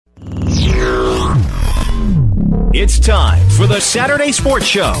It's time for the Saturday Sports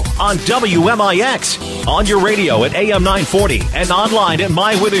Show on WMIX. On your radio at AM 940 and online at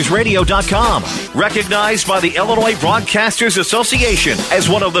mywithers.radio.com. Recognized by the Illinois Broadcasters Association as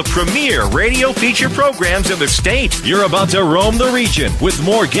one of the premier radio feature programs in the state. You're about to roam the region with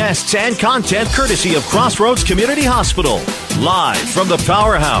more guests and content courtesy of Crossroads Community Hospital. Live from the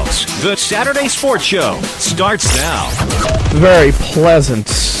Powerhouse, the Saturday Sports Show starts now. Very pleasant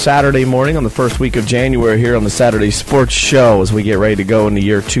Saturday morning on the first week of January here on the Saturday Sports Show as we get ready to go in the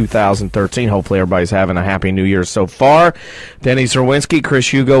year 2013. Hopefully everybody's having a happy new year so far. Denny Zerwinski,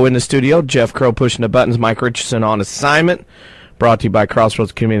 Chris Hugo in the studio, Jeff Crow pushing the buttons, Mike Richardson on assignment. Brought to you by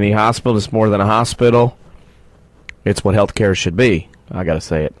Crossroads Community Hospital. It's more than a hospital. It's what healthcare should be. I got to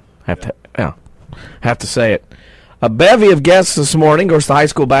say it. Have to say it. A bevy of guests this morning. Of course, the high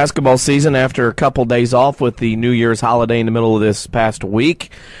school basketball season, after a couple days off with the New Year's holiday in the middle of this past week,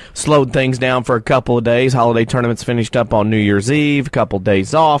 slowed things down for a couple of days. Holiday tournaments finished up on New Year's Eve, a couple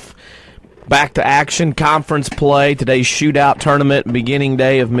days off. Back to action, conference play. Today's shootout tournament, beginning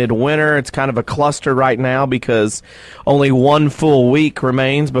day of midwinter. It's kind of a cluster right now because only one full week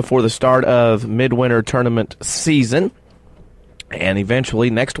remains before the start of midwinter tournament season. And eventually,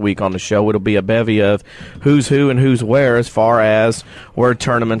 next week on the show, it'll be a bevy of who's who and who's where as far as where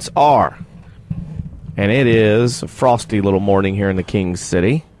tournaments are. And it is a frosty little morning here in the King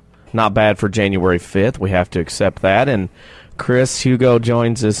City. Not bad for January 5th. We have to accept that. And Chris Hugo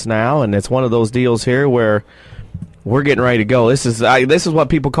joins us now, and it's one of those deals here where we're getting ready to go. This is what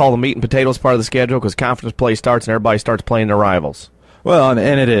people call the meat and potatoes part of the schedule because conference play starts and everybody starts playing their rivals. Well,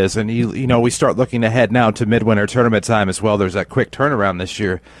 and it is. And, you know, we start looking ahead now to midwinter tournament time as well. There's that quick turnaround this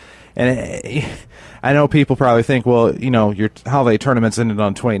year. And I know people probably think, well, you know, your holiday tournament's ended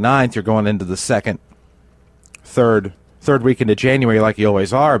on 29th. You're going into the third week into January like you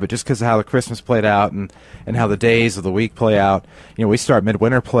always are. But just because of how the Christmas played out and how the days of the week play out, you know, we start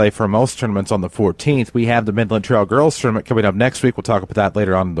midwinter play for most tournaments on the 14th. We have the Midland Trail Girls Tournament coming up next week. We'll talk about that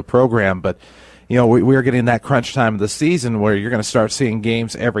later on in the program. But you know, we're getting that crunch time of the season where you're going to start seeing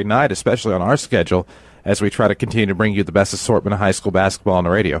games every night, especially on our schedule, as we try to continue to bring you the best assortment of high school basketball on the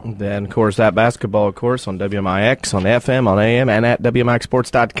radio. Then, of course, that basketball, of course, on WMIX, on FM, on AM, and at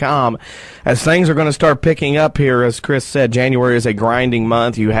WMIXsports.com. As things are going to start picking up here, as Chris said, January is a grinding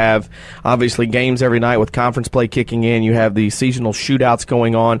month. You have, obviously, games every night with conference play kicking in. You have the seasonal shootouts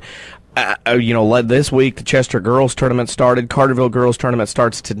going on. This week, the Chester Girls Tournament started. Carterville Girls Tournament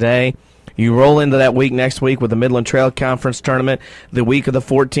starts today. You roll into that week next week with the Midland Trail Conference Tournament. The week of the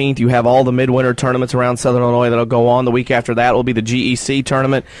 14th, you have all the midwinter tournaments around Southern Illinois that will go on. The week after that will be the GEC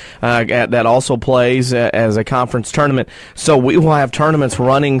tournament that also plays as a conference tournament. So we will have tournaments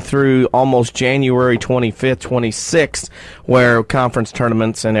running through almost January 25th, 26th, where conference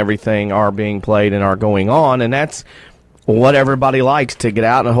tournaments and everything are being played and are going on. And that's what everybody likes, to get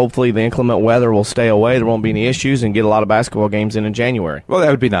out, and hopefully the inclement weather will stay away. There won't be any issues, and get a lot of basketball games in January. Well, that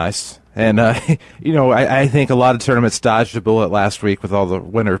would be nice. And, I think a lot of tournaments dodged a bullet last week with all the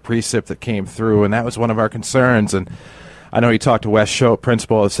winter precip that came through, and that was one of our concerns. And I know you talked to Wes Schopp,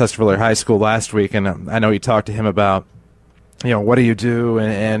 principal of Sesterville High School last week, and I know you talked to him about, you know, what do you do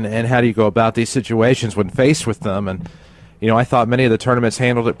and how do you go about these situations when faced with them. And, you know, I thought many of the tournaments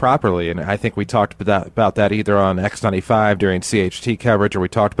handled it properly, and I think we talked about that either on X95 during CHT coverage or we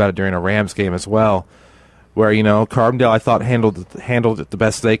talked about it during a Rams game as well, where, you know, Carbondale, I thought, handled it the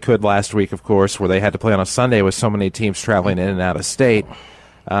best they could last week, of course, where they had to play on a Sunday with so many teams traveling in and out of state.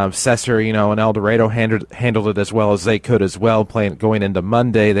 Cesar, you know, and El Dorado handled it as well as they could as well, going into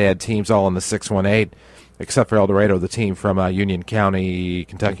Monday. They had teams all in the 6-1-8, except for El Dorado, the team from Union County,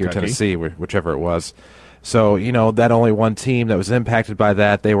 Kentucky, or Tennessee, whichever it was. So, you know, that only one team that was impacted by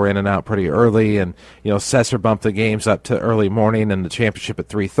that, they were in and out pretty early. And, you know, Cesar bumped the games up to early morning and the championship at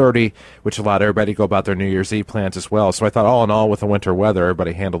 3:30, which allowed everybody to go about their New Year's Eve plans as well. So I thought all in all, with the winter weather,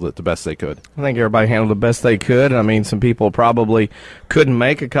 everybody handled it the best they could. I think everybody handled it the best they could. I mean, some people probably couldn't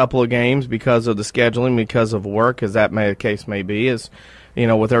make a couple of games because of the scheduling, because of work, as that case may be, as, you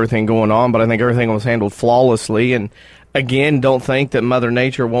know, with everything going on. But I think everything was handled flawlessly. And again, don't think that Mother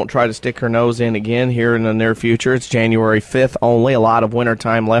Nature won't try to stick her nose in again here in the near future. It's January 5th only, a lot of winter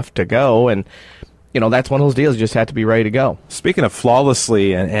time left to go, and, you know, that's one of those deals. You just have to be ready to go. Speaking of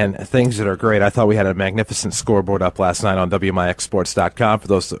flawlessly and things that are great, I thought we had a magnificent scoreboard up last night on WMIXsports.com for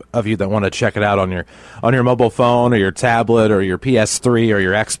those of you that want to check it out on your mobile phone or your tablet or your PS3 or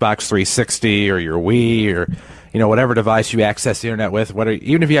your Xbox 360 or your Wii or, you know, whatever device you access the internet with,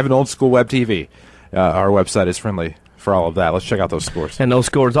 even if you have an old school web TV. Our website is friendly for all of that. Let's check out those scores. And those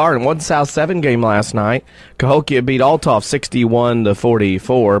scores are in one South 7 game last night. Cahokia beat Althoff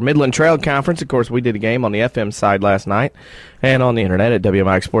 61-44. Midland Trail Conference, of course, we did a game on the FM side last night and on the internet at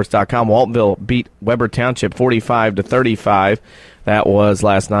WMIXsports.com. Waltonville beat Weber Township 45-35. That was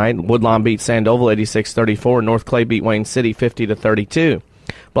last night. Woodlawn beat Sandoval 86-34. North Clay beat Wayne City 50-32.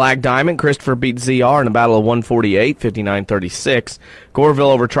 Black Diamond, Christopher beat ZR in a battle of 148, 59-36.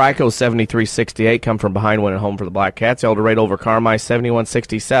 Goreville over Trico, 73-68. Come from behind, winning home for the Black Cats. El Dorado over Carmi,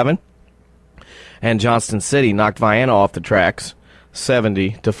 71-67. And Johnston City knocked Vienna off the tracks,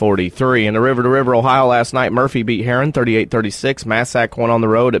 70-43. In the River-to-River, Ohio last night, Murphy beat Harron 38-36. Massac won on the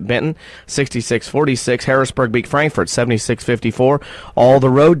road at Benton 66-46. Harrisburg beat Frankfurt 76-54. All the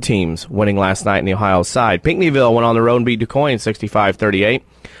road teams winning last night in the Ohio side. Pinckneyville went on the road and beat DuQuoin 65-38.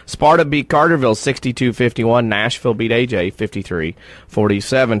 Sparta beat Carterville 62-51. Nashville beat AJ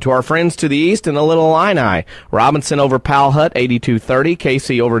 53-47. To our friends to the east in the Little Illini, Robinson over Powell Hutt 82-30.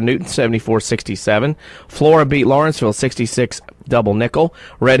 Casey over Newton 74-67. Flora beat Lawrenceville 66 double nickel.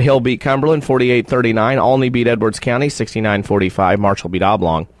 Red Hill beat Cumberland 48-39. Olney beat Edwards County 69-45. Marshall beat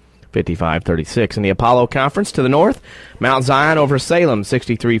Oblong 55-36. In the Apollo Conference to the north, Mount Zion over Salem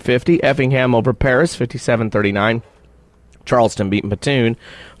 63-50. Effingham over Paris 57-39. Charleston beat Mattoon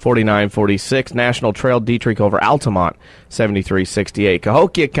 49-46. National Trail Dietrich over Altamont 73-68.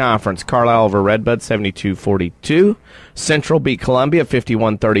 Cahokia Conference, Carlisle over Redbud 72-42. Central beat Columbia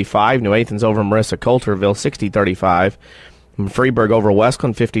 51-35. New Athens over Marissa Coulterville 60-35. Freeburg over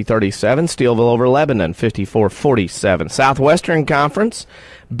Westland 50-37. Steelville over Lebanon 54-47. Southwestern Conference,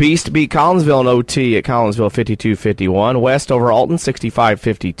 Beast beat Collinsville in OT at Collinsville 52-51. West over Alton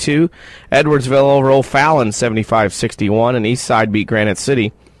 65-52. Edwardsville over O'Fallon 75-61. And Eastside beat Granite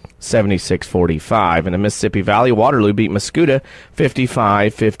City 76-45. In the Mississippi Valley, Waterloo beat Mascoutah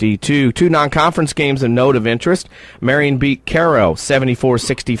 55-52. Two non-conference games of note of interest. Marion beat Caro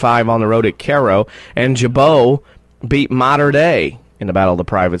 74-65 on the road at Caro. And Jabot beat Mater Dei in the Battle of the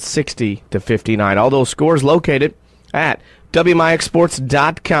Privates 60-59. All those scores located at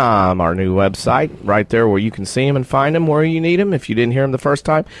WMIXsports.com, our new website, right there where you can see them and find them where you need them. If you didn't hear them the first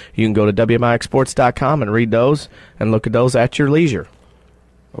time, you can go to WMIXsports.com and read those and look at those at your leisure.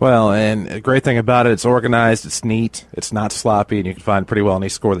 Well, and a great thing about it, it's organized, it's neat, it's not sloppy, and you can find pretty well any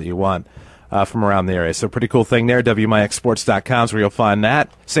score that you want from around the area. So pretty cool thing there. WMIXsports.com is where you'll find that.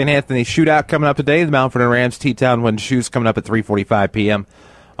 St. Anthony Shootout coming up today. The Mount Vernon Rams T-Town Wooden Shoes coming up at 3:45 p.m.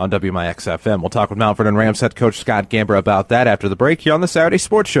 on WMIX-FM. We'll talk with Mount Vernon Rams head coach Scott Gamber about that after the break here on the Saturday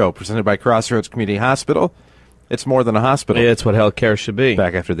Sports Show, presented by Crossroads Community Hospital. It's more than a hospital. It's what healthcare should be.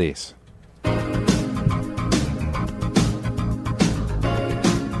 Back after these.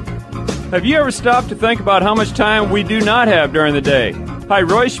 Have you ever stopped to think about how much time we do not have during the day? Hi,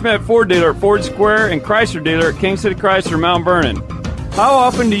 Roy Schmidt, Ford dealer at Ford Square and Chrysler dealer at King City Chrysler, Mount Vernon. How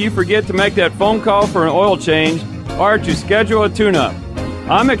often do you forget to make that phone call for an oil change or to schedule a tune-up?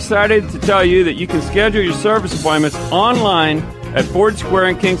 I'm excited to tell you that you can schedule your service appointments online at Ford Square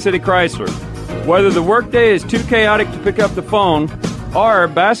and King City Chrysler. Whether the workday is too chaotic to pick up the phone or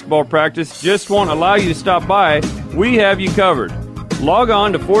basketball practice just won't allow you to stop by, we have you covered. Log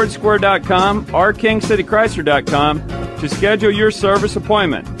on to FordSquare.com or KingCityChrysler.com to schedule your service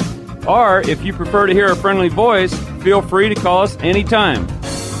appointment. Or, if you prefer to hear a friendly voice, feel free to call us anytime.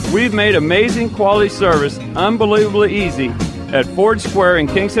 We've made amazing quality service unbelievably easy at Ford Square and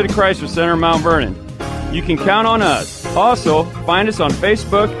King City Chrysler Center, Mount Vernon. You can count on us. Also, find us on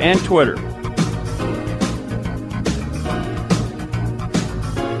Facebook and Twitter.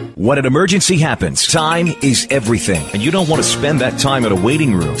 When an emergency happens, time is everything, and you don't want to spend that time in a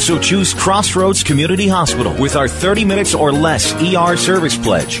waiting room. So choose Crossroads Community Hospital. With our 30 minutes or less ER service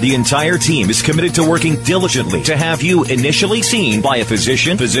pledge, the entire team is committed to working diligently to have you initially seen by a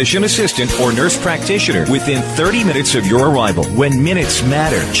physician, physician assistant, or nurse practitioner within 30 minutes of your arrival. When minutes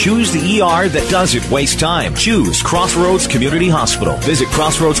matter, choose the ER that doesn't waste time. Choose Crossroads Community Hospital. Visit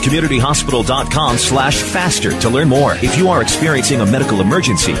crossroadscommunityhospital.com/faster to learn more. If you are experiencing a medical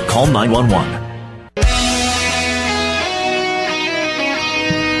emergency, call 911.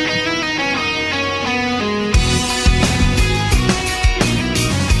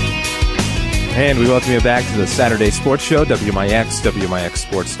 And we welcome you back to the Saturday Sports Show, WMIX,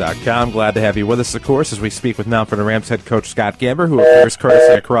 WMIXsports.com. Glad to have you with us, of course, as we speak with Mount Vernon Rams head coach Scott Gamber, who appears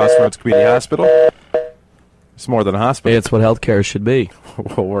courtesy at Crossroads Community Hospital. It's more than a hospital. It's what healthcare should be.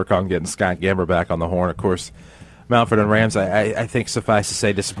 We'll work on getting Scott Gamber back on the horn, of course. Mount Vernon Rams, I think suffice to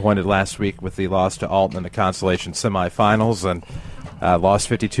say, disappointed last week with the loss to Alton in the consolation semifinals, and lost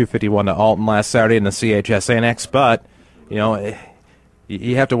 52-51 to Alton last Saturday in the CHS Annex. But, you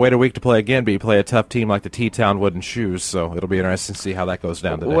you have to wait a week to play again, but you play a tough team like the T-Town Wooden Shoes, so it'll be interesting to see how that goes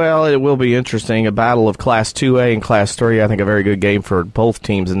down today. Well, it will be interesting. A battle of Class 2A and Class 3. I think a very good game for both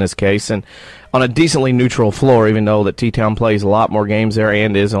teams in this case. And on a decently neutral floor, even though that T-Town plays a lot more games there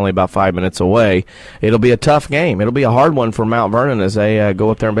and is only about 5 minutes away, it'll be a tough game. It'll be a hard one for Mount Vernon as they go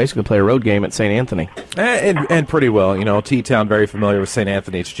up there and basically play a road game at St. Anthony. And pretty well. You know, T-Town very familiar with St.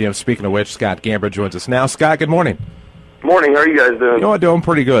 Anthony's gym. Speaking of which, Scott Gamber joins us now. Scott, good morning. Morning. How are you guys doing? You know what, doing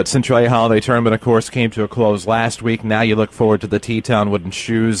pretty good. Central A Holiday Tournament, of course, came to a close last week. Now you look forward to the T-Town Wooden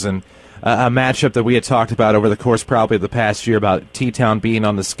Shoes and a matchup that we had talked about over the course probably of the past year about T-Town being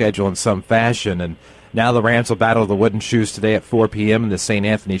on the schedule in some fashion. And now the Rams will battle the Wooden Shoes today at 4 p.m. in the St.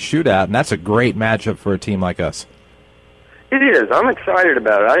 Anthony Shootout, and that's a great matchup for a team like us. It is. I'm excited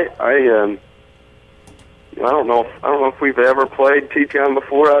about it. I don't know if we've ever played T-Town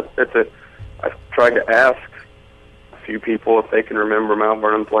before. I've tried to ask a few people if they can remember Mount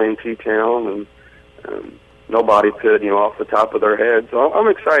Vernon playing T-Town, and nobody could, off the top of their head. So I'm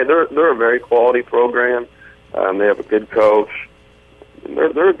excited. They're a very quality program. They have a good coach.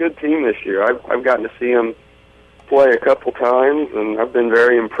 They're a good team this year. I've gotten to see them play a couple times, and I've been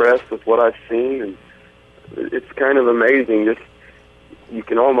very impressed with what I've seen. And it's kind of amazing. Just you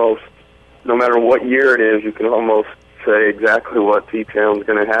can almost, no matter what year it is, you can almost say exactly what T-Town's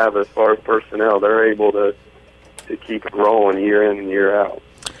going to have as far as personnel. They're able to keep it rolling year in and year out.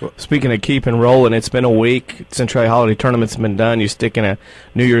 Speaking of keeping rolling, it's been a week. Central Holiday Tournament's been done. You stick in a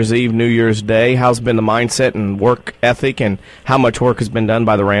New Year's Eve, New Year's Day. How's been the mindset and work ethic, and how much work has been done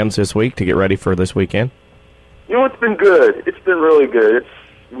by the Rams this week to get ready for this weekend? It's been good. It's been really good.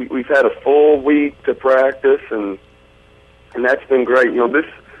 We've had a full week to practice, and that's been great.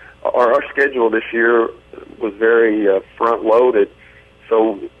 Our schedule this year was very front loaded,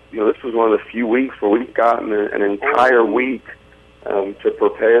 so this was one of the few weeks where we've gotten an entire week to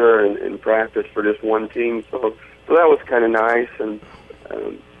prepare and practice for this one team. So that was kind of nice, and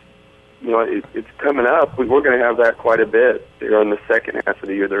it's coming up. We're going to have that quite a bit here in the second half of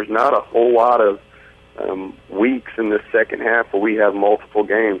the year. There's not a whole lot of weeks in the second half where we have multiple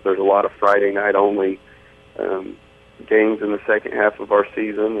games. There's a lot of Friday night only games in the second half of our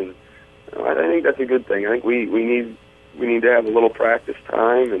season, and I think that's a good thing. I think we need to have a little practice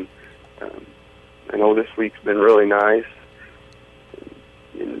time, and I know this week's been really nice.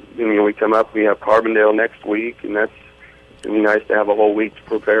 And, we come up, we have Carbondale next week, and that's going to be nice to have a whole week to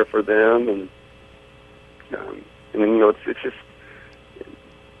prepare for them. And then, it's just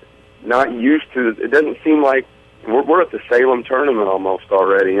not used to. It doesn't seem like we're at the Salem tournament almost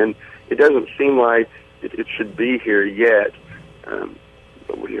already, and it doesn't seem like it should be here yet,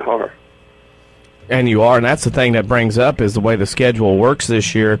 but we are. And you are, and that's the thing that brings up is the way the schedule works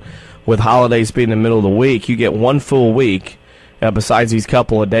this year. With holidays being in the middle of the week, you get one full week besides these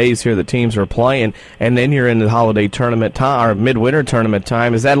couple of days here the teams are playing, and then you're in the holiday tournament time or midwinter tournament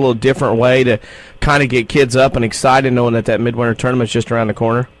time. Is that a little different way to kind of get kids up and excited knowing that midwinter tournament's just around the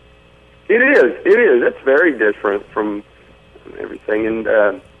corner? It is. It's very different from everything, and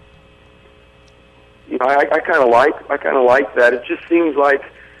I kind of like that. It just seems like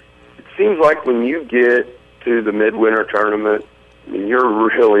when you get to the midwinter tournament, you're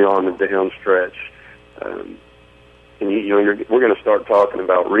really on the down stretch. And we're going to start talking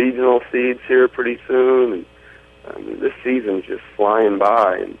about regional seeds here pretty soon, and this season's just flying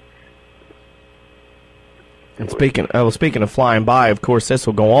by. And speaking of flying by, of course, this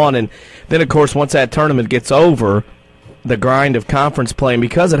will go on, and then of course once that tournament gets over, the grind of conference play, and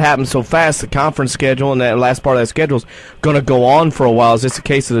because it happens so fast, the conference schedule and that last part of that schedule is going to go on for a while. Is this the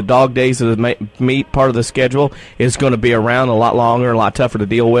case of the dog days of the meat part of the schedule is going to be around a lot longer and a lot tougher to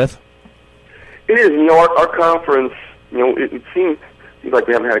deal with? It is. Our conference, it seems like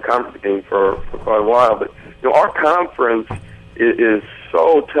we haven't had a conference game for quite a while, but our conference is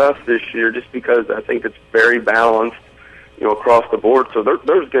so tough this year just because I think it's very balanced, across the board. So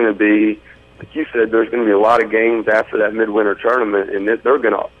there's going to be, like you said, there's going to be a lot of games after that midwinter tournament, and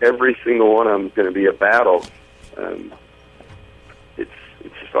every single one of them is going to be a battle. It's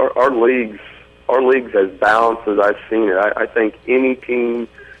just our league's as balanced as I've seen it. I think any team,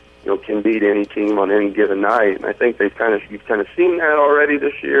 can beat any team on any given night, and I think you've kind of seen that already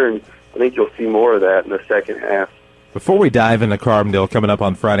this year, and I think you'll see more of that in the second half. Before we dive into Carbondale coming up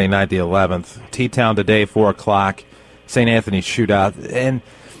on Friday night, the 11th, T-Town today, 4 o'clock, St. Anthony's Shootout, and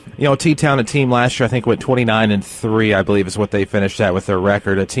T-Town, a team last year, I think went 29-3, I believe is what they finished at with their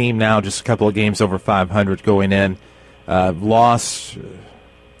record. A team now just a couple of games over 500 going in. Lost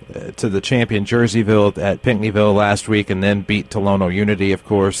to the champion Jerseyville at Pinckneyville last week, and then beat Tolono Unity, of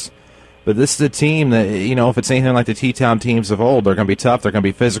course. But this is a team that, if it's anything like the T-Town teams of old, they're going to be tough, they're going to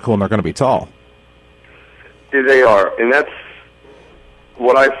be physical, and they're going to be tall. Yeah, they are, and that's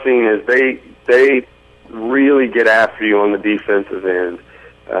what I've seen is they really get after you on the defensive end.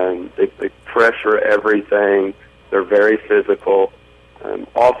 They pressure everything. They're very physical.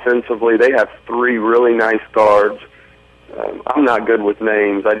 Offensively, they have 3 really nice guards. I'm not good with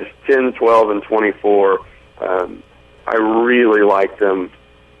names. 10, 12, and 24. I really like them.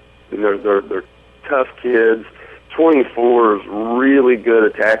 They're tough kids. 24 is really good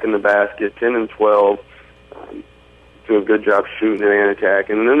attacking the basket. 10 and 12 do a good job shooting and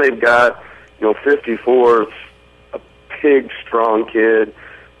attacking. And then they've got, 54 is a big, strong kid.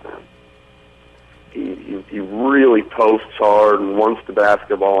 He really posts hard and wants the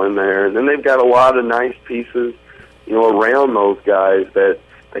basketball in there. And then they've got a lot of nice pieces, around those guys that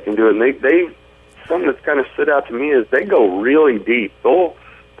can do it. And they something that's kind of stood out to me is they go really deep. They'll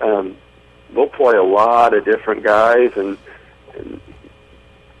play a lot of different guys, and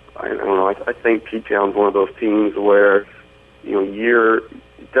I don't know. I think P-Town's one of those teams where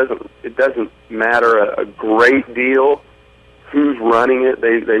it doesn't matter a great deal who's running it.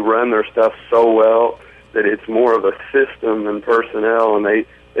 They run their stuff so well that it's more of a system than personnel, and they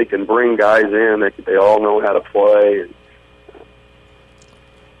can bring guys in that they all know how to play.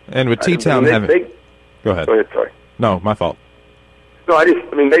 And with T-Town having... Go ahead. Go ahead, sorry. No, my fault. No,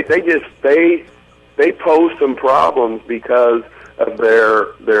 they pose some problems because of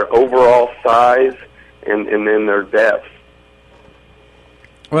their overall size and then their depth.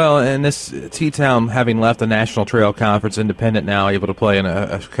 Well, and this T-Town, having left the National Trail Conference independent now, able to play in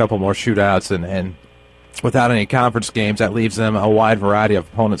a couple more shootouts, and without any conference games, that leaves them a wide variety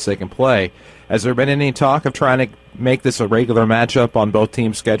of opponents they can play. Has there been any talk of trying to make this a regular matchup on both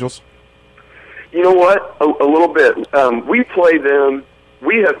teams' schedules? You know what? A little bit. We have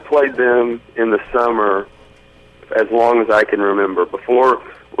played them in the summer as long as I can remember. Before,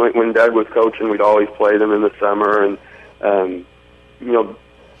 when Dagg was coaching, we'd always play them in the summer. And,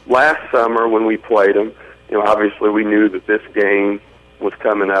 last summer when we played them, obviously we knew that this game was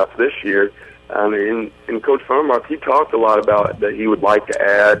coming up this year. And Coach Farmark, he talked a lot about that he would like to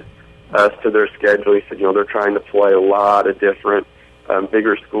add us to their schedule. He said, they're trying to play a lot of different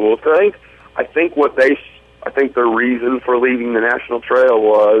bigger schools. So I think their reason for leaving the National Trail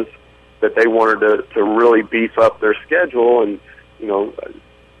was that they wanted to really beef up their schedule, and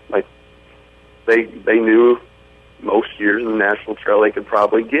like they knew most years in the National Trail they could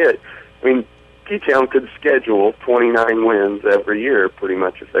probably get. I mean, T-Town could schedule 29 wins every year pretty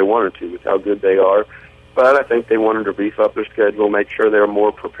much if they wanted to with how good they are, but I think they wanted to beef up their schedule, make sure they're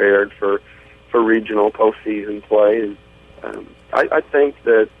more prepared for regional postseason play, and I think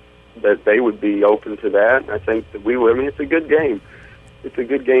that they would be open to that. I think that we would. I mean, it's a good game. It's a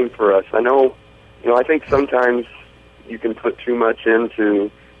good game for us. I know, I think sometimes you can put too much into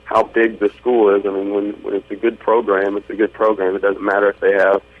how big the school is. I mean, when it's a good program, it's a good program. It doesn't matter if they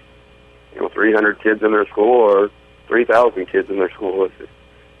have, 300 kids in their school or 3,000 kids in their school.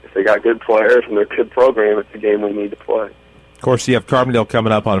 If they got good players and they're a good program, it's a game we need to play. Of course, you have Carbondale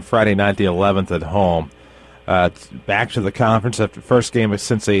coming up on Friday night, the 11th at home. Back to the conference after the first game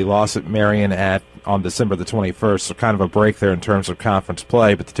since they lost at Marion on December the 21st, so kind of a break there in terms of conference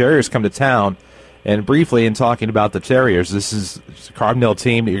play. But the Terriers come to town, and briefly in talking about the Terriers, this is a Carbondale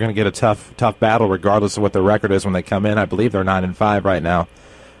team that you're going to get a tough battle regardless of what their record is when they come in. I believe they're 9-5 right now,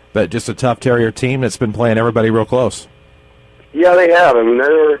 but just a tough Terrier team that's been playing everybody real close. Yeah, they have. I mean,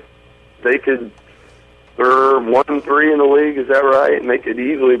 they're 1-3 in the league, is that right? And they could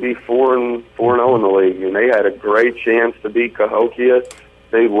easily be 4-0 in the league. And they had a great chance to beat Cahokia.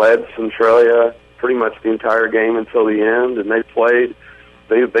 They led Centralia pretty much the entire game until the end, and they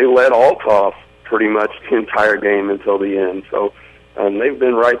led Althoff pretty much the entire game until the end. So they've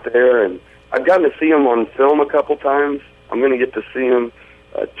been right there, and I've gotten to see them on film a couple times. I'm going to get to see them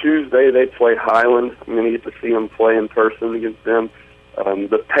Tuesday. They play Highland. I'm going to get to see them play in person against them.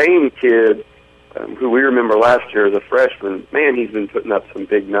 The Payne kid, who we remember last year as a freshman, man, he's been putting up some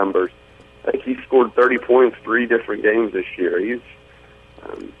big numbers. I think he scored 30 points 3 different games this year. He's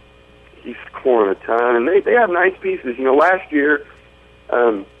scoring a ton, and they have nice pieces. Last year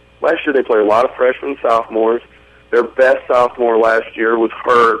they played a lot of freshmen, sophomores. Their best sophomore last year was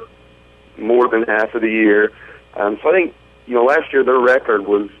hurt more than half of the year. So I think last year their record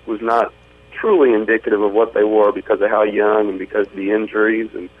was not truly indicative of what they were because of how young and because of the injuries,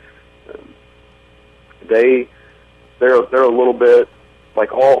 and they're a little bit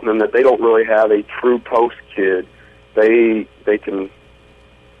like Alton in that they don't really have a true post kid. They can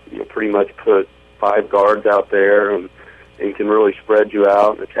pretty much put 5 guards out there and can really spread you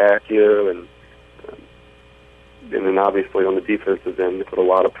out and attack you, and then obviously on the defensive end, they put a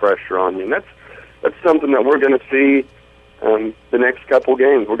lot of pressure on you. And that's something that we're going to see the next couple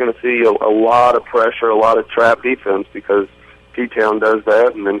games. We're going to see a lot of pressure, a lot of trap defense, because T-Town does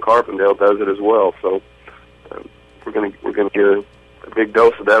that, and then Carbondale does it as well. So we're going to get a big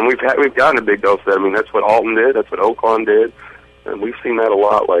dose of that, and we've gotten a big dose of that. I mean, that's what Alton did, that's what Oaklawn did, and we've seen that a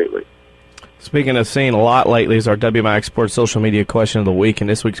lot lately. Speaking of seeing a lot lately is our WMIX Sports social media question of the week, and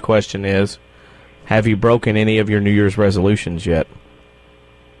this week's question is, have you broken any of your New Year's resolutions yet?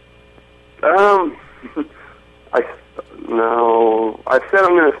 No. I said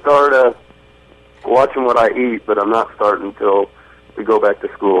I'm going to start watching what I eat, but I'm not starting until we go back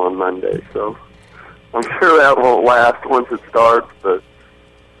to school on Monday. So I'm sure that won't last once it starts, but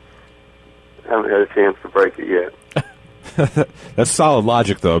I haven't had a chance to break it yet. That's solid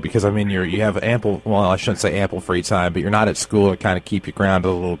logic, though, because, I mean, you have ample, well, I shouldn't say ample free time, but you're not at school to kind of keep you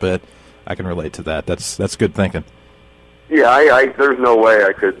grounded a little bit. I can relate to that. That's good thinking. Yeah, there's no way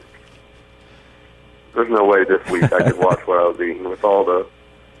I could. There's no way this week I could watch what I was eating with all this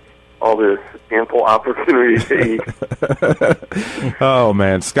ample opportunity to eat. Oh,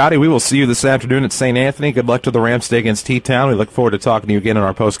 man. Scotty, we will see you this afternoon at St. Anthony. Good luck to the Rams today against T-Town. We look forward to talking to you again on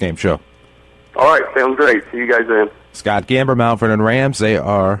our postgame show. All right, sounds great. See you guys then. Scott Gamber, Mount Vernon Rams. They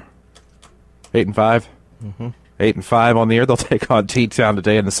are 8-5. Mm-hmm. 8-5 on the year. They'll take on T-Town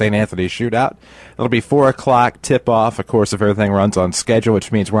today in the St. Anthony shootout. It'll be 4 o'clock tip-off, of course, if everything runs on schedule,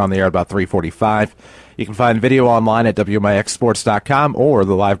 which means we're on the air at about 3:45. You can find video online at WMIXsports.com or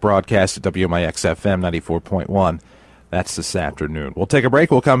the live broadcast at WMIX-FM 94.1. That's this afternoon. We'll take a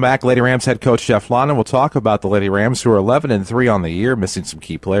break. We'll come back. Lady Rams head coach Jeff Lonnon. We'll talk about the Lady Rams, who are 11-3 on the year, missing some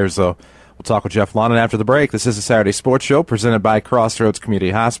key players, though. We'll talk with Jeff Lonnon after the break. This is a Saturday Sports Show presented by Crossroads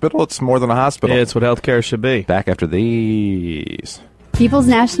Community Hospital. It's more than a hospital. Yeah, it's what healthcare should be. Back after these. People's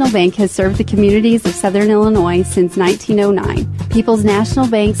National Bank has served the communities of Southern Illinois since 1909. People's National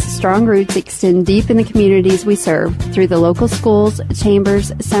Bank's strong roots extend deep in the communities we serve through the local schools,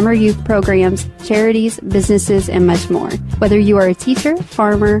 chambers, summer youth programs, charities, businesses, and much more. Whether you are a teacher,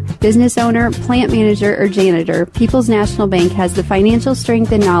 farmer, business owner, plant manager, or janitor, People's National Bank has the financial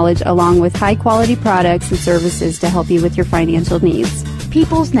strength and knowledge along with high-quality products and services to help you with your financial needs.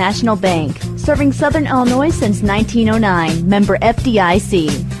 People's National Bank, serving Southern Illinois since 1909. Member FDIC.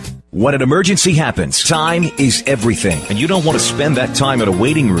 When an emergency happens, time is everything, and you don't want to spend that time in a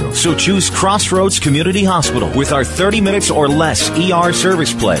waiting room. So choose Crossroads Community Hospital with our 30 minutes or less ER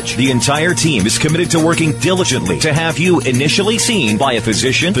service pledge. The entire team is committed to working diligently to have you initially seen by a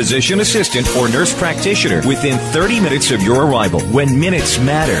physician, physician assistant, or nurse practitioner within 30 minutes of your arrival. When minutes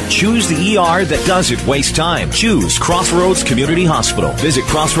matter, choose the ER that doesn't waste time. Choose Crossroads Community Hospital. Visit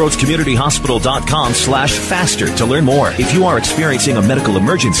crossroadscommunityhospital.com/faster to learn more. If you are experiencing a medical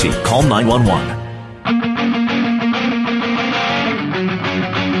emergency, call 911.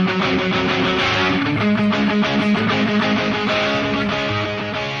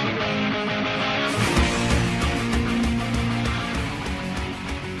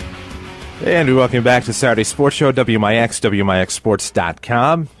 And we welcome you back to Saturday Sports Show, WMIX,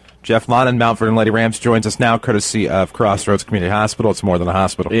 WMIXsports.com. Jeff Lonnon, Mount Vernon Lady Rams, joins us now, courtesy of Crossroads Community Hospital. It's more than a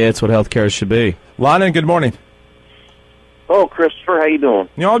hospital. Yeah, it's what healthcare should be. Lonnon, good morning. Oh, Christopher, how you doing?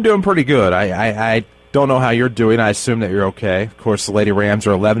 You know, I'm doing pretty good. I don't know how you're doing. I assume that you're okay. Of course, the Lady Rams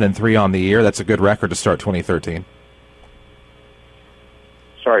are 11-3 on the year. That's a good record to start 2013.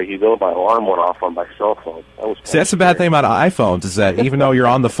 Sorry, Hugo, my alarm went off on my cell phone. See, that's the bad thing about iPhones is that even though you're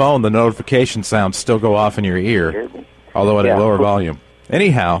on the phone, the notification sounds still go off in your ear, although at a lower volume.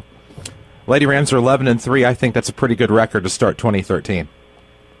 Anyhow, Lady Rams are 11-3. I think that's a pretty good record to start 2013.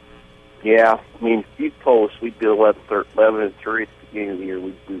 Yeah, I mean, if you told us we'd be 11-3 at the beginning of the year,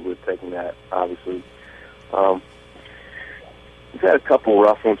 we would have taken that, obviously. We've had a couple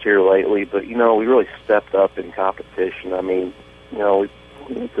rough ones here lately, but, you know, we really stepped up in competition. I mean, you know,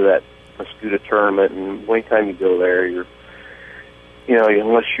 we went to that Mascoutah tournament, and anytime you go there, you know,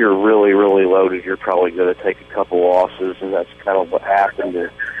 unless you're really, really loaded, you're probably going to take a couple losses, and that's kind of what happened. And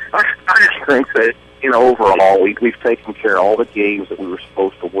I just think that, you know, overall, we've taken care of all the games that we were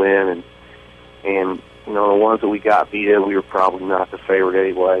supposed to win, and you know, the ones that we got beat in, we were probably not the favorite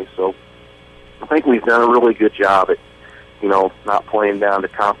anyway. So I think we've done a really good job at, you know, not playing down to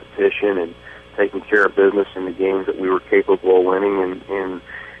competition and taking care of business in the games that we were capable of winning, and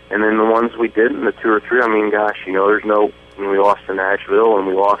then the ones we didn't, the 2 or 3. I mean, gosh, you know, we lost to Nashville, and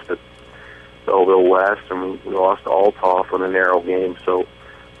we lost to Belleville West, and we lost to Althoff in a narrow game. So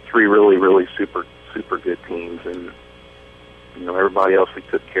 3 really, really super good teams, and you know, everybody else we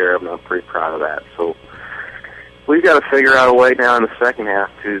took care of, and I'm pretty proud of that. So we've got to figure out a way now in the second half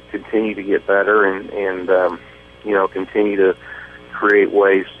to continue to get better and continue to create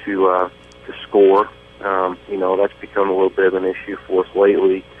ways to score. That's become a little bit of an issue for us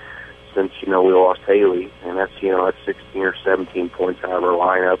lately since, we lost Haley, and that's 16 or 17 points out of our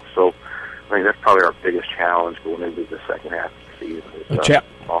lineup. So I think that's probably our biggest challenge going into the second half of the season is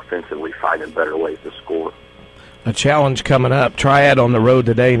offensively finding better ways to score. A challenge coming up. Triad on the road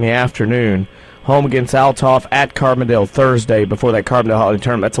today in the afternoon. Home against Althoff, at Carbondale Thursday before that Carbondale Holiday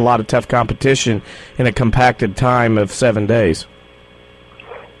Tournament. That's a lot of tough competition in a compacted time of 7 days.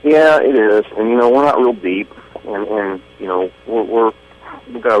 Yeah, it is. And, we're not real deep. And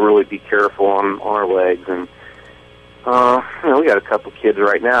we've got to really be careful on our legs. And, we got a couple kids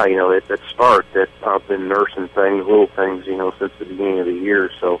right now, that start that have been nursing things, little things, since the beginning of the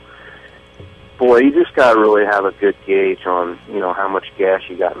year. So, boy, you just got to really have a good gauge on, how much gas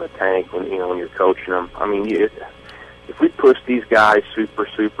you got in the tank when you're coaching them. I mean, if we push these guys super,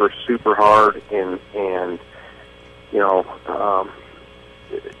 super, super hard and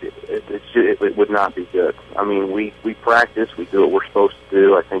it would not be good. I mean, we practice, we do what we're supposed to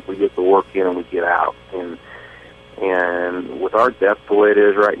do. I think we get the work in and we get out. And with our depth the way it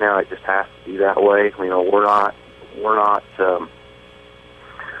is right now, it just has to be that way. We're not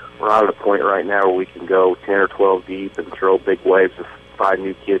at a point right now where we can go 10 or 12 deep and throw big waves of 5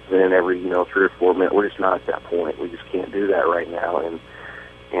 new kids in every 3 or 4 minutes. We're just not at that point. We just can't do that right now. And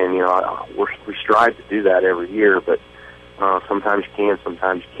we strive to do that every year, but sometimes you can,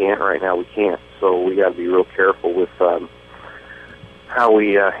 sometimes you can't. Right now we can't. So we got to be real careful with how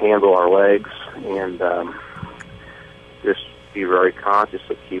we handle our legs and just be very conscious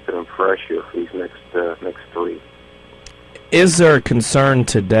of keeping them fresh here for these next 3. Is there a concern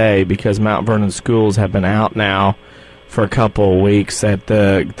today, because Mount Vernon schools have been out now for a couple of weeks, that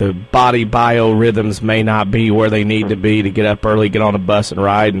the body biorhythms may not be where they need to be to get up early, get on a bus and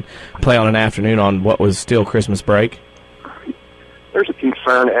ride and play on an afternoon on what was still Christmas break? There's a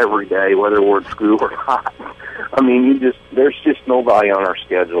concern every day, whether we're at school or not. I mean, there's just nobody on our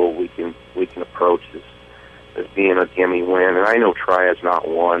schedule we can approach as being a gimme win. And I know Triad's not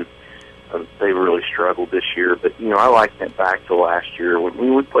one. They really struggled this year, but I like that back to last year when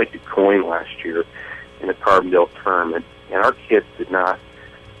we played DuQuoin last year in the Carbondale tournament, and our kids did not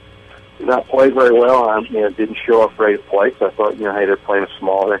play very well. Didn't show up ready to play. So I thought, hey, they're playing a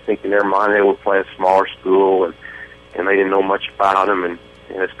small. I think in their mind they were playing a smaller school, and they didn't know much about them. And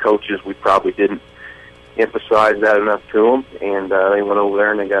as coaches, we probably didn't emphasize that enough to them. And they went over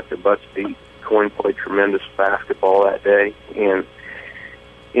there and they got their butts beat. DuQuoin played tremendous basketball that day, and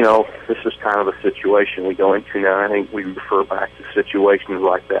this is kind of a situation we go into now. I think we refer back to situations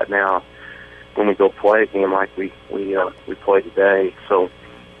like that now when we go play a game like we play today. So,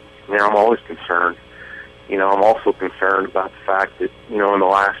 I'm always concerned. I'm also concerned about the fact that, in the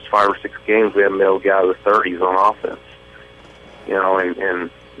last 5 or 6 games we haven't been able to get out of the 30s on offense. And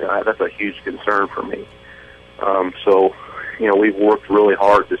that's a huge concern for me. So, we've worked really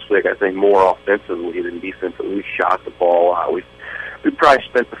hard this week, I think, more offensively than defensively. We've shot the ball out. We probably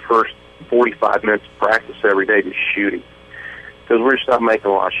spent the first 45 minutes of practice every day just shooting because we're just not making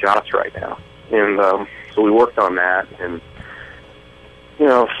a lot of shots right now. And so we worked on that. And,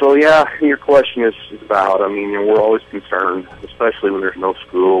 so yeah, your question is about, I mean, we're always concerned, especially when there's no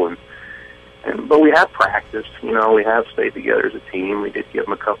school. But we have practiced, we have stayed together as a team. We did give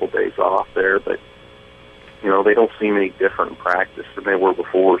them a couple days off there, but, they don't seem any different in practice than they were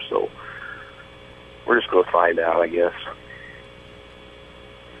before. So we're just going to find out, I guess.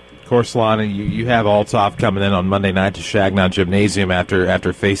 Of course, Lonnon, you have Althoff coming in on Monday night to Shagnon Gymnasium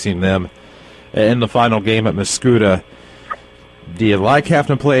after facing them in the final game at Mascoutah. Do you like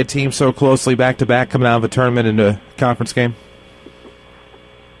having to play a team so closely back-to-back coming out of a tournament into a conference game?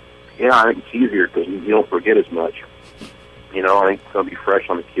 Yeah, I think it's easier because you don't forget as much. I think it's going to be fresh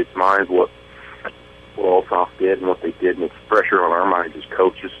on the kids' minds what Althoff did and what they did, and it's pressure on our minds as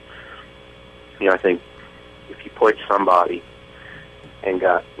coaches. I think if you played somebody and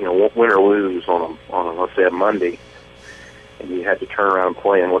got, win or lose on let's say, a Monday, and you had to turn around and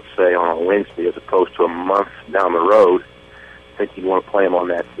play them, let's say, on a Wednesday as opposed to a month down the road, I think you'd want to play them on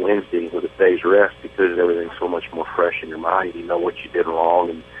that Wednesday with a day's rest because everything's so much more fresh in your mind. You know what you did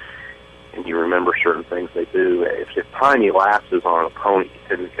wrong, and you remember certain things they do. If time elapses on an opponent, you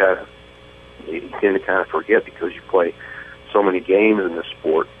tend to kind of forget because you play so many games in this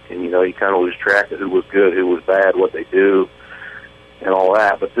sport, and you kind of lose track of who was good, who was bad, what they do, and all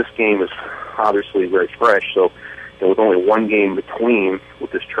that. But this game is obviously very fresh, so with only one game between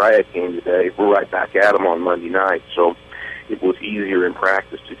with this Triad game today, we're right back at them on Monday night. So it was easier in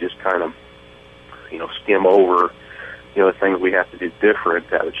practice to just kind of, skim over the things we have to do different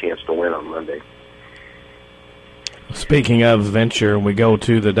to have a chance to win on Monday. Speaking of venture, we go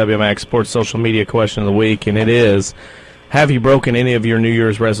to the WMIX Sports social media question of the week, and it is, have you broken any of your New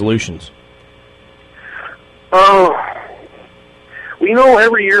Year's resolutions? Well,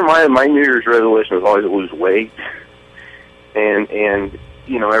 every year my New Year's resolution is always to lose weight, and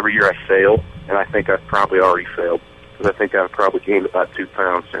every year I fail, and I think I've probably already failed, because I think I've probably gained about 2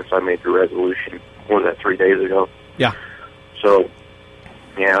 pounds since I made the resolution. What was that, 3 days ago? Yeah. So,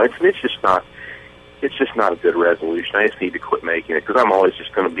 yeah, it's just not a good resolution. I just need to quit making it, because I'm always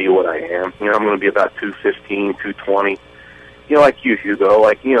just going to be what I am. I'm going to be about 215, 220. Like you, Hugo.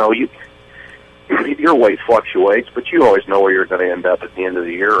 Your weight fluctuates, but you always know where you're going to end up at the end of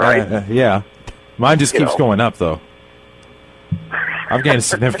the year, right? Yeah. Mine just keeps going up, though. I've gained a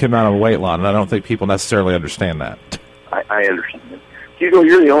significant amount of weight, Lonnon, and I don't think people necessarily understand that. I understand. Hugo,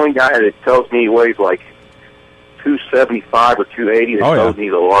 you're the only guy that tells me he weighs like 275 or 280 that tells me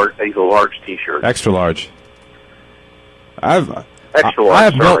he's a large T-shirt. Extra large. Extra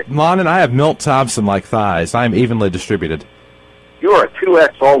large. Lonnon, I have Milt Thompson-like thighs. I am evenly distributed. You are a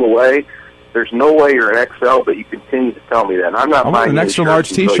 2X all the way. There's no way you're an XL, but you continue to tell me that. And I'm not I'm buying an extra large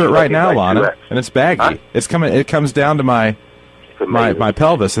T-shirt right now, Lonnon, and it's baggy. Huh? It comes down to my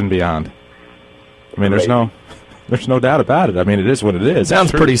pelvis and beyond. I mean, there's no doubt about it. I mean, it is what it is.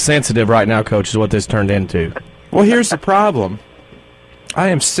 Sounds pretty sensitive right now, Coach, is what this turned into. Well, here's the problem. I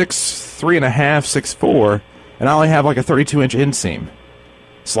am 6'3.5", 6'4", and I only have like a 32-inch inseam.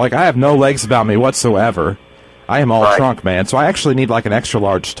 It's like I have no legs about me whatsoever. I am all trunk, man, so I actually need like an extra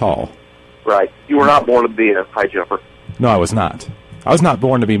large tall. Right. You were not born to be a high jumper. No, I was not. I was not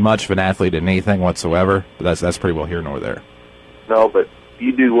born to be much of an athlete in anything whatsoever, but that's pretty well here nor there. No, but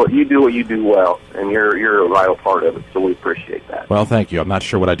you do what you do well, and you're a vital part of it, so we appreciate that. Well, thank you. I'm not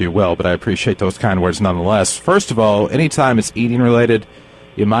sure what I do well, but I appreciate those kind words nonetheless. First of all, anytime it's eating related,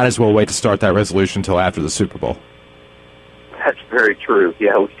 you might as well wait to start that resolution until after the Super Bowl. That's very true.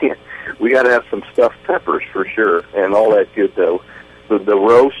 Yeah, we got to have some stuffed peppers for sure, and all that good though. The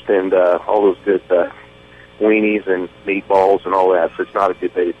roast and all those good weenies and meatballs and all that. So it's not a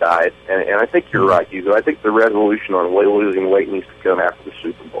good day to diet. And I think you're right, Hugo. I think the resolution on losing weight needs to come after the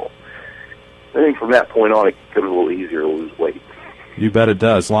Super Bowl. I think from that point on, it becomes a little easier to lose weight. You bet it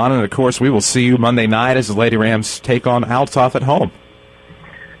does. Lonnon, and of course, we will see you Monday night as the Lady Rams take on Althoff at home.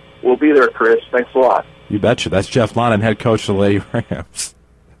 We'll be there, Chris. Thanks a lot. You betcha. That's Jeff Lonnon, head coach of the Lady Rams.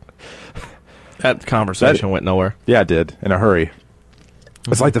 That conversation went nowhere. Yeah, it did, in a hurry.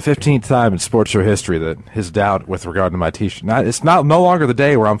 It's like the 15th time in sports show history that his doubt with regard to my T-shirt. It's no longer the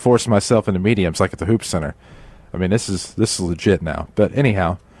day where I'm forcing myself into mediums like at the Hoop Center. I mean, this is legit now. But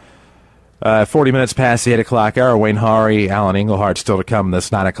anyhow, 40 minutes past the 8 o'clock hour. Wayne Harre, Alan Engelhardt still to come in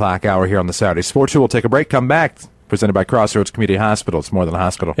this 9 o'clock hour here on the Saturday Sports Show. We'll take a break, come back. Presented by Crossroads Community Hospital. It's more than a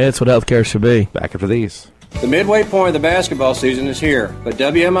hospital. It's what healthcare should be. Back after these. The midway point of the basketball season is here, but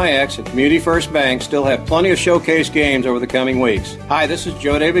WMIX and Community First Bank still have plenty of showcase games over the coming weeks. Hi, this is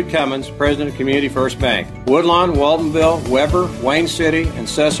Joe David Cummins, President of Community First Bank. Woodlawn, Waltonville, Weber, Wayne City, and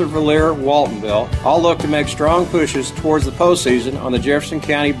Cesar-Valere, Waltonville all look to make strong pushes towards the postseason on the Jefferson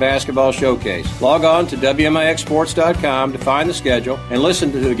County Basketball Showcase. Log on to WMIXSports.com to find the schedule and listen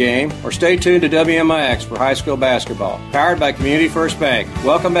to the game, or stay tuned to WMIX for high school basketball. Powered by Community First Bank.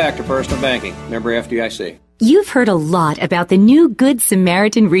 Welcome back to Personal Banking. Member FDIC. You've heard a lot about the new Good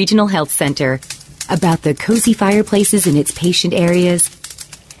Samaritan Regional Health Center, about the cozy fireplaces in its patient areas,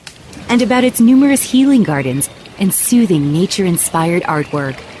 and about its numerous healing gardens and soothing nature-inspired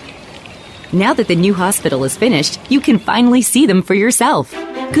artwork. Now that the new hospital is finished, you can finally see them for yourself.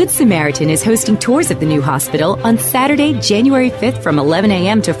 Good Samaritan is hosting tours of the new hospital on Saturday, January 5th from 11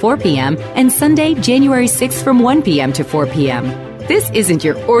 a.m. to 4 p.m. and Sunday, January 6th from 1 p.m. to 4 p.m. This isn't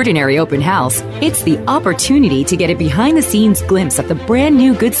your ordinary open house. It's the opportunity to get a behind-the-scenes glimpse of the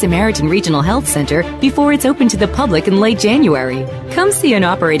brand-new Good Samaritan Regional Health Center before it's open to the public in late January. Come see an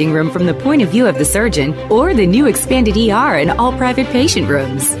operating room from the point of view of the surgeon or the new expanded ER and all private patient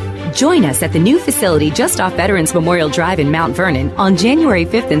rooms. Join us at the new facility just off Veterans Memorial Drive in Mount Vernon on January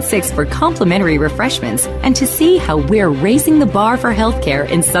 5th and 6th for complimentary refreshments and to see how we're raising the bar for healthcare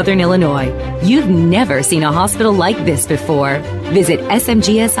in Southern Illinois. You've never seen a hospital like this before. Visit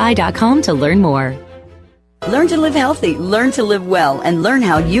smgsi.com to learn more. Learn to live healthy, learn to live well, and learn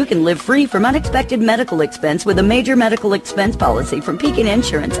how you can live free from unexpected medical expense with a major medical expense policy from Pekin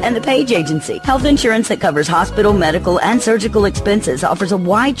Insurance and the Page Agency. Health insurance that covers hospital, medical, and surgical expenses offers a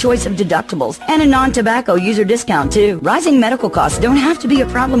wide choice of deductibles and a non-tobacco user discount, too. Rising medical costs don't have to be a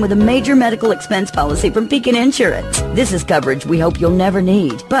problem with a major medical expense policy from Pekin Insurance. This is coverage we hope you'll never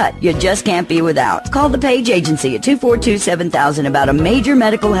need, but you just can't be without. Call the Page Agency at 242-7000 about a major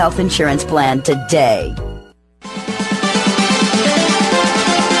medical health insurance plan today.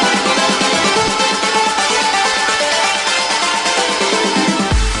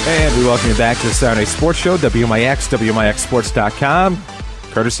 And we welcome you back to the Saturday Sports Show, WMIX, WMIXSports.com,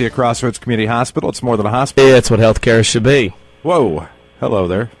 courtesy of Crossroads Community Hospital. It's more than a hospital. Yeah, it's what healthcare should be. Whoa. Hello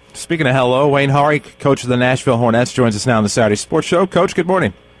there. Speaking of hello, Wayne Harre, coach of the Nashville Hornettes, joins us now on the Saturday Sports Show. Coach, good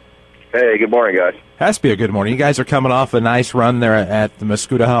morning. Hey, good morning, guys. Has to be a good morning. You guys are coming off a nice run there at the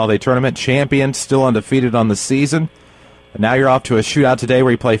Mascoutah Holiday Tournament. Champions, still undefeated on the season. And now you're off to a shootout today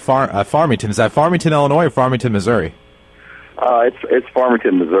where you play Farmington. Is that Farmington, Illinois, or Farmington, Missouri? It's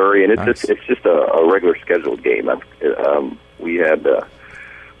Farmington, Missouri, and it's just a regular scheduled game. We had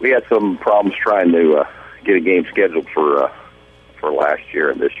some problems trying to get a game scheduled for last year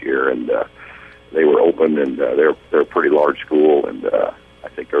and this year, and they were open, and they're a pretty large school, and I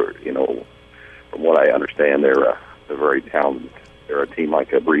think they're, from what I understand, they're very talented. They're a team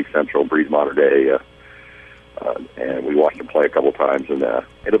like Breeze Central, Breeze Mater Dei, and we watched them play a couple times, and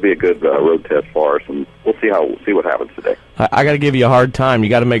it'll be a good road test for us, and we'll see what happens today. I got to give you a hard time. You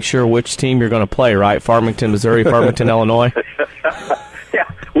got to make sure which team you're going to play, right? Farmington, Missouri, Farmington, Illinois. Yeah,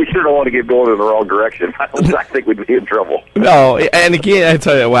 we sure don't want to get going in the wrong direction. I think we'd be in trouble. No, and again, I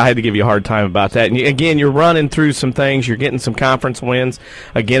tell you, I had to give you a hard time about that. And again, you're running through some things. You're getting some conference wins.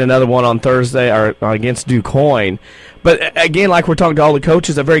 Again, another one on Thursday against DuQuoin. But again, like we're talking to all the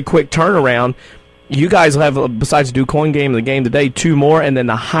coaches, a very quick turnaround. You guys will have, besides the DuQuoin game and the game today, 2 more, and then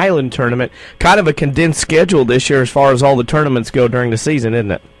the Highland tournament. Kind of a condensed schedule this year as far as all the tournaments go during the season,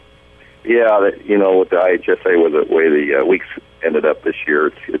 isn't it? Yeah, with the IHSA, with the way the weeks ended up this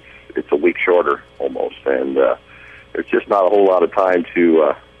year, it's a week shorter almost, and there's just not a whole lot of time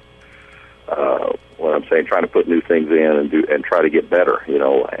to, what I'm saying, trying to put new things in and try to get better,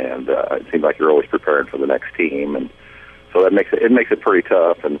 and it seems like you're always preparing for the next team, and so that makes it pretty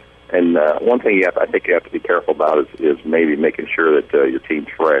tough. And one thing I think you have to be careful about is maybe making sure that your team's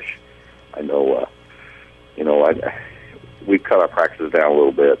fresh. I know, we've cut our practices down a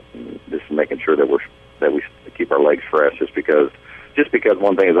little bit, and just making sure that we keep our legs fresh. Just because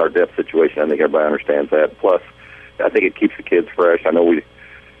one thing is our depth situation. I think everybody understands that. Plus, I think it keeps the kids fresh. I know we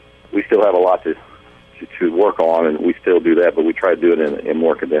still have a lot to work on, and we still do that, but we try to do it in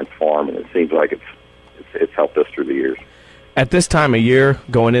more condensed form, and it seems like it's helped us through the years. At this time of year,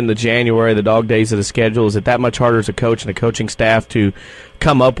 going into January, the dog days of the schedule, is it that much harder as a coach and a coaching staff to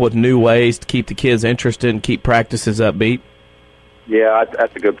come up with new ways to keep the kids interested and keep practices upbeat? Yeah,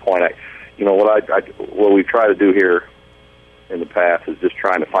 that's a good point. What we try to do here in the past is just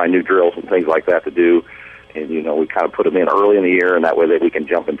trying to find new drills and things like that to do, and we kind of put them in early in the year, and that way that we can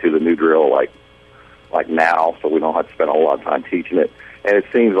jump into the new drill like now, so we don't have to spend a whole lot of time teaching it. And it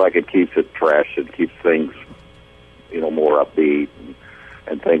seems like it keeps it fresh. It keeps things more upbeat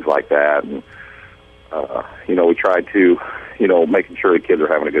and things like that. And, we try to, making sure the kids are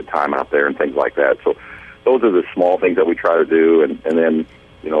having a good time out there and things like that. So those are the small things that we try to do. And then,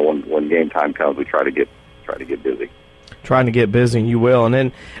 when game time comes, we try to get busy. Trying to get busy, and you will. And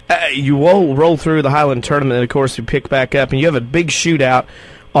then you will roll through the Highland tournament, and, of course, you pick back up. And you have a big shootout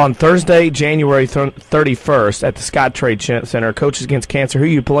on Thursday, January 31st at the Scott Trade Center. Coaches Against Cancer. Who are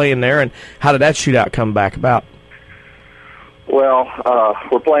you playing there, and how did that shootout come back about? Well,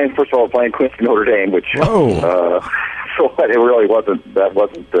 we're playing Quincy Notre Dame, which so it really wasn't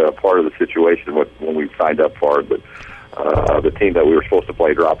part of the situation when we signed up for it. But the team that we were supposed to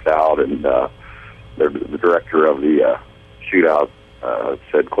play dropped out, and the director of the shootout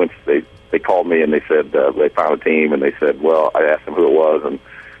said Quincy. They called me and they said they found a team, and they said, well, I asked them who it was, and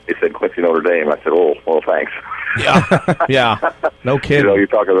they said Quincy Notre Dame. I said, oh, well, thanks. Yeah, no kidding. You're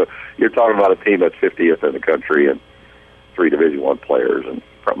talking about a team that's 50th in the country and 3 Division I players, and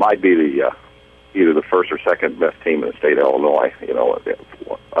it might be either the first or second best team in the state of Illinois.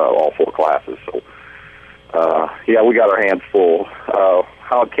 All 4 classes. So, we got our hands full.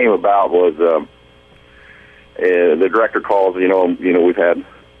 How it came about was the director calls. We've had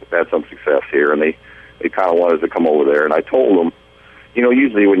some success here, and they kind of wanted to come over there. And I told them,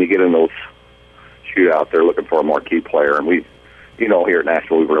 usually when you get in those shootouts, they're looking for a marquee player, and we, here at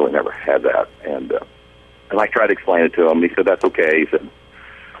Nashville, we've really never had that. And I tried to explain it to him. He said, that's okay. He said,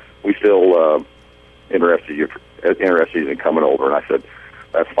 we still, interested in coming over. And I said,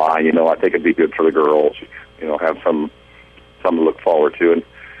 that's fine. You know, I think it'd be good for the girls. You know, have something to look forward to. And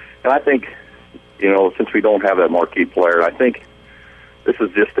I think, you know, since we don't have that marquee player, I think this is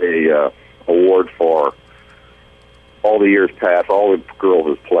just a award for all the years past, all the girls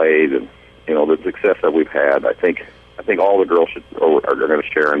have played, and you know the success that we've had. I think all the girls are going to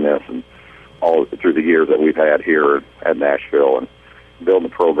share in this, and all through the years that we've had here at Nashville, and building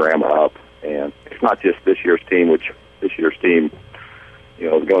the program up. And it's not just this year's team, which this year's team, you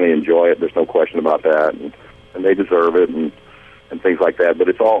know, is going to enjoy it. There's no question about that, and they deserve it, and things like that. But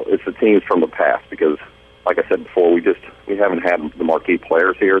it's the teams from the past, because, like I said before, we haven't had the marquee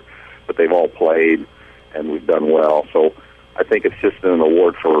players here, but they've all played, and we've done well. So I think it's just an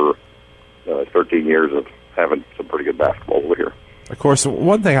award for 13 years of having some pretty good basketball over here. Of course,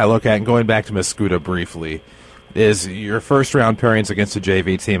 one thing I look at, and going back to Mascoutah briefly, is your first-round pairings against the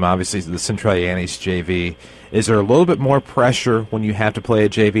JV team, obviously the Central Yannis JV. Is there a little bit more pressure when you have to play a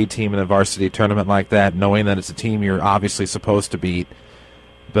JV team in a varsity tournament like that, knowing that it's a team you're obviously supposed to beat,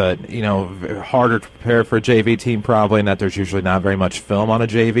 but, you know, harder to prepare for a JV team probably, and that there's usually not very much film on a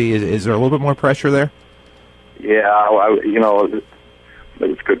JV? Is there a little bit more pressure there? Yeah, you know,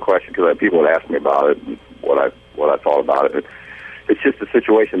 it's a good question, because people would ask me about it and what I thought about it. It's just a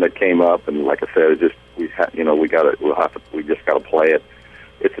situation that came up, and like I said, we just got to play it.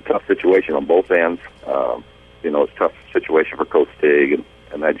 It's a tough situation on both ends. You know, it's a tough situation for Coach Stig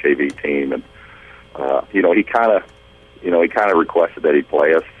and that JV team, and you know, he kind of requested that he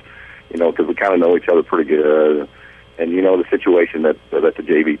play us, you know, because we kind of know each other pretty good, and you know the situation that the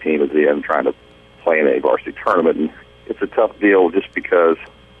JV team is in, trying to play in a varsity tournament, and it's a tough deal just because,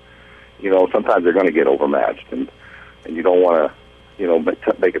 you know, sometimes they're going to get overmatched, and you don't want to, you know,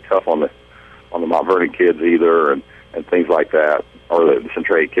 make it tough on the Mount Vernon kids either, and things like that, or the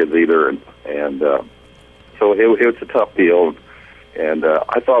Central kids either, and so it's a tough deal, and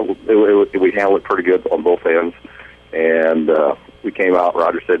I thought we handled it pretty good on both ends, and we came out.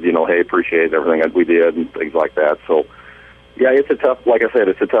 Roger said, you know, hey, appreciate everything that we did and things like that. So yeah, it's a tough. Like I said,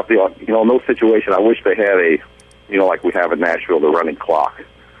 it's a tough deal. You know, in those situations, I wish they had you know, like we have in Nashville, the running clock.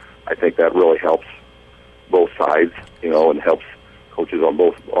 I think that really helps both sides, you know, and helps coaches on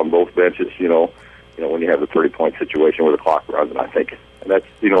both benches, you know, when you have the 30-point situation where the clock runs, and I think that's,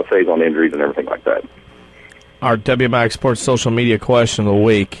 you know, saves on injuries and everything like that. Our WMIX Sports social media question of the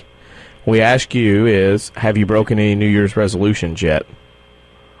week we ask you is, have you broken any New Year's resolutions yet?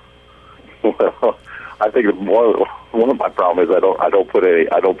 Well, I think one of my problems is I don't put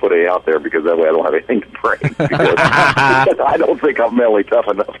any out there, because that way I don't have anything to break. Because I don't think I'm mentally tough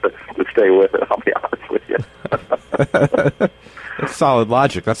enough to stay with it. I'll be honest with you. That's solid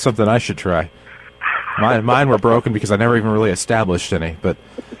logic. That's something I should try. Mine were broken because I never even really established any. But,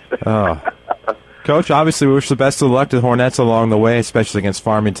 Coach, obviously we wish the best of luck to the Hornettes along the way, especially against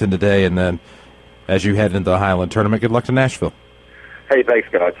Farmington today. And then as you head into the Highland Tournament, good luck to Nashville. Hey, thanks,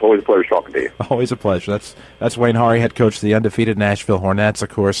 guys. It's always a pleasure talking to you. Always a pleasure. That's Wayne Harre, head coach of the undefeated Nashville Hornettes, of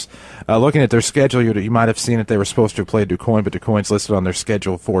course. Looking at their schedule, you might have seen that they were supposed to have played DuQuoin, but DuQuoin's listed on their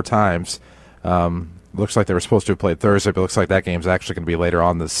schedule 4 times. Looks like they were supposed to have played Thursday, but looks like that game's actually going to be later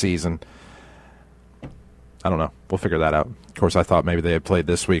on this season. I don't know. We'll figure that out. Of course, I thought maybe they had played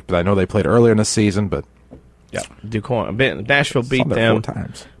this week, but I know they played earlier in the season, but yeah. DuQuoin, Nashville beat them 4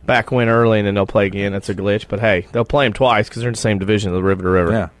 times. Back win early, and then they'll play again. That's a glitch, but hey, they'll play them twice because they're in the same division of the River to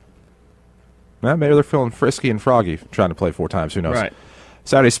River. Yeah. Well, maybe they're feeling frisky and froggy trying to play 4 times. Who knows? Right.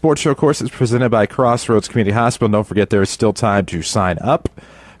 Saturday Sports Show, of course, is presented by Crossroads Community Hospital. Don't forget there is still time to sign up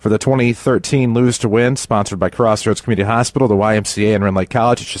for the 2013 Lose to Win, sponsored by Crossroads Community Hospital, the YMCA, and Rend Lake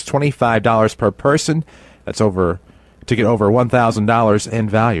College. It's just $25 per person. That's to get over $1,000 in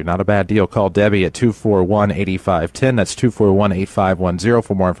value. Not a bad deal. Call Debbie at 241-8510. That's 241-8510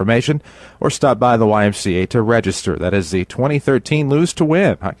 for more information. Or stop by the YMCA to register. That is the 2013 Lose to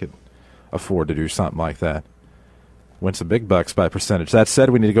Win. I could afford to do something like that. Win some big bucks by percentage. That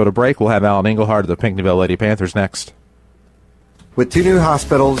said, we need to go to break. We'll have Alan Engelhardt of the Pinckneyville Lady Panthers next. With 2 new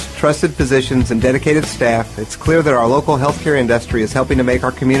hospitals, trusted physicians, and dedicated staff, it's clear that our local healthcare industry is helping to make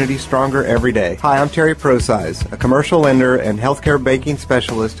our community stronger every day. Hi, I'm Terry Prosize, a commercial lender and healthcare banking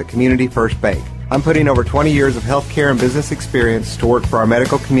specialist at Community First Bank. I'm putting over 20 years of healthcare and business experience to work for our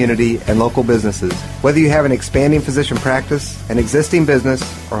medical community and local businesses. Whether you have an expanding physician practice, an existing business,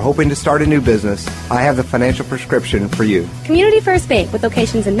 or hoping to start a new business, I have the financial prescription for you. Community First Bank, with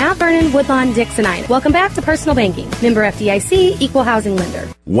locations in Mount Vernon, Woodlawn, Dix, and Ida. Welcome back to Personal Banking. Member FDIC, Equal Housing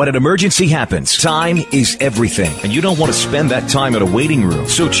Lender. When an emergency happens, time is everything, and you don't want to spend that time in a waiting room.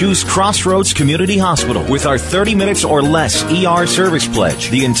 So choose Crossroads Community Hospital. With our 30 minutes or less ER service pledge,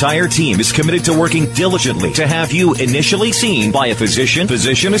 the entire team is committed to working diligently to have you initially seen by a physician,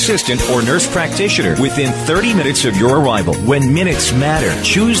 physician assistant, or nurse practitioner within 30 minutes of your arrival. When minutes matter,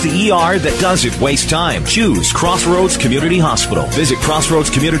 choose the ER that doesn't waste time. Choose Crossroads Community Hospital. Visit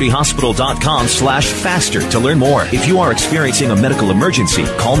crossroadscommunityhospital.com/faster to learn more. If you are experiencing a medical emergency,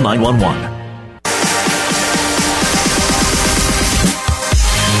 call 911.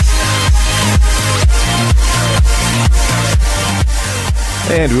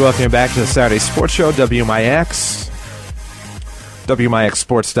 And we welcome you back to the Saturday Sports Show, WMIX.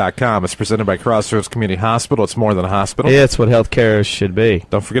 WMIXsports.com. It's presented by Crossroads Community Hospital. It's more than a hospital. It's what healthcare should be.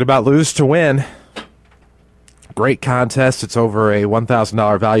 Don't forget about Lose to Win. Great contest. It's over a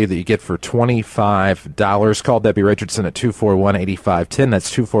 $1,000 value that you get for $25. Call Debbie Richardson at 241-8510.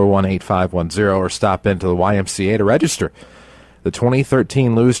 That's 241-8510. Or stop into the YMCA to register. The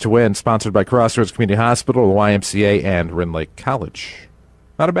 2013 Lose to Win, sponsored by Crossroads Community Hospital, the YMCA, and Rend Lake College.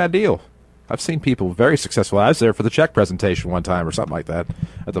 Not a bad deal. I've seen people very successful. I was there for the check presentation one time or something like that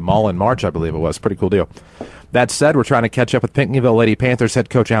at the mall in March, I believe it was. Pretty cool deal. That said, we're trying to catch up with Pinckneyville Lady Panthers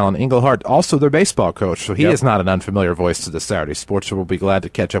head coach Alan Engelhardt, also their baseball coach. So he is not an unfamiliar voice to the Saturday Sports, so we'll be glad to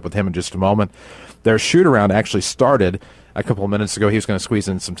catch up with him in just a moment. Their shoot-around actually started a couple of minutes ago. He was going to squeeze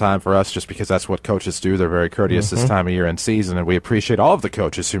in some time for us just because that's what coaches do. They're very courteous this time of year and season, and we appreciate all of the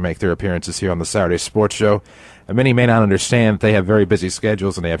coaches who make their appearances here on the Saturday Sports Show. And many may not understand that they have very busy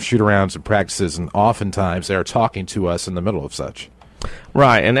schedules and they have shoot-arounds and practices, and oftentimes they are talking to us in the middle of such.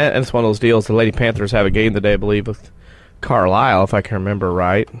 Right, and that's one of those deals. The Lady Panthers have a game today, I believe, with Carlisle, if I can remember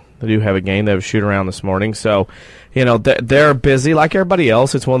right. They do have a game. They have a shoot-around this morning. So, you know, they're busy like everybody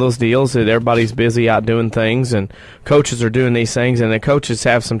else. It's one of those deals that everybody's busy out doing things, and coaches are doing these things, and the coaches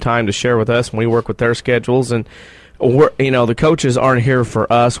have some time to share with us, and we work with their schedules. And, the coaches aren't here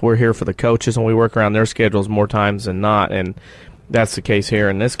for us. We're here for the coaches, and we work around their schedules more times than not. And that's the case here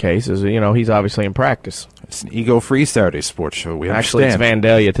in this case is, he's obviously in practice. It's an ego-free Saturday Sports Show. We Actually, it's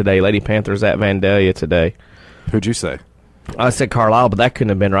Vandalia today. Lady Panthers at Vandalia today. Who'd you say? I said Carlisle, but that couldn't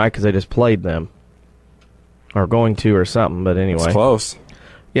have been right because they just played them. Or going to or something, but anyway. It's close.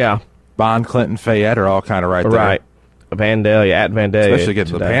 Yeah. Bond, Clinton, Fayette are all kind of right there. Right. Vandalia, at Vandalia. Especially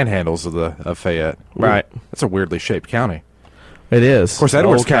getting the panhandles of Fayette. Right. That's a weirdly shaped county. It is. Of course,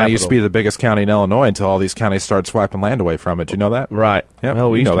 Edwards County used to be the biggest county in Illinois until all these counties started swiping land away from it. Do you know that? Right. Yep.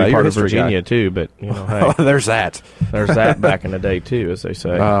 Well, we used to be part of Virginia, guy. too, but, hey. There's that. There's that back in the day, too, as they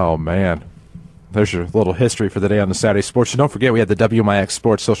say. Oh, man. There's your little history for the day on the Saturday Sports. And don't forget, we had the WMIX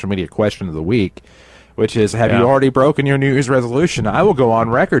Sports Social Media Question of the Week, which is, have you already broken your New Year's resolution? I will go on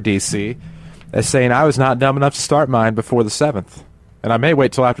record, DC, as saying I was not dumb enough to start mine before the 7th. And I may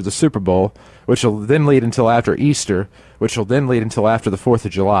wait till after the Super Bowl, which will then lead until after Easter, which will then lead until after the 4th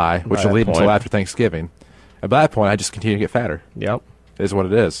of July, which will lead until after Thanksgiving. And by that point, I just continue to get fatter. Yep. Is what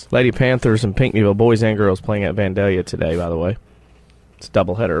it is. Lady Panthers and Pinckneyville, boys and girls, playing at Vandalia today, by the way. It's a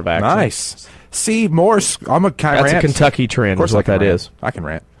doubleheader of action. Nice. See, more. I'm a kind of That's a Kentucky trend, is what that is. I can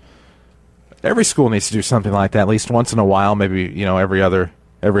rant. Every school needs to do something like that at least once in a while, maybe every other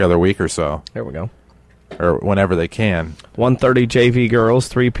week or so. There we go. Or whenever they can. 1:30 JV girls,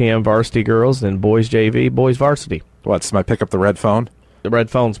 3 p.m. varsity girls, then boys JV, boys varsity. What, somebody pick up the red phone? The red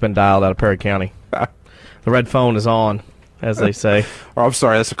phone's been dialed out of Perry County. The red phone is on, as they say. Oh, I'm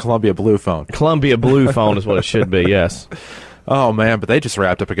sorry, that's a Columbia Blue phone. Columbia Blue phone is what it should be, yes. Oh, man, but they just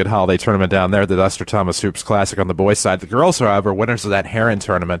wrapped up a good holiday tournament down there, the Lester Thomas Hoops Classic on the boys' side. The girls, however, winners of that Harre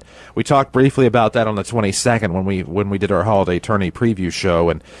tournament. We talked briefly about that on the 22nd when we did our holiday tourney preview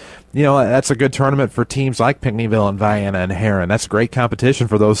show, and that's a good tournament for teams like Pinckneyville and Vienna and Harre. That's great competition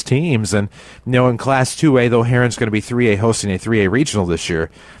for those teams. And, in Class 2A, though Harre's going to be 3A hosting a 3A regional this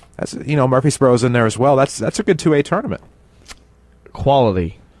year, that's, Murfreesboro's in there as well. That's a good 2A tournament.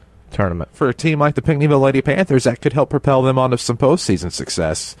 Quality tournament. For a team like the Pinckneyville Lady Panthers, that could help propel them onto some postseason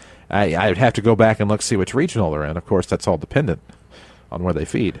success. I'd have to go back and see which regional they're in. Of course, that's all dependent on where they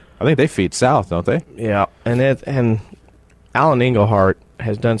feed. I think they feed south, don't they? Yeah, and Alan Engelhardt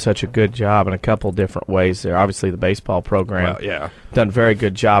has done such a good job in a couple different ways there. Obviously, the baseball program, done a very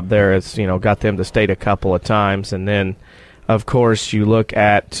good job there. It's got them to state a couple of times, and then, of course, you look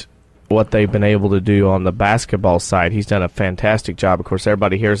at what they've been able to do on the basketball side. He's done a fantastic job. Of course,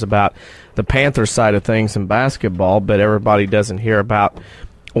 everybody hears about the Panthers side of things in basketball, but everybody doesn't hear about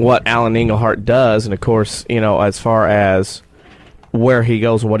what Alan Engelhardt does. And, of course, as far as where he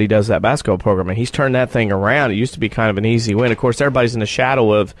goes and what he does that basketball program, and he's turned that thing around. It used to be kind of an easy win. Of course, everybody's in the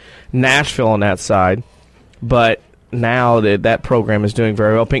shadow of Nashville on that side, but now that program is doing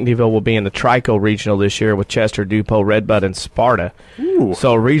very well. Pinckneyville will be in the Trico Regional this year with Chester, DuPont, Redbud, and Sparta. Ooh.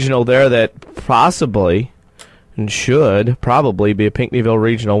 So a regional there that possibly and should probably be a Pinckneyville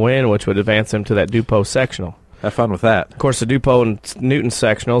regional win, which would advance them to that DuPont sectional. Have fun with that. Of course, the DuPont and Newton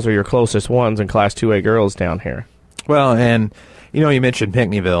sectionals are your closest ones in Class 2A girls down here. Well, and, you mentioned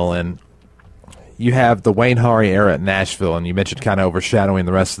Pinckneyville, and you have the Wayne Harre era at Nashville, and you mentioned kind of overshadowing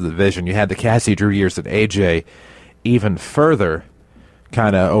the rest of the division. You had the Cassie Drew years at AJ even further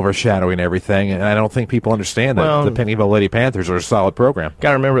kind of overshadowing everything, and I don't think people understand that the Pinckneyville Lady Panthers are a solid program. Got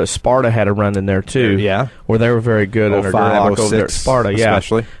to remember that Sparta had a run in there too, where they were very good under Gerlach over there at Sparta.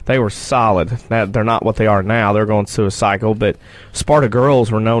 Especially. They were solid. They're not what they are now. They're going through a cycle, but Sparta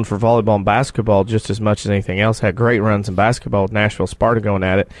girls were known for volleyball and basketball just as much as anything else. Had great runs in basketball with Nashville Sparta going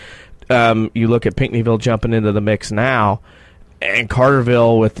at it. You look at Pinckneyville jumping into the mix now, and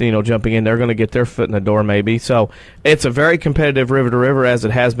Carterville with jumping in, they're going to get their foot in the door maybe. So it's a very competitive river to river as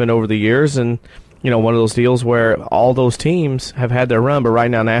it has been over the years, and one of those deals where all those teams have had their run, but right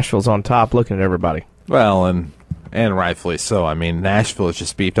now Nashville's on top looking at everybody. Well, and rightfully so. I mean, Nashville has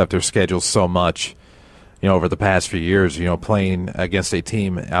just beefed up their schedule so much, over the past few years. Playing against a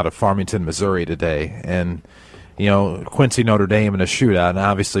team out of Farmington, Missouri today, and Quincy Notre Dame in a shootout, and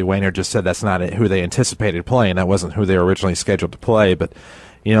obviously Wayner just said that's not who they anticipated playing. That wasn't who they were originally scheduled to play. But,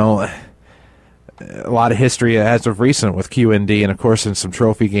 a lot of history as of recent with QND, and, of course, in some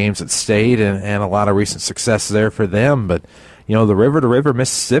trophy games at State, and a lot of recent success there for them. But, the river-to-river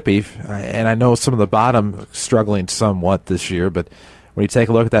Mississippi, and I know some of the bottom struggling somewhat this year, but when you take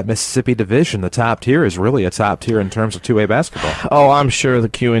a look at that Mississippi division, the top tier is really a top tier in terms of 2A basketball. Oh, I'm sure the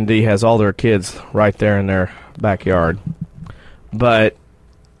QND has all their kids right there in their backyard. But,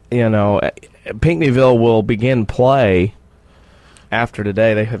 Pinckneyville will begin play after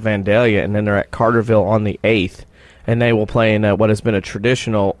today. They have Vandalia, and then they're at Carterville on the 8th. And they will play in what has been a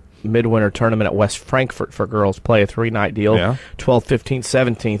traditional midwinter tournament at West Frankfort for girls. Play a 3-night deal, 12th, 15th,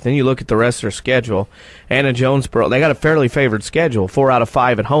 17th. Then you look at the rest of their schedule. Anna Jonesboro, they got a fairly favored schedule, 4 out of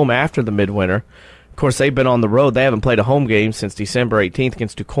 5 at home after the midwinter. Of course, they've been on the road. They haven't played a home game since December 18th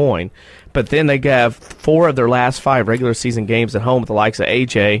against DuQuoin. But then they have 4 of their last 5 regular season games at home with the likes of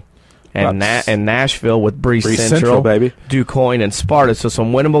AJ and Nashville with Bree Central, baby. DuQuoin, and Sparta. So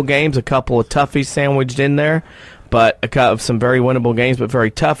some winnable games, a couple of toughies sandwiched in there. But some very winnable games, but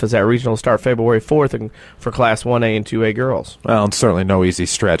very tough as that regional start February 4th for Class 1A and 2A girls. Well, and certainly no easy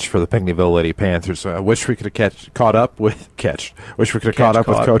stretch for the Pinckneyville Lady Panthers. Wish we could have caught up with Coach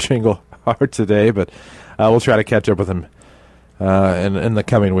Engelhardt today, but we'll try to catch up with him in the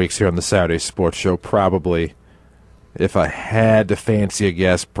coming weeks here on the Saturday Sports Show. Probably, if I had to fancy a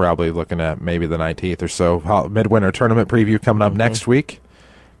guess, probably looking at maybe the 19th or so. Midwinter tournament preview coming up next week.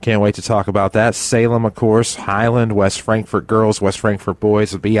 Can't wait to talk about that. Salem, of course, Highland, West Frankfort girls, West Frankfort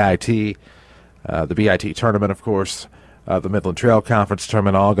boys, the BIT tournament, of course, the Midland Trail Conference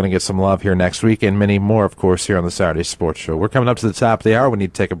tournament, all going to get some love here next week, and many more, of course, here on the Saturday Sports Show. We're coming up to the top of the hour. We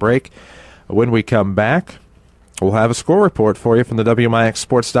need to take a break. When we come back, we'll have a score report for you from the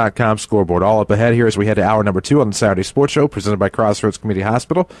WMIXSports.com scoreboard. All up ahead here as we head to hour number 2 on the Saturday Sports Show, presented by Crossroads Community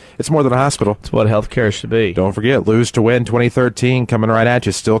Hospital. It's more than a hospital. It's what healthcare should be. Don't forget, Lose to Win 2013 coming right at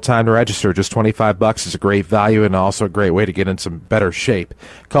you. Still time to register. Just $25 is a great value and also a great way to get in some better shape.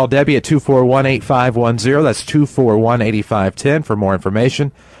 Call Debbie at 241-8510. That's 241-8510 for more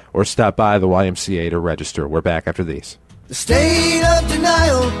information, or stop by the YMCA to register. We're back after these. The state of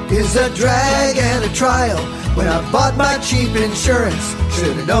denial is a drag and a trial. When I bought my cheap insurance,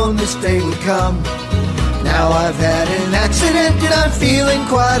 should have known this day would come. Now I've had an accident and I'm feeling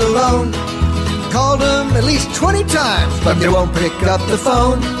quite alone. Called them at least 20 times, but they won't pick up the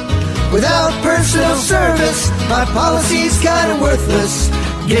phone. Without personal service, my policy's kind of worthless.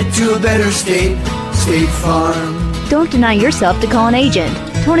 Get to a better state, State Farm. Don't deny yourself to call an agent.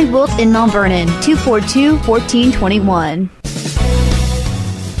 Tony Wilt in Mount Vernon, 242-1421.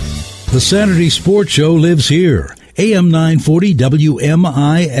 The Saturday Sports Show lives here. AM 940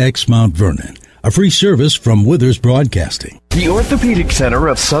 WMIX Mount Vernon. A free service from Withers Broadcasting. The Orthopedic Center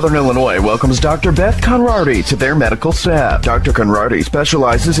of Southern Illinois welcomes Dr. Beth Conradi to their medical staff. Dr. Conradi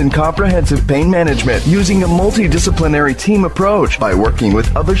specializes in comprehensive pain management using a multidisciplinary team approach by working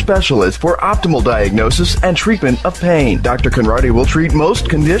with other specialists for optimal diagnosis and treatment of pain. Dr. Conradi will treat most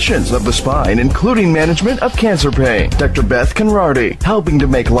conditions of the spine, including management of cancer pain. Dr. Beth Conradi, helping to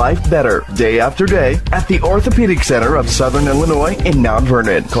make life better day after day at the Orthopedic Center of Southern Illinois in Mount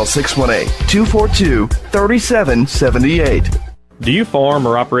Vernon. Call 618-242-3778. Do you farm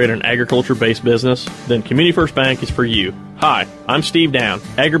or operate an agriculture-based business? Then Community First Bank is for you. Hi, I'm Steve Down,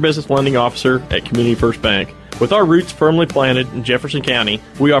 Agribusiness Lending Officer at Community First Bank. With our roots firmly planted in Jefferson County,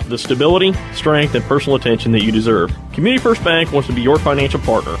 we offer the stability, strength, and personal attention that you deserve. Community First Bank wants to be your financial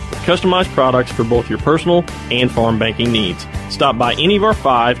partner with customized products for both your personal and farm banking needs. Stop by any of our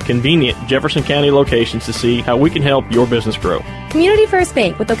 5 convenient Jefferson County locations to see how we can help your business grow. Community First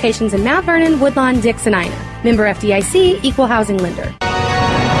Bank with locations in Mount Vernon, Woodlawn, Dix, and Ina. Member FDIC, Equal Housing Lender.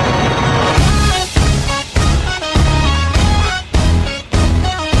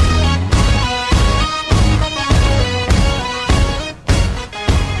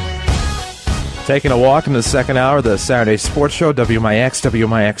 Taking a walk in the second hour of the Saturday Sports Show, WMIX,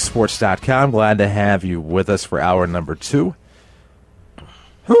 WMIXSports.com. Glad to have you with us for hour number 2.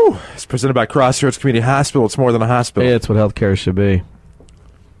 Whew. It's presented by Crossroads Community Hospital. It's more than a hospital. Yeah, it's what healthcare should be.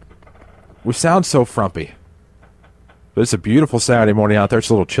 We sound so frumpy. But it's a beautiful Saturday morning out there. It's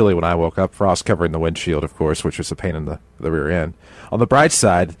a little chilly when I woke up. Frost covering the windshield, of course, which was a pain in the rear end. On the bright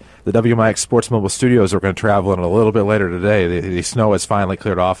side, the WMIX Sports Mobile Studios are going to travel in a little bit later today. The snow has finally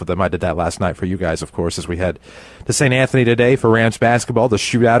cleared off of them. I did that last night for you guys, of course, as we head to St. Anthony today for Rams basketball. The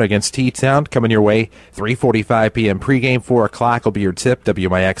shootout against T-Town coming your way, 3:45 p.m. pregame, 4 o'clock will be your tip.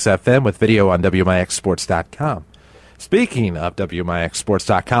 WMIX FM with video on WMIXSports.com. Speaking of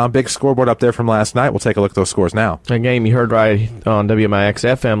WMIXSports.com, big scoreboard up there from last night. We'll take a look at those scores now. A game you heard right on WMIX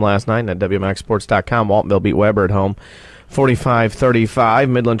FM last night and at WMIXSports.com. Waltonville beat Weber at home 45-35.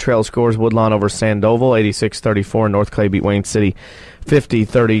 Midland Trail scores Woodlawn over Sandoval 86-34. North Clay beat Wayne City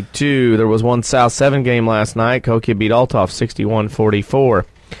 50-32. There was one South 7 game last night. Cokia beat Althoff 61-44.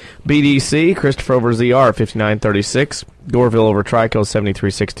 BDC, Christopher over ZR 59-36. Goreville over Trico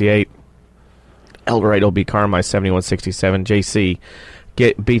 73-68. El Dorado beat Carmi 71-67. JC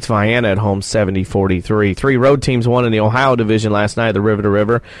beats Vienna at home 70-43. 3 road teams won in the Ohio Division last night, the River to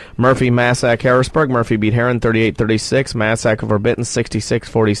River. Murphy, Massac, Harrisburg. Murphy beat Heron 38-36. Massac over Benton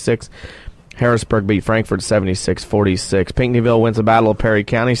 66-46. Harrisburg beat Frankfurt 76-46. Pinckneyville wins the Battle of Perry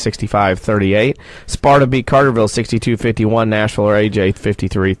County 65-38. Sparta beat Carterville 62-51. Nashville or AJ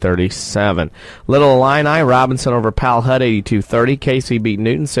 53-37. Little Illini, Robinson over Pal Hut 82-30. Casey beat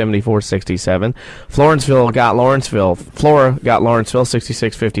Newton 74-67. Flora got Lawrenceville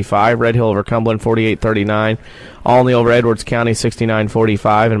 66-55. Red Hill over Cumberland 48-39. Olney over Edwards County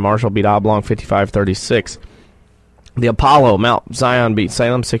 69-45. And Marshall beat Oblong 55-36. The Apollo, Mount Zion beat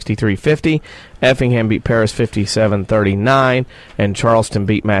Salem 63-50. Effingham beat Paris 57-39. And Charleston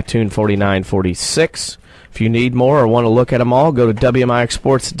beat Mattoon 49-46. If you need more or want to look at them all, go to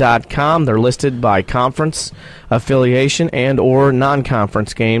WMIXSports.com. They're listed by conference, affiliation, and or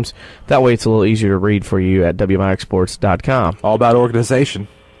non-conference games. That way it's a little easier to read for you at WMIXSports.com. All about organization.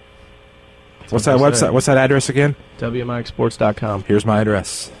 What's that website? What's that address again? WMIXSports.com. Here's my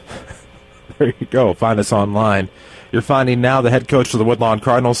address. There you go. Find us online. You're finding now the head coach of the Woodlawn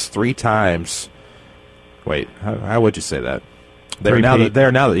Cardinals 3 times. Wait, how would you say that? They're now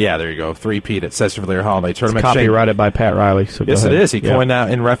yeah, there you go. 3-peat at Session Holiday Tournament. It's copyrighted by Pat Riley. So yes, it is. He coined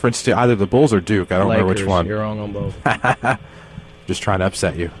that in reference to either the Bulls or Duke. I don't remember which one. You're wrong on both. Just trying to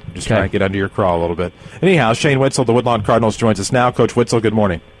upset you. Just trying to get under your craw a little bit. Anyhow, Shane Witzel, the Woodlawn Cardinals, joins us now. Coach Witzel, good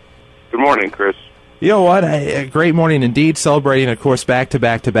morning. Good morning, Chris. You know what? A great morning indeed. Celebrating, of course,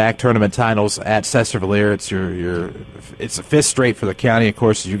 back-to-back tournament titles at Session. It's it's a 5th straight for the county. Of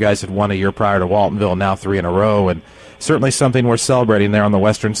course, you guys had won a year prior to Waltonville, now 3 in a row, and certainly something worth celebrating there on the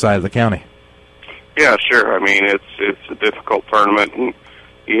western side of the county. Yeah, sure. I mean, it's a difficult tournament, and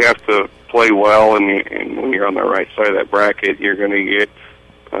you have to play well. And when you're on the right side of that bracket, you're going to get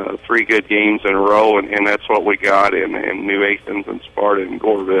 3 good games in a row, and that's what we got in New Athens and Sparta and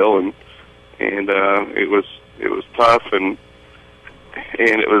Goreville, and it was tough, and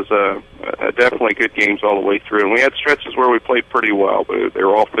it was definitely good games all the way through. And we had stretches where we played pretty well, but they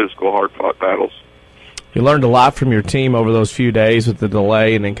were all physical, hard-fought battles. You learned a lot from your team over those few days with the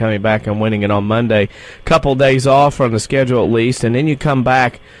delay and then coming back and winning it on Monday. Couple days off from the schedule at least, and then you come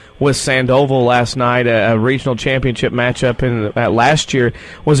back with Sandoval last night, a regional championship matchup in last year.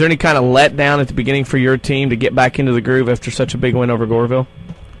 Was there any kind of letdown at the beginning for your team to get back into the groove after such a big win over Goreville?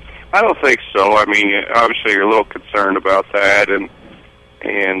 I don't think so. I mean, obviously you're a little concerned about that, and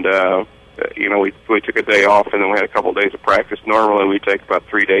you know, we took a day off, and then we had a couple of days of practice. Normally we take about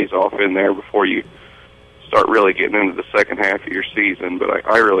 3 days off in there before you start really getting into the second half of your season. But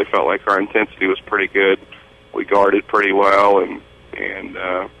I really felt like our intensity was pretty good. We guarded pretty well, and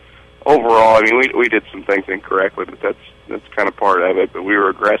overall, I mean, we did some things incorrectly, but that's kind of part of it. But we were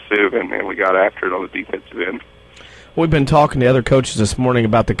aggressive, and we got after it on the defensive end. We've been talking to other coaches this morning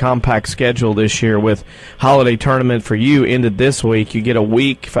about the compact schedule this year with holiday tournament for you ended this week. You get a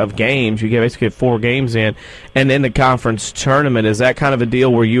week of games. You basically get 4 games in, and then the conference tournament. Is that kind of a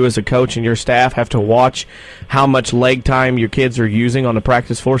deal where you as a coach and your staff have to watch how much leg time your kids are using on the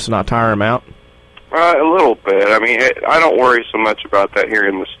practice floor to not tire them out? A little bit. I mean, I don't worry so much about that here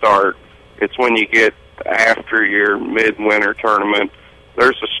in the start. It's when you get after your midwinter tournament.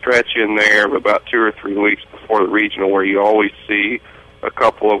 There's a stretch in there of about 2 or 3 weeks before the regional where you always see a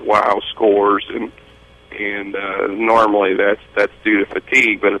couple of wow scores, and normally that's due to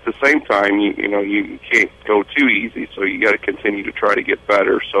fatigue. But at the same time, you can't go too easy, so you got to continue to try to get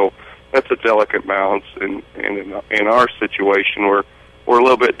better. So that's a delicate balance. And in our situation, we're a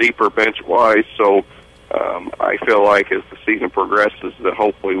little bit deeper bench wise, so I feel like as the season progresses that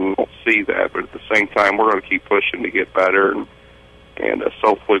hopefully we won't see that. But at the same time, we're going to keep pushing to get better, and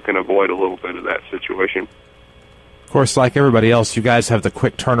so hopefully we can avoid a little bit of that situation. Of course, like everybody else, you guys have the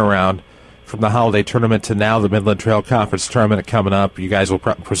quick turnaround from the holiday tournament to now the Midland Trail Conference tournament coming up. You guys will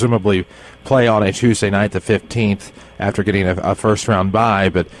presumably play on a Tuesday night, the 15th, after getting a first-round bye.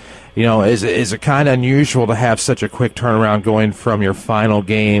 But, is it kind of unusual to have such a quick turnaround going from your final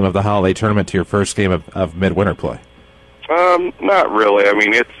game of the holiday tournament to your first game of midwinter play? Not really. I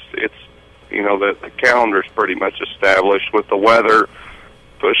mean, it's the calendar's pretty much established with the weather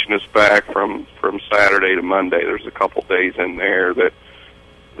pushing us back from Saturday to Monday. There's a couple days in there that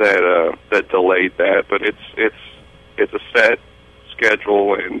delayed that, but it's a set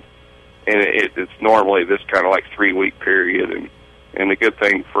schedule, and it's normally this kind of like 3-week period, and the good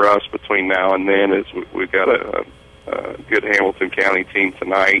thing for us between now and then is we've got a good Hamilton County team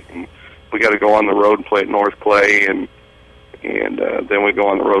tonight, and we got to go on the road and play at North Clay, and then we go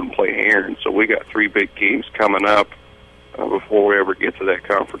on the road and play Harre. So we got 3 big games coming up before we ever get to that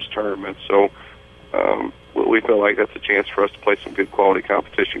conference tournament. So we feel like that's a chance for us to play some good quality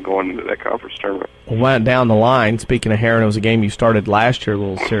competition going into that conference tournament. Went down the line, speaking of Harre, it was a game you started last year, a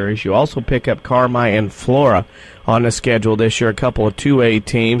little series. You also pick up Carmi and Flora on the schedule this year, a couple of 2A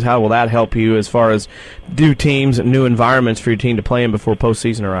teams. How will that help you as far as new teams and new environments for your team to play in before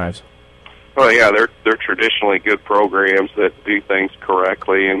postseason arrives? Well, yeah, they're traditionally good programs that do things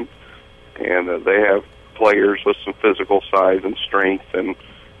correctly, and they have players with some physical size and strength, and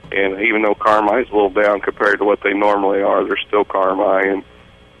even though Carmi's a little down compared to what they normally are, they're still Carmi,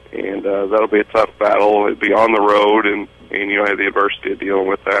 and that'll be a tough battle. It'll be on the road, and have the adversity of dealing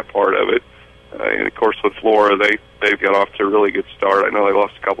with that part of it. And of course, with Flora, they've got off to a really good start. I know they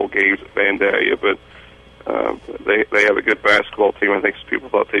lost a couple games at Vandalia, but they have a good basketball team. I think some people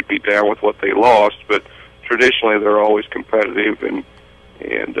thought they'd be down with what they lost, but traditionally they're always competitive, and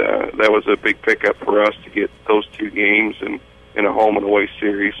that was a big pickup for us to get those 2 games in a home and away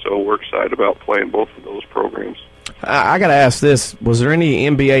series. So we're excited about playing both of those programs. I got to ask this: was there any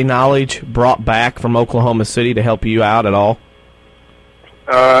NBA knowledge brought back from Oklahoma City to help you out at all?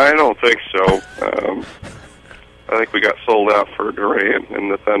 I don't think so. I think we got sold out for Durant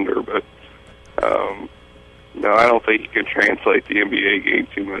and the Thunder, but no, I don't think you can translate the NBA game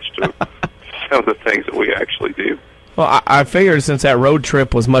too much to some of the things that we actually do. Well, I figured since that road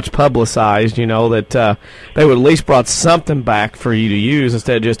trip was much publicized, that they would at least brought something back for you to use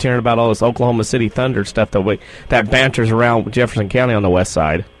instead of just hearing about all this Oklahoma City Thunder stuff that banters around Jefferson County on the west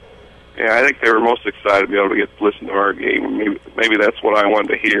side. Yeah, I think they were most excited to be able to get to listen to our game. Maybe that's what I wanted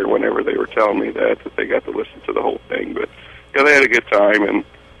to hear whenever they were telling me that they got to listen to the whole thing. But yeah, they had a good time, and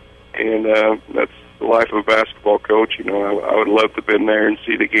that's the life of a basketball coach. I would love to have been there and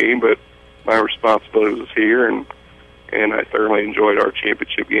see the game, but my responsibility was here, and I thoroughly enjoyed our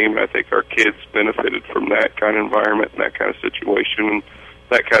championship game, and I think our kids benefited from that kind of environment and that kind of situation and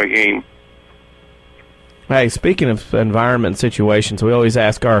that kind of game. Hey, speaking of environment and situations, we always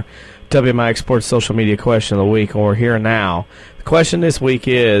ask our WMIX Sports social media question of the week, and we're here now. The question this week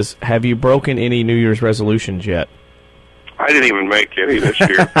is, have you broken any New Year's resolutions yet? I didn't even make any this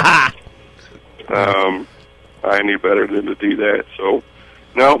year. I knew better than to do that. So,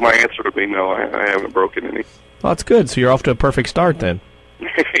 no, my answer would be no, I haven't broken any. Well, that's good. So you're off to a perfect start then.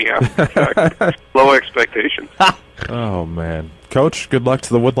 Yeah, low expectations. Oh, man. Coach, good luck to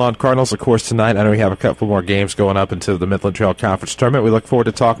the Woodlawn Cardinals, of course, tonight. I know we have a couple more games going up into the Midland Trail Conference Tournament. We look forward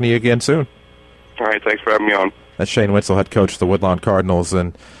to talking to you again soon. All right, thanks for having me on. That's Shane Witzel, head coach of the Woodlawn Cardinals.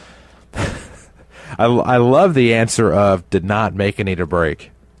 And I love the answer of did not make any to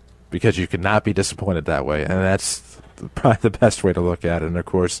break, because you could not be disappointed that way. And that's probably the best way to look at it. And, of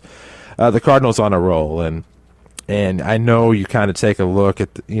course, the Cardinals on a roll. And I know you kind of take a look at,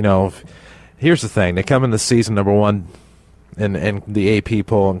 here's the thing. They come in the season number 1 in the AP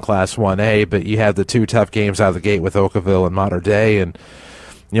poll in Class 1A, but you have the two tough games out of the gate with Oakville and Mater Dei, and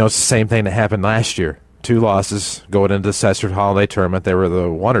it's the same thing that happened last year. 2 losses going into the Cessford Holiday Tournament. They were the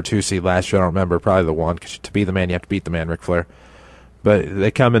 1 or 2 seed last year. I don't remember, probably the 1, because to be the man, you have to beat the man, Ric Flair. But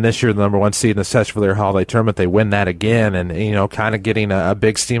they come in this year, the number 1 seed in the Cessford Holiday Tournament. They win that again, and kind of getting a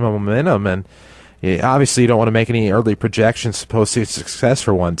big steam of momentum. And obviously, you don't want to make any early projections to postseason success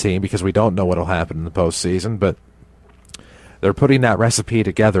for one team because we don't know what will happen in the postseason. But they're putting that recipe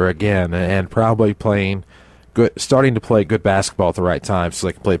together again, and probably starting to play good basketball at the right time so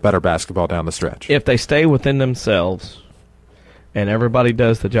they can play better basketball down the stretch. If they stay within themselves and everybody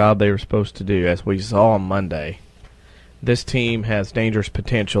does the job they were supposed to do, as we saw on Monday, this team has dangerous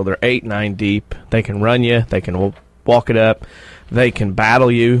potential. They're 8-9 deep. They can run you. They can walk it up. They can battle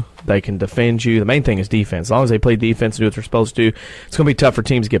you. They can defend you. The main thing is defense. As long as they play defense and do what they're supposed to do, it's going to be tough for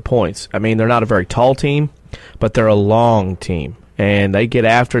teams to get points. I mean, they're not a very tall team, but they're a long team. And they get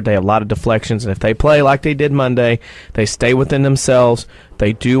after it. They have a lot of deflections. And if they play like they did Monday, they stay within themselves.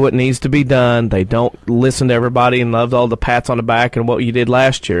 They do what needs to be done. They don't listen to everybody and love all the pats on the back and what you did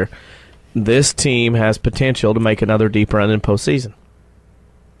last year. This team has potential to make another deep run in postseason.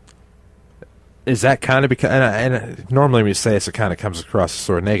 Is that kind of because, and normally when you say it kind of comes across as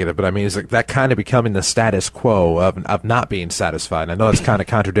sort of negative, but I mean, is that kind of becoming the status quo of not being satisfied? And I know that's kind of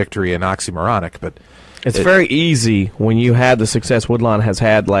contradictory and oxymoronic, but it's very easy when you had the success Woodlawn has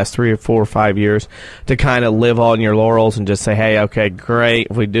had the last 3 or 4 or 5 years to kind of live on your laurels and just say, hey, okay, great.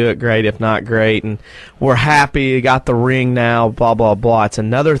 If we do it, great. If not, great. And we're happy. Got the ring now, blah, blah, blah. It's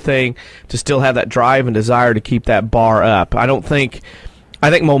another thing to still have that drive and desire to keep that bar up. I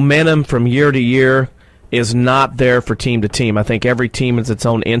think momentum from year to year is not there for team to team. I think every team is its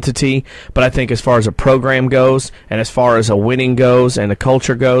own entity, but I think as far as a program goes and as far as a winning goes and a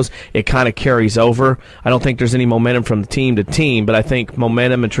culture goes, it kind of carries over. I don't think there's any momentum from team to team, but I think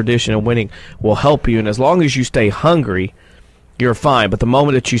momentum and tradition and winning will help you, and as long as you stay hungry, you're fine. But the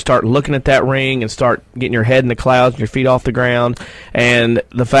moment that you start looking at that ring and start getting your head in the clouds and your feet off the ground, and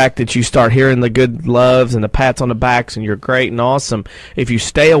the fact that you start hearing the good loves and the pats on the backs and you're great and awesome, if you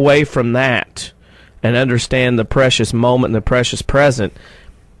stay away from that and understand the precious moment and the precious present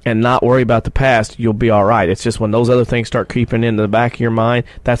and not worry about the past, you'll be all right. It's just when those other things start creeping into the back of your mind,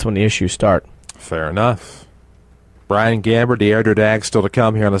 that's when the issues start. Fair enough. Brian Gamber, DeAirdra, Dagg still to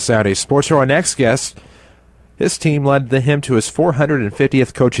come here on the Saturday Sports Show. Our next guest, his team led him to his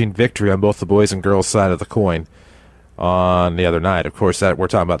 450th coaching victory on both the boys and girls side of the coin on the other night. Of course, that we're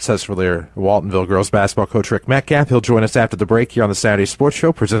talking about Cessford Waltonville girls basketball coach Rick Metcalf. He'll join us after the break here on the Saturday Sports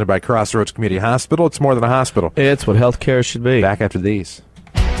Show, presented by Crossroads Community Hospital. It's more than a hospital. It's what healthcare should be. Back after these.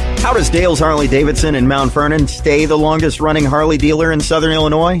 How does Dale's Harley-Davidson in Mount Vernon stay the longest-running Harley dealer in Southern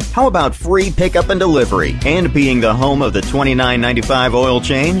Illinois? How about free pickup and delivery and being the home of the $29.95 oil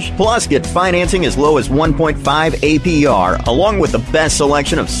change? Plus, get financing as low as 1.5 APR, along with the best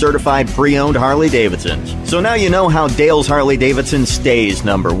selection of certified pre-owned Harley-Davidsons. So now you know how Dale's Harley-Davidson stays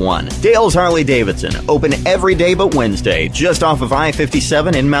number one. Dale's Harley-Davidson, open every day but Wednesday, just off of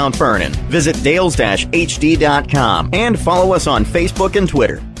I-57 in Mount Vernon. Visit dales-hd.com and follow us on Facebook and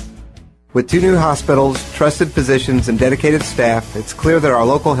Twitter. With 2 new hospitals, trusted physicians, and dedicated staff, it's clear that our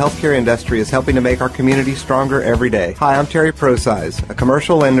local healthcare industry is helping to make our community stronger every day. Hi, I'm Terry Prosize, a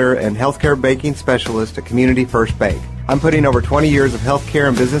commercial lender and healthcare banking specialist at Community First Bank. I'm putting over 20 years of healthcare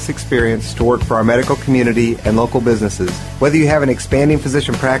and business experience to work for our medical community and local businesses. Whether you have an expanding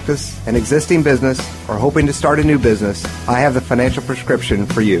physician practice, an existing business, or hoping to start a new business, I have the financial prescription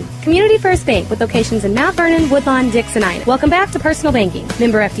for you. Community First Bank with locations in Mount Vernon, Woodlawn, Dix, and Ina. Welcome back to Personal Banking.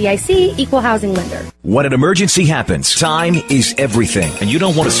 Member FDIC, Equal Housing Lender. When an emergency happens, time is everything, and you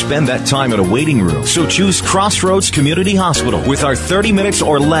don't want to spend that time in a waiting room. So choose Crossroads Community Hospital with our 30 minutes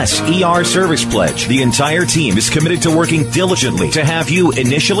or less ER service pledge. The entire team is committed to working diligently to have you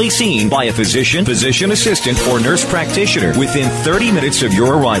initially seen by a physician, physician assistant, or nurse practitioner within 30 minutes of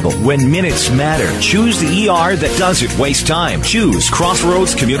your arrival. When minutes matter, choose the ER that doesn't waste time. Choose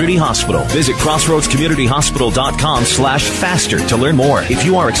Crossroads Community Hospital. Visit crossroadscommunityhospital.com/faster to learn more. If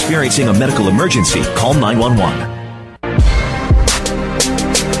you are experiencing a medical emergency, call 911.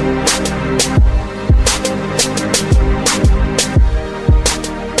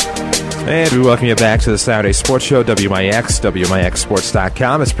 And we welcome you back to the Saturday Sports Show, WMIX,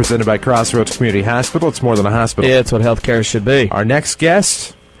 WMIXSports.com. It's presented by Crossroads Community Hospital. It's more than a hospital. It's what healthcare should be. Our next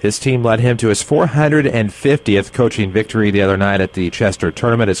guest, his team led him to his 450th coaching victory the other night at the Chester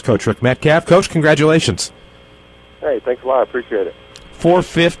Tournament. It's Coach Rick Metcalf. Coach, congratulations. Hey, thanks a lot. I appreciate it.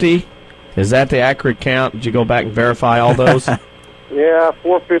 450, is that the accurate count? Did you go back and verify all those? Yeah,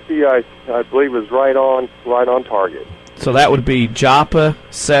 450 I believe is right on target. So that would be Joppa,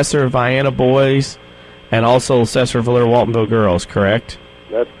 Cesar, Vienna boys, and also Cesar, Valera, Waltonville girls, correct?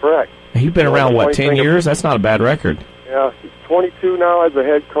 That's correct. You've been around, 10 years? That's not a bad record. Yeah, 22 now as a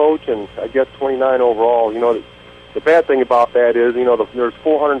head coach, and I guess 29 overall. The bad thing about that is, there's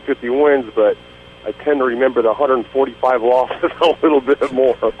 450 wins, but I tend to remember the 145 losses a little bit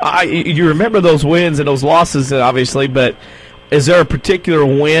more. You remember those wins and those losses, obviously, but is there a particular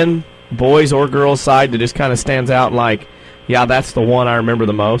win, boys or girls side, that just kind of stands out like, yeah, that's the one I remember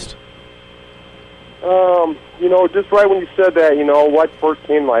the most? Just right when you said that, what first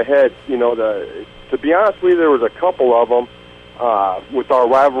came to my head, to be honest with you, there was a couple of them with our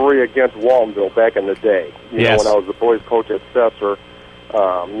rivalry against Waltonville back in the day. When I was the boys coach at Cesar.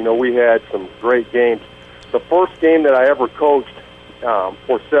 We had some great games. The first game that I ever coached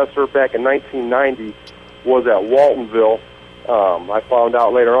for Cesar back in 1990 was at Waltonville. I found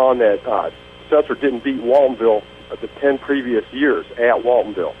out later on that Cesar didn't beat Waltonville the 10 previous years at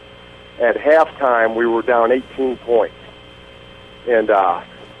Waltonville. At halftime, we were down 18 points. And,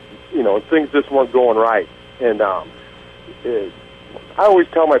 things just weren't going right. And I always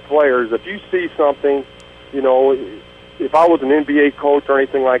tell my players, if you see something, if I was an NBA coach or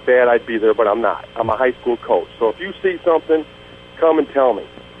anything like that, I'd be there, but I'm not. I'm a high school coach. So if you see something, come and tell me.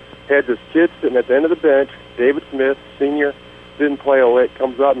 Had this kid sitting at the end of the bench, David Smith, senior, didn't play a lick,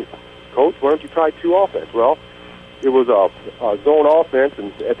 comes up and, Coach, why don't you try 2 offense? Well, it was a zone offense,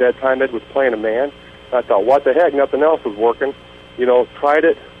 and at that time Ed was playing a man. I thought, what the heck, nothing else was working. Tried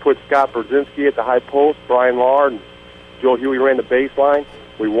it, put Scott Brzezinski at the high post, Brian Lard, and Joe Huey ran the baseline.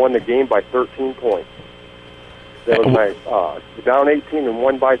 We won the game by 13 points. That was my down 18 and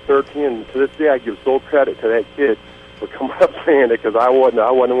won by 13, and to this day I give sole credit to that kid for coming up saying it, because I wouldn't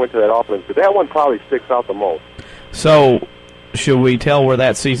have went to that offense. But that one probably sticks out the most. So, should we tell where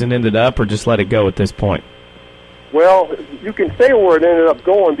that season ended up, or just let it go at this point? Well, you can say where it ended up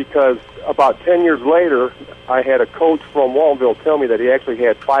going, because about 10 years later, I had a coach from Waltonville tell me that he actually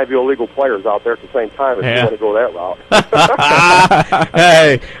had 5 illegal players out there at the same time, if you want to go that route.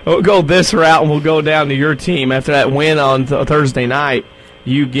 Hey, we'll go this route, and we'll go down to your team. After that win on Thursday night,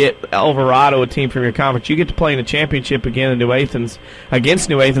 you get Alvarado, a team from your conference. You get to play in a championship again against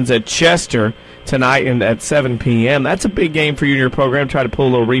New Athens at Chester tonight and at 7 p.m. That's a big game for you in your program. Try to pull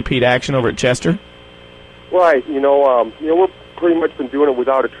a little repeat action over at Chester. Right. We're pretty much been doing it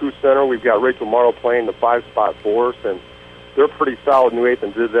without a true center. We've got Rachel Marlowe playing the 5 spot for us, and they're pretty solid. New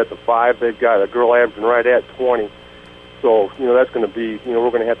Athens is at the 5. They've got a girl averaging right at 20. So, that's going to be, we're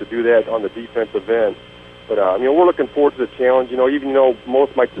going to have to do that on the defensive end. But, we're looking forward to the challenge. Even though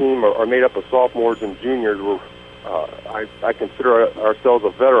most of my team are made up of sophomores and juniors, I consider ourselves a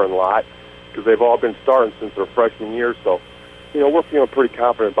veteran lot, because they've all been starting since their freshman year. So, we're feeling pretty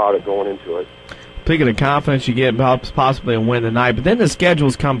confident about it going into it. Speaking of confidence, you get possibly a win tonight, but then the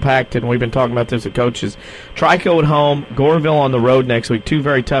schedule's compacted, and we've been talking about this at coaches. Trico at home, Goreville on the road next week, 2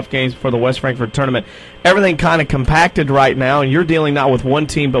 very tough games before the West Frankfort tournament. Everything kind of compacted right now, and you're dealing not with one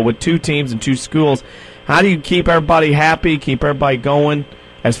team, but with 2 teams and 2 schools. How do you keep everybody happy, keep everybody going,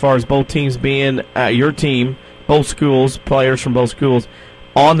 as far as both teams being your team, both schools, players from both schools,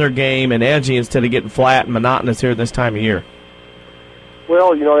 on their game and edgy instead of getting flat and monotonous here this time of year?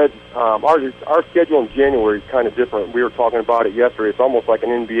 Well, our schedule in January is kind of different. We were talking about it yesterday. It's almost like an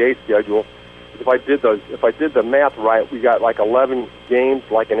NBA schedule. If I did the math right, we got like 11 games,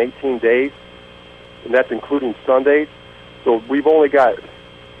 like in 18 days, and that's including Sundays. So we've only got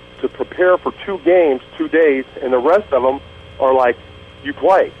to prepare for 2 games, 2 days, and the rest of them are like you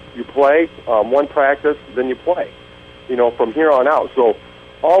play, 1 practice, then you play. From here on out. So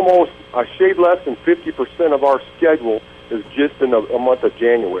almost a shade less than 50% of our schedule is just in the month of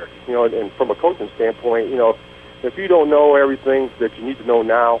January. And from a coaching standpoint, if you don't know everything that you need to know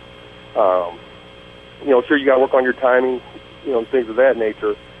now, sure, you got to work on your timing, and things of that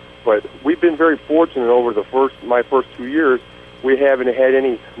nature. But we've been very fortunate over my first 2 years. We haven't had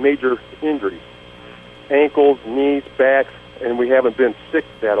any major injuries, ankles, knees, backs, and we haven't been sick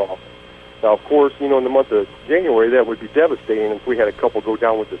that often. Now, of course, in the month of January, that would be devastating if we had a couple go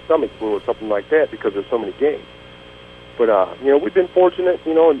down with the stomach flu or something like that, because there's so many games. But, we've been fortunate,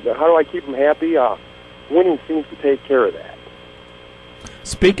 and how do I keep them happy? Winning seems to take care of that.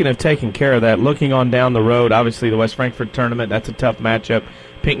 Speaking of taking care of that, looking on down the road, obviously the West Frankfort tournament, that's a tough matchup.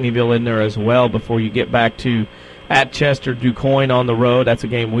 Pinckneyville in there as well before you get back to at Chester, DuQuoin on the road. That's a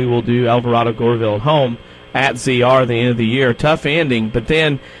game we will do. Alvarado, Goreville at home at ZR at the end of the year. Tough ending, but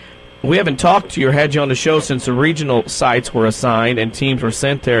then we haven't talked to you or had you on the show since the regional sites were assigned and teams were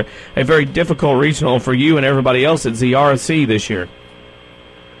sent there. A very difficult regional for you and everybody else at ZRC this year.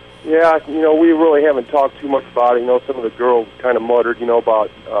 Yeah, we really haven't talked too much about it. Some of the girls kind of muttered, about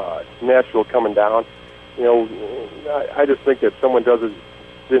Nashville coming down. I just think that someone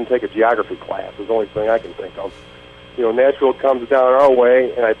didn't take a geography class is the only thing I can think of. Nashville comes down our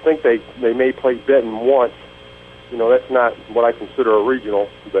way, and I think they may play Benton once. That's not what I consider a regional,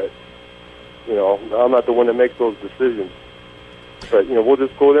 but, I'm not the one that makes those decisions. But, we'll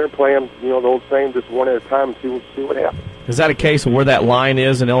just go there and play them, the old same, just one at a time and see what happens. Is that a case of where that line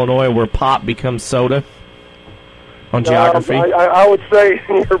is in Illinois where pop becomes soda on geography? I would say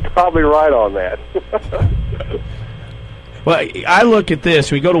you're probably right on that. Well, I look at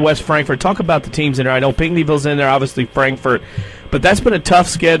this. We go to West Frankfort. Talk about the teams in there. I know Pinckneyville's in there, obviously Frankfort. But that's been a tough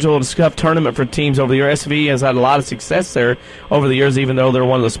schedule and a tough tournament for teams over the years. SV has had a lot of success there over the years, even though they're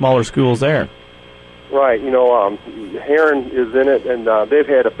one of the smaller schools there. Right. Harre is in it, and they've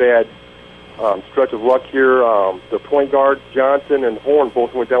had a bad stretch of luck here. The point guard, Johnson and Horn,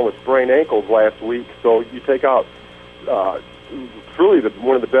 both went down with sprained ankles last week. So you take out truly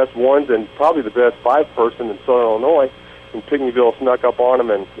one of the best ones and probably the best 5-person in Southern Illinois, and Pinckneyville snuck up on them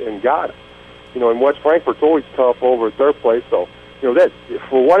and got it. And West Frankfort's always tough over at their place. So, that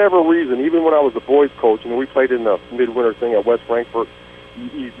for whatever reason, even when I was a boys coach, we played in the midwinter thing at West Frankfort,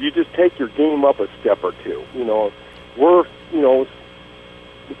 you just take your game up a step or two. We're,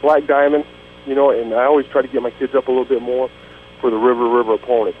 Black Diamond, and I always try to get my kids up a little bit more for the river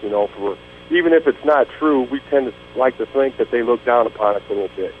opponents, for even if it's not true, we tend to like to think that they look down upon us a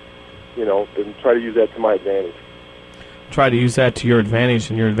little bit, and try to use that to my advantage. Try to use that to your advantage,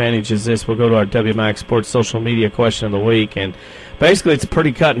 and your advantage is this. We'll go to our WMIX Sports social media question of the week, and basically it's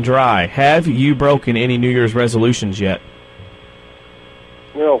pretty cut and dry. Have you broken any New Year's resolutions yet?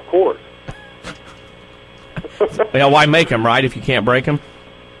 Of course. Yeah, why make them, right, if you can't break them?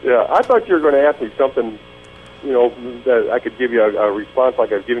 Yeah, I thought you were going to ask me something, that I could give you a response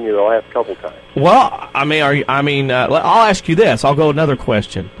like I've given you the last couple times. Well, I'll ask you this. I'll go another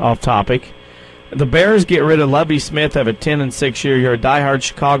question off topic. The Bears get rid of Lovie Smith, have a 10-6 year. You're a diehard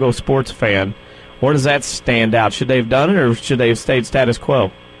Chicago sports fan. Where does that stand out? Should they have done it, or should they have stayed status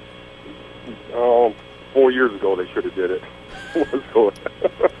quo? 4 years ago they should have did it.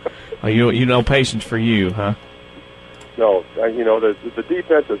 Patience for you, huh? No, the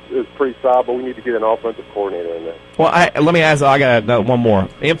defense is pretty solid, but we need to get an offensive coordinator in there. Well, let me ask. I got one more.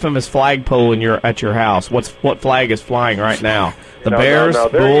 Infamous flagpole at your house. What flag is flying right now? The Bears, no,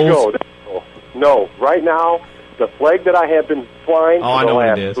 there Bulls. You go. No, right now the flag that I have been flying for the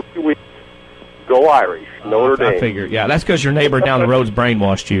last 2 weeks. Go Irish, Notre Dame. I figured. Yeah, that's because your neighbor down the road's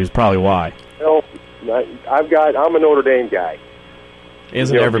brainwashed you. Is probably why. I'm a Notre Dame guy.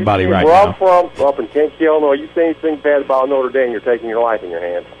 Isn't everybody right where now? I'm from, up in Kankakee, Illinois, you say anything bad about Notre Dame, you're taking your life in your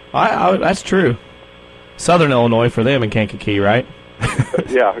hands. That's true. Southern Illinois for them in Kankakee, right?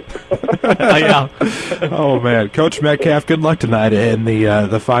 Yeah. Yeah. Oh, man. Coach Metcalf, good luck tonight in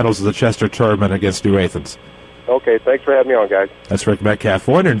the finals of the Chester Tournament against New Athens. Okay, thanks for having me on, guys. That's Rick Metcalf.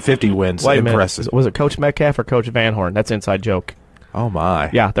 450 wins. Wait Impressive. A minute. Was it Coach Metcalf or Coach Van Horn? That's an inside joke. Oh, my.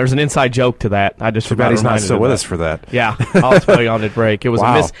 Yeah, there's an inside joke to that. I just forgot. He's not still with us for that. Yeah, I'll tell you on the break. It was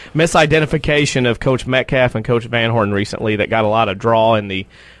wow. a misidentification of Coach Metcalf and Coach Van Horn recently that got a lot of draw in the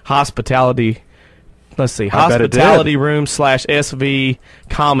hospitality room / SV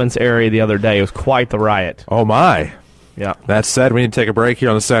Commons area the other day. It was quite the riot. Oh, my. Yeah. That said, we need to take a break here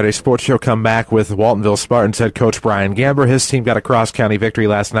on the Saturday Sports Show. Come back with Waltonville Spartans head coach Brian Gamber. His team got a cross-county victory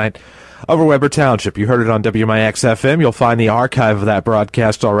last night over Weber Township. You heard it on WMIX FM. You'll find the archive of that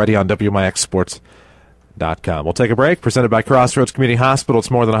broadcast already on WMIXsports.com. We'll take a break. Presented by Crossroads Community Hospital. It's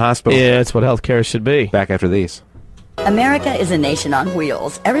more than a hospital. Yeah, it's what healthcare should be. Back after these. America is a nation on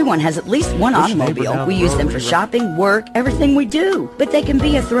wheels. Everyone has at least one automobile. We use them for shopping, work, everything we do. But they can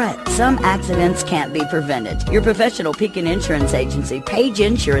be a threat. Some accidents can't be prevented. Your professional Pekin Insurance Agency, Page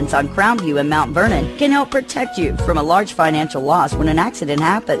Insurance on Crownview in Mount Vernon, can help protect you from a large financial loss when an accident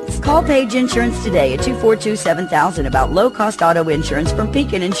happens. Call Page Insurance today at 242-7000 about low-cost auto insurance from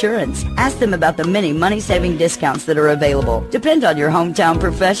Pekin Insurance. Ask them about the many money-saving discounts that are available. Depend on your hometown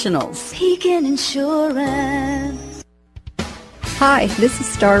professionals. Pekin Insurance. Hi, this is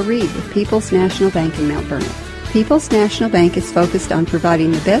Star Reed with People's National Bank in Mount Vernon. People's National Bank is focused on providing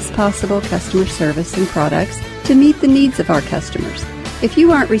the best possible customer service and products to meet the needs of our customers. If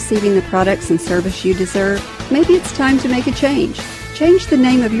you aren't receiving the products and service you deserve, maybe it's time to make a change. Change the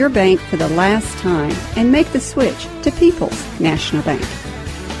name of your bank for the last time and make the switch to People's National Bank.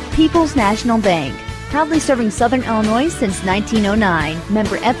 People's National Bank, proudly serving Southern Illinois since 1909.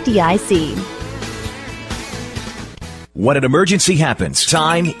 Member FDIC. When an emergency happens,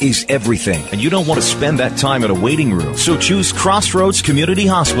 time is everything, and you don't want to spend that time in a waiting room. So choose Crossroads Community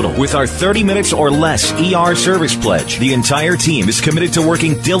Hospital. With our 30 minutes or less ER service pledge, the entire team is committed to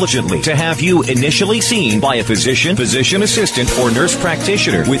working diligently to have you initially seen by a physician, physician assistant, or nurse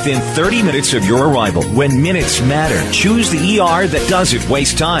practitioner within 30 minutes of your arrival. When minutes matter, choose the ER that doesn't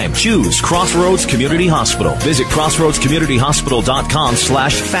waste time. Choose Crossroads Community Hospital. Visit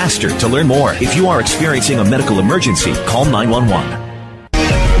crossroadscommunityhospital.com/faster to learn more. If you are experiencing a medical emergency, call 911.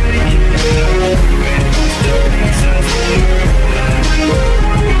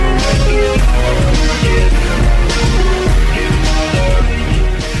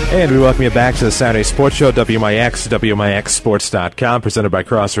 And we welcome you back to the Saturday Sports Show, WMIX, WMIXSports.com, presented by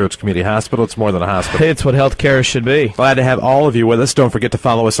Crossroads Community Hospital. It's more than a hospital. It's what healthcare should be. Glad to have all of you with us. Don't forget to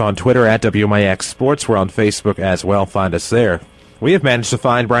follow us on Twitter at WMIX Sports. We're on Facebook as well. Find us there. We have managed to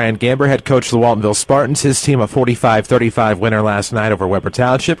find Brian Gamber, head coach of the Waltonville Spartans. His team a 45-35 winner last night over Weber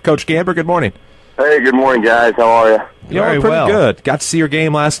Township. Coach Gamber, good morning. Hey, good morning, guys. How are you? Very pretty good. Got to see your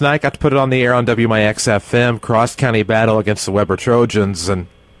game last night. Got to put it on the air on WMIX FM. Cross-county battle against the Weber Trojans. And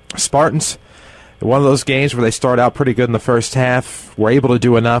Spartans, one of those games where they start out pretty good in the first half, were able to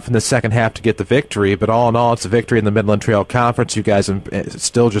do enough in the second half to get the victory. But all in all, it's a victory in the Midland Trail Conference. You guys, it's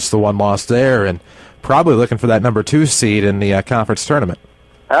still just the one loss there, and probably looking for that number 2 seed in the conference tournament.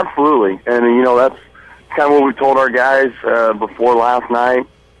 Absolutely. And, you know, that's kind of what we told our guys before last night.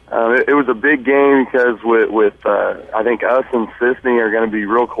 It was a big game because with I think us and Sisney are going to be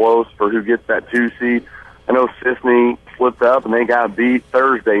real close for who gets that 2 seed. I know Sisney slipped up and they got beat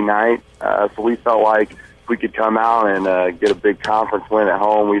Thursday night, so we felt like if we could come out and get a big conference win at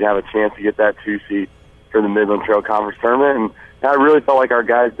home, we'd have a chance to get that 2 seed for the Midland Trail Conference Tournament. And I really felt like our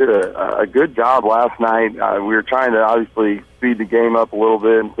guys did a good job last night. We were trying to obviously speed the game up a little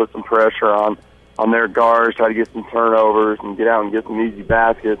bit and put some pressure on their guards, try to get some turnovers and get out and get some easy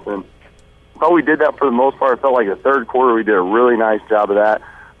baskets. And I thought we did that for the most part. I felt like the third quarter we did a really nice job of that.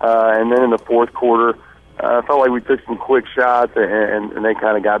 And then in the fourth quarter, I felt like we took some quick shots and they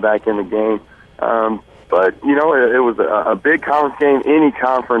kind of got back in the game. But, you know, it was a big conference game. Any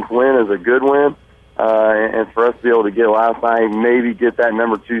conference win is a good win. And for us to be able to get last night, maybe get that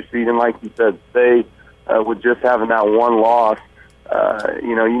number 2 seed, and like you said, stay with just having that one loss,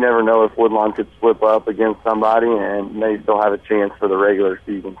 you know, you never know if Woodlawn could slip up against somebody and maybe still have a chance for the regular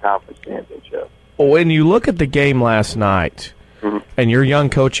season conference championship. When you look at the game last night, and your young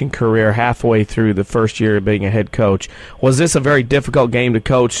coaching career halfway through the first year of being a head coach, was this a very difficult game to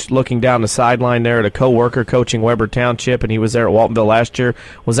coach, looking down the sideline there at a co-worker coaching Weber Township, and he was there at Waltonville last year?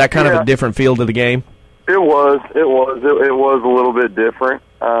 Was that kind of a different feel to the game? It was a little bit different.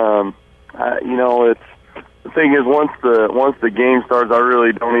 You know, the thing is, once the game starts, I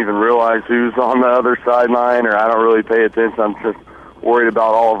really don't even realize who's on the other sideline, or I don't really pay attention. I'm just worried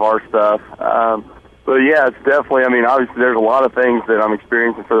about all of our stuff. But yeah, it's definitely, I mean, obviously there's a lot of things that I'm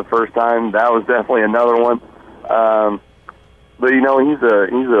experiencing for the first time. That was definitely another one. But, you know, he's a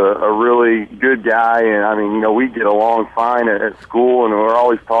really good guy, and, I mean, you know, we get along fine at school, and we're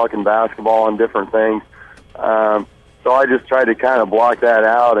always talking basketball and different things. So I just tried to kind of block that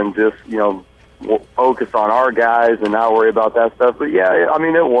out and just, you know, focus on our guys and not worry about that stuff. But, yeah, I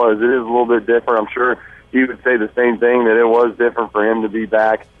mean, it is a little bit different. I'm sure he would say the same thing, that it was different for him to be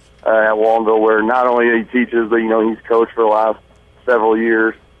back at Waltonville, where not only he teaches, but, you know, he's coached for the last several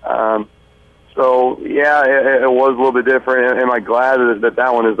years. So, yeah, it was a little bit different. Am I glad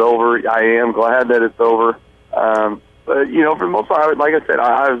that one is over? I am glad that it's over. But, you know, for the most part, like I said,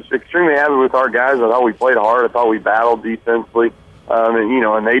 I was extremely happy with our guys. I thought we played hard. I thought we battled defensively. And, you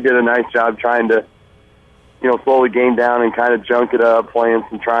know, and they did a nice job trying to, you know, slow the game down and kind of junk it up, playing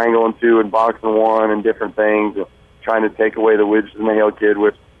some triangle and 2 and box and 1 and different things, and trying to take away the widgets and the Hale kid,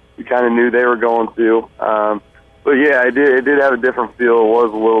 which we kind of knew they were going to. But, yeah, it did have a different feel. It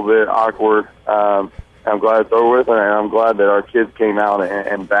was a little bit awkward. I'm glad it's over with, and I'm glad that our kids came out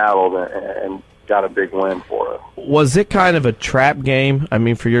and battled and got a big win for us. Was it kind of a trap game? I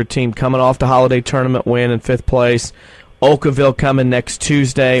mean, for your team coming off the holiday tournament win in 5th place, Oakville coming next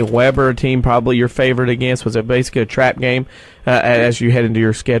Tuesday, Weber, a team probably your favorite against. Was it basically a trap game as you head into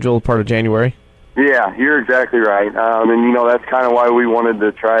your schedule part of January? Yeah, you're exactly right. And, you know, that's kind of why we wanted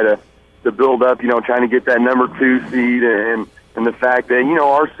to try to build up, you know, trying to get that number 2 seed, and the fact that, you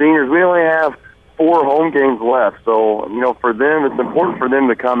know, our seniors, we only have 4 home games left. So, you know, for them, it's important for them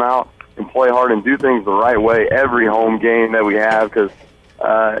to come out and play hard and do things the right way every home game that we have, because,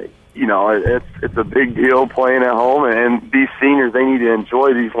 you know, it's a big deal playing at home, and these seniors, they need to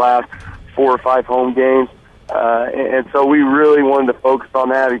enjoy these last 4 or 5 home games. And so we really wanted to focus on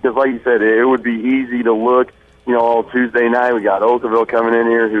that, because, like you said, it would be easy to look Tuesday night we got Oakville coming in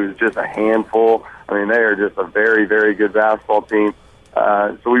here, who's just a handful. I mean, they are just a very, very good basketball team.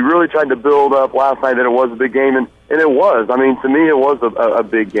 So we really tried to build up last night that it was a big game, and it was. I mean, to me, it was a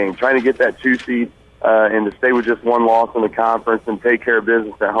big game. Trying to get that 2 seed and to stay with just one loss in the conference and take care of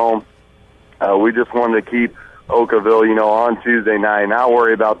business at home. We just wanted to keep Oakville, on Tuesday night, not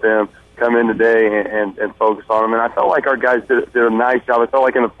worry about them, come in today and focus on them. And I felt like our guys did a nice job. I felt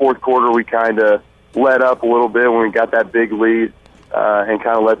like in the fourth quarter we kind of let up a little bit when we got that big lead and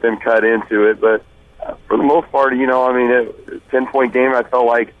kind of let them cut into it. But for the most part, a 10-point game, I felt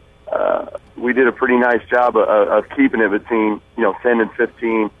like we did a pretty nice job of keeping it between, 10 and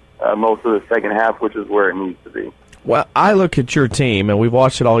 15 most of the second half, which is where it needs to be. Well, I look at your team, and we've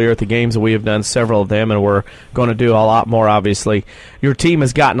watched it all year at the games, and we have done several of them, and we're going to do a lot more, obviously. Your team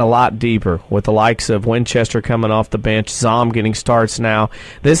has gotten a lot deeper with the likes of Winchester coming off the bench, Zom getting starts now.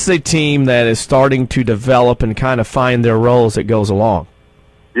 This is a team that is starting to develop and kind of find their role as it goes along.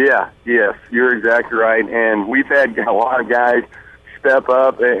 Yes, you're exactly right, and we've had a lot of guys step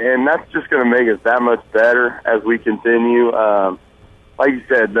up, and that's just going to make us that much better as we continue. Like you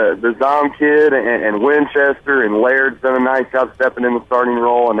said, the Zom kid and Winchester and Laird's done a nice job stepping in the starting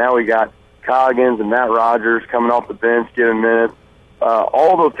role, and now we got Coggins and Matt Rogers coming off the bench getting minutes.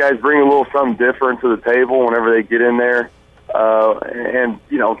 All those guys bring a little something different to the table whenever they get in there. And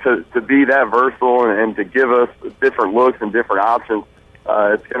to be that versatile and to give us different looks and different options,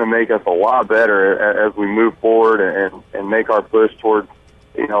 it's going to make us a lot better as we move forward and make our push towards,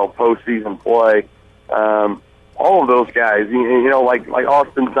 postseason play. All of those guys, like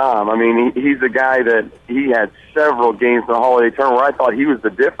Austin Zom. I mean, he's a guy that he had several games in the holiday tournament where I thought he was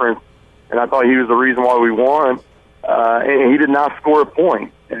the difference, and I thought he was the reason why we won. And he did not score a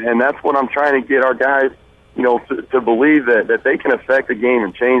point, and that's what I'm trying to get our guys, to believe that they can affect the game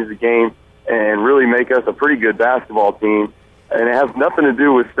and change the game and really make us a pretty good basketball team. And it has nothing to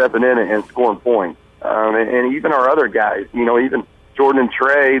do with stepping in and scoring points. And even our other guys, even Jordan and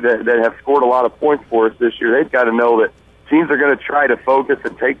Trey that have scored a lot of points for us this year, they've got to know that teams are going to try to focus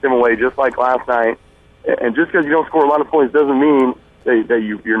and take them away just like last night. And just because you don't score a lot of points doesn't mean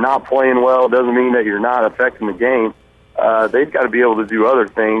that you're not playing well. It doesn't mean that you're not affecting the game. They've got to be able to do other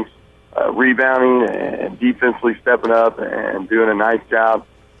things, rebounding and defensively stepping up and doing a nice job.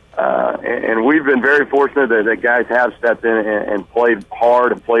 And we've been very fortunate that guys have stepped in and played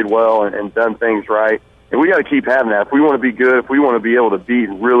hard and played well and done things right. And we got to keep having that. If we want to be good, if we want to be able to beat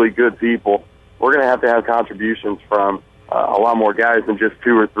really good people, we're going to have contributions from a lot more guys than just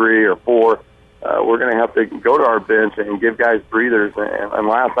 2 or 3 or 4. We're going to have to go to our bench and give guys breathers. And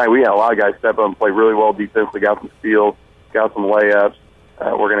last night we had a lot of guys step up and play really well defensively, got some steals, got some layups.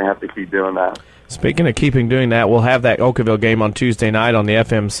 We're going to have to keep doing that. Speaking of doing that, we'll have that Oakville game on Tuesday night on the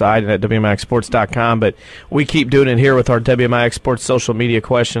FM side and at WMIXsports.com. But we keep doing it here with our WMIX Sports social media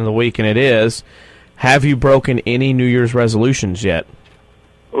question of the week, and it is, have you broken any New Year's resolutions yet?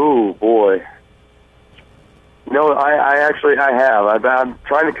 Oh, boy. I have. I'm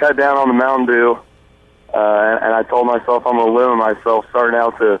trying to cut down on the Mountain Dew, and I told myself I'm going to limit myself starting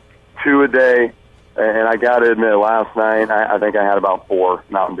out to 2 a day, and I got to admit, last night, I think I had about 4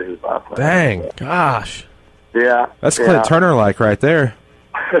 Mountain Dews last night. Dang. Gosh. Yeah. That's Clint Turner-like right there.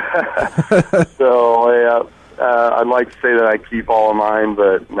 So, yeah. I'd like to say that I keep all of mine,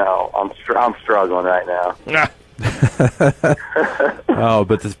 but no, I'm struggling right now. Oh,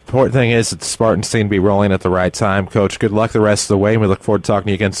 but the important thing is that the Spartans seem to be rolling at the right time. Coach, good luck the rest of the way, and we look forward to talking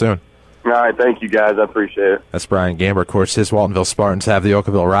to you again soon. All right, thank you, guys. I appreciate it. That's Brian Gamber. Of course, his Waltonville Spartans have the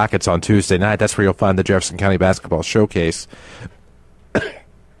Oakville Rockets on Tuesday night. That's where you'll find the Jefferson County Basketball Showcase.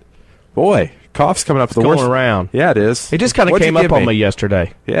 Boy, cough's coming up to the worst. Going around. Yeah, it is. It just kind of came up on me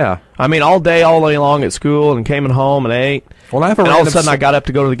yesterday. Yeah. I mean, all day long at school and came home and ate. Well, and all of a sudden I got up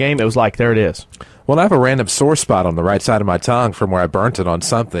to go to the game. It was like, there it is. Well, I have a random sore spot on the right side of my tongue from where I burnt it on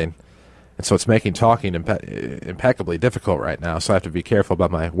something. And so it's making talking impeccably difficult right now, so I have to be careful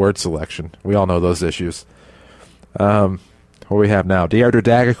about my word selection. We all know those issues. What we have now, DeAirdra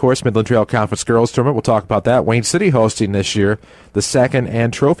Dagg, of course, Midland Trail Conference Girls Tournament. We'll talk about that. Wayne City hosting this year the second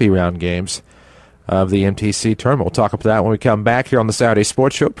and trophy round games of the MTC tournament. We'll talk about that when we come back here on the Saturday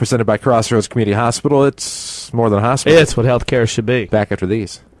Sports Show, presented by Crossroads Community Hospital. It's more than a hospital. It's what healthcare should be. Back after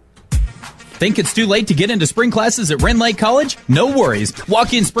these. Think it's too late to get into spring classes at Wren Lake College? No worries.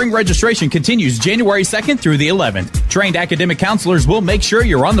 Walk-in spring registration continues January 2nd through the 11th. Trained academic counselors will make sure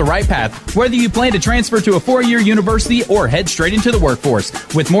you're on the right path, whether you plan to transfer to a 4-year university or head straight into the workforce.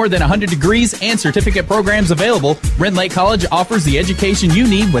 With more than 100 degrees and certificate programs available, Wren Lake College offers the education you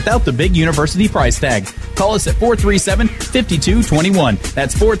need without the big university price tag. Call us at 437-5221.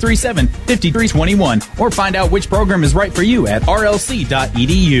 That's 437-5321. Or find out which program is right for you at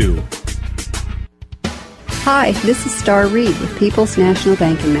rlc.edu. Hi, this is Star Reed with People's National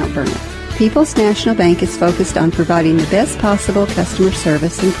Bank in Mount Vernon. People's National Bank is focused on providing the best possible customer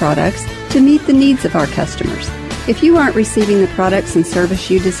service and products to meet the needs of our customers. If you aren't receiving the products and service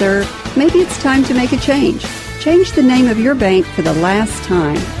you deserve, maybe it's time to make a change. Change the name of your bank for the last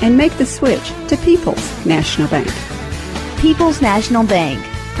time and make the switch to People's National Bank. People's National Bank,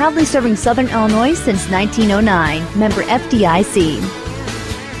 proudly serving Southern Illinois since 1909. Member FDIC.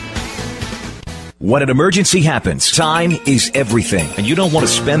 When an emergency happens, time is everything, and you don't want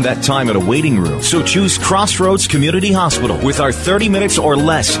to spend that time in a waiting room. So choose Crossroads Community Hospital. With our 30 minutes or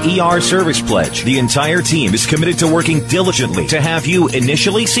less ER service pledge, the entire team is committed to working diligently to have you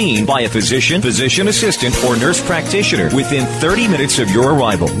initially seen by a physician, physician assistant, or nurse practitioner within 30 minutes of your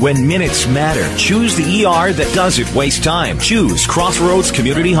arrival. When minutes matter, choose the ER that doesn't waste time. Choose Crossroads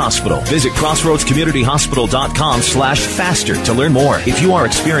Community Hospital. Visit crossroadscommunityhospital.com/faster to learn more. If you are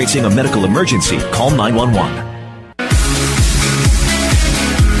experiencing a medical emergency, call 911.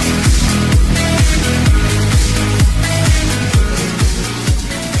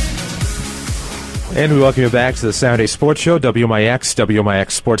 And we welcome you back to the Saturday Sports Show, WMIX,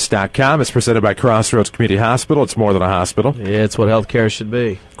 WMIXSports.com. It's presented by Crossroads Community Hospital. It's more than a hospital. Yeah, it's what healthcare should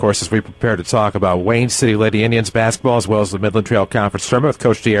be. Of course, as we prepare to talk about Wayne City Lady Indians basketball as well as the Midland Trail Conference Tournament with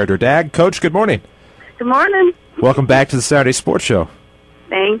Coach DeAirdra Dagg. Coach, good morning. Good morning. Welcome back to the Saturday Sports Show.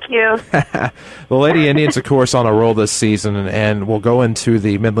 Thank you. The Lady Indians, of course, on a roll this season, and will go into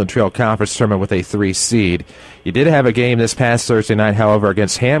the Midland Trail Conference Tournament with a 3 seed. You did have a game this past Thursday night, however,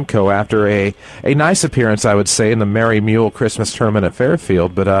 against Hamco after a nice appearance, I would say, in the Merry Mule Christmas Tournament at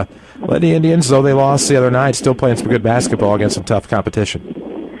Fairfield. But Lady Indians, though they lost the other night, still playing some good basketball against some tough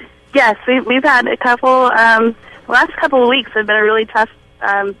competition. Yes, we've had a couple. The last couple of weeks have been a really tough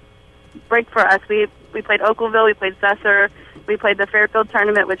break for us. We played Oakville, we played Sesser. We played the Fairfield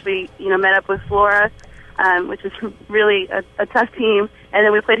tournament, which we met up with Flora, which is really a tough team, and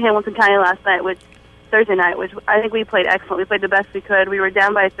then we played Hamilton County Thursday night, which I think we played excellent. We played the best we could. We were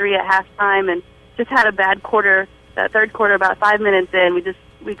down by 3 at halftime, and just had a bad quarter. That third quarter, about 5 minutes in,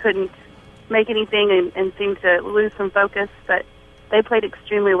 we couldn't make anything and seemed to lose some focus. But they played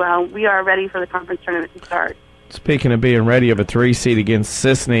extremely well. We are ready for the conference tournament to start. Speaking of being ready, of a 3 seed against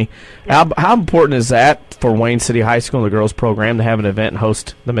Sisney, how important is that for Wayne City High School and the girls program to have an event and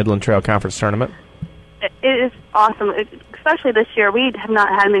host the Midland Trail Conference Tournament? It is awesome, especially this year. We have not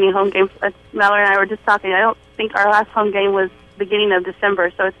had many home games. Mallory and I were just talking. I don't think our last home game was beginning of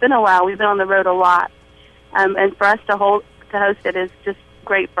December, so it's been a while. We've been on the road a lot, and for us to host it is just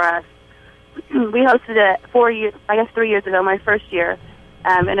great for us. We hosted it 3 years ago, my first year.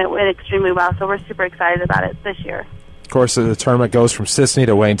 And it went extremely well, so we're super excited about it this year. Of course, the tournament goes from Sisney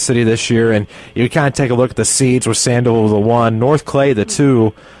to Wayne City this year, and you kind of take a look at the seeds with Sandoval the 1, North Clay the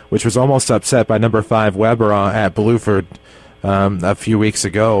 2, which was almost upset by number 5 Weber at Blueford a few weeks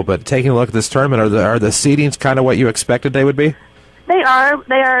ago. But taking a look at this tournament, are the seedings kind of what you expected they would be? They are.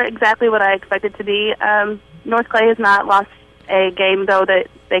 They are exactly what I expected to be. North Clay has not lost a game, though, that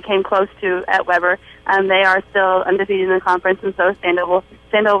they came close to at Weber. They are still undefeated in the conference, and so is Sandoval.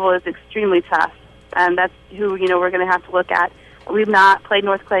 Sandoval is extremely tough. That's who we're going to have to look at. We've not played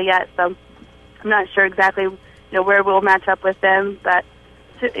North Clay yet, so I'm not sure exactly where we'll match up with them. But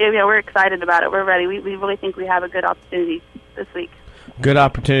we're excited about it. We're ready. We really think we have a good opportunity this week. Good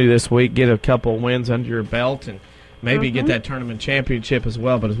opportunity this week. Get a couple wins under your belt and maybe get that tournament championship as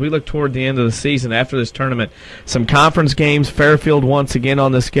well. But as we look toward the end of the season after this tournament, some conference games, Fairfield once again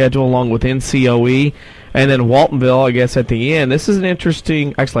on the schedule along with NCOE, and then Waltonville, I guess, at the end. This is an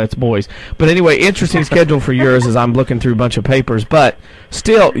interesting – actually, that's boys. But anyway, interesting schedule for yours as I'm looking through a bunch of papers. But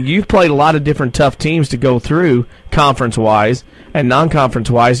still, you've played a lot of different tough teams to go through conference-wise and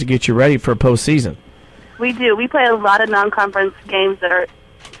non-conference-wise to get you ready for a postseason. We do. We play a lot of non-conference games that are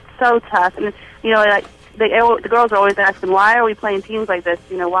so tough. And, the girls are always asking, why are we playing teams like this?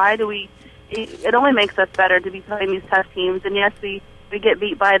 Why do we – it only makes us better to be playing these tough teams. And, yes, we get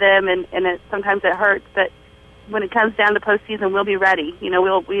beat by them, and sometimes it hurts. But when it comes down to postseason, we'll be ready.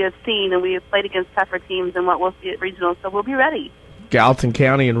 We have seen and we have played against tougher teams than what we'll see at regional, so we'll be ready. Gallatin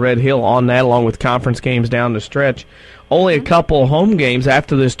County and Red Hill on that, along with conference games down the stretch. Only a couple home games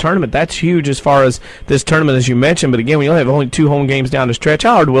after this tournament. That's huge as far as this tournament, as you mentioned. But again, we only have only 2 home games down the stretch.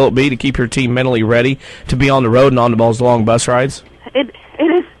 How hard will it be to keep your team mentally ready to be on the road and on those long bus rides?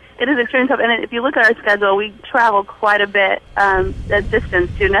 It is extremely tough. And if you look at our schedule, we travel quite a bit at distance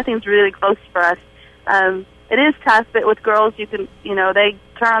too. Nothing's really close for us. It is tough, but with girls, they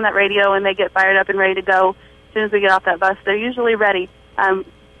turn on that radio and they get fired up and ready to go as soon as we get off that bus. They're usually ready.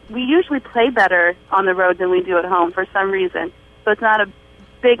 We usually play better on the road than we do at home for some reason. So it's not a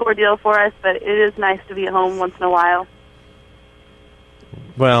big ordeal for us, but it is nice to be at home once in a while.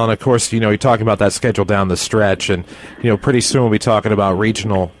 Well, and of course, you're talking about that schedule down the stretch, and, pretty soon we'll be talking about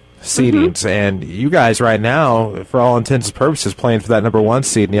regional seedings. And you guys right now, for all intents and purposes, playing for that number 1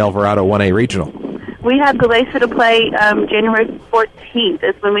 seed in the Alvarado 1A Regional. We have Galatia to play January 14th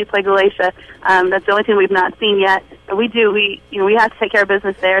is when we play Galatia. That's the only team we've not seen yet. But we have to take care of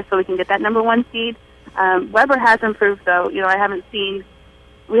business there so we can get that number 1 seed. Weber has improved, though. We haven't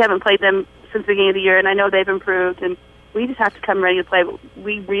played them since the beginning of the year, and I know they've improved, and we just have to come ready to play. But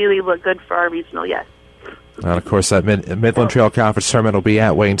we really look good for our regional, yes. And, of course, that Midland Trail Conference tournament will be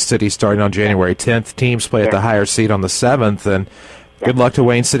at Wayne City starting on January 10th. Teams play at the higher seed on the 7th, and good luck to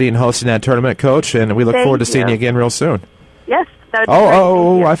Wayne City in hosting that tournament, Coach, and we look forward to seeing you again real soon. Yes. That would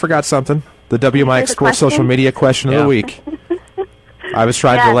be great. I forgot something. The WMIX Sports Social Media Question of the Week. I was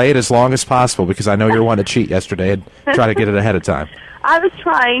trying to delay it as long as possible because I know you were one to cheat yesterday and try to get it ahead of time. I was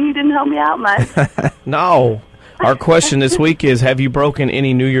trying. You didn't help me out much. No. Our question this week is, have you broken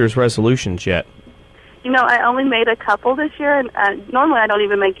any New Year's resolutions yet? I only made a couple this year, and normally I don't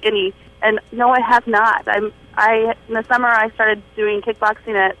even make any. And no, I have not. In the summer I started doing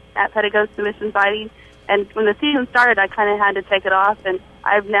kickboxing at Petticoat Submission Fighting, and when the season started, I kind of had to take it off, and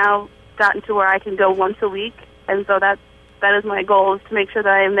I've now gotten to where I can go once a week, and so that is my goal, is to make sure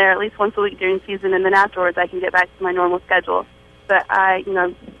that I am there at least once a week during season, and then afterwards I can get back to my normal schedule. But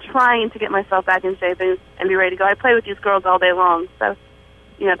trying to get myself back in shape and be ready to go. I play with these girls all day long, so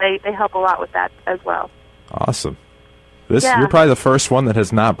they help a lot with that as well. Awesome. You're probably the first one that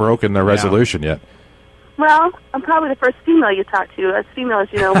has not broken their resolution yet. Well, I'm probably the first female you talk to. As females,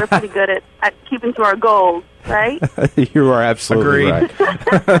 we're pretty good at keeping to our goals, right? You are absolutely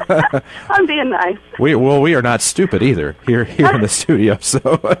right. I'm being nice. We are not stupid either here in the studio. So,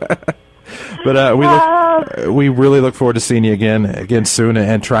 but we really look forward to seeing you again soon,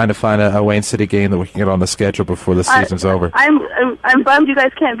 and trying to find a Wayne City game that we can get on the schedule before the season's over. I'm bummed you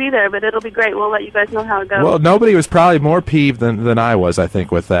guys can't be there, but it'll be great. We'll let you guys know how it goes. Well, nobody was probably more peeved than I was, I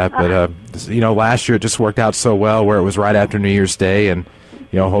think, with that. But last year it just worked out so well, where it was right after New Year's Day, and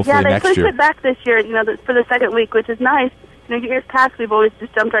hopefully next year. Yeah, they pushed it back this year, for the second week, which is nice. Years past we've always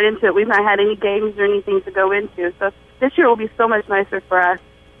just jumped right into it. We've not had any games or anything to go into, so this year will be so much nicer for us.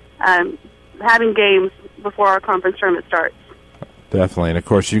 Having games before our conference tournament starts. Definitely. And, of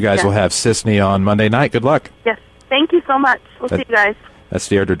course, you guys will have Sisney on Monday night. Good luck. Yes. Thank you so much. We'll see you guys. That's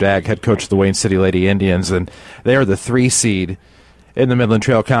DeAirdra Dagg, head coach of the Wayne City Lady Indians, and they are the 3 seed in the Midland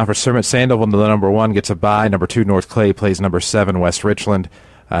Trail Conference tournament. Sandoval, the number 1, gets a bye. Number 2, North Clay, plays number 7, West Richland.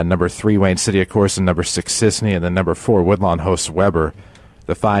 Number 3, Wayne City, of course, and number 6, Sisney. And then number 4, Woodlawn hosts Weber,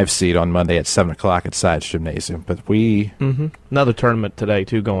 the 5 seed, on Monday at 7 o'clock at Sides Gymnasium. But another tournament today,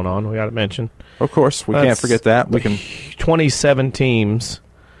 too, going on, we got to mention. Of course, we can't forget that. 27 teams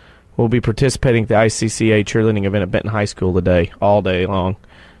will be participating at the ICCA cheerleading event at Benton High School today, all day long.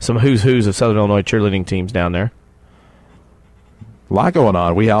 Some who's of Southern Illinois cheerleading teams down there. A lot going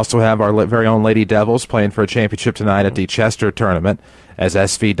on. We also have our very own Lady Devils playing for a championship tonight at the Chester tournament, as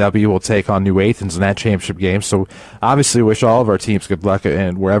SVW will take on New Athens in that championship game. So obviously wish all of our teams good luck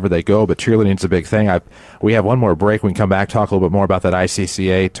and wherever they go, but cheerleading's a big thing. We have one more break. We can come back, talk a little bit more about that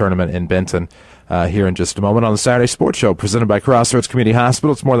ICCA tournament in Benton here in just a moment on the Saturday Sports Show, presented by Crossroads Community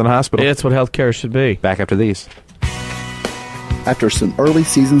Hospital. It's more than a hospital. It's what healthcare should be. Back after these. After some early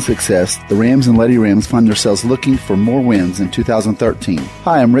season success, the Rams and Lady Rams find themselves looking for more wins in 2013.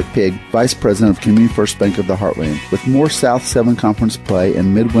 Hi, I'm Rick Pigg, Vice President of Community First Bank of the Heartland. With more South 7 Conference play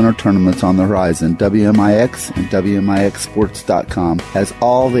and midwinter tournaments on the horizon, WMIX and WMIXSports.com has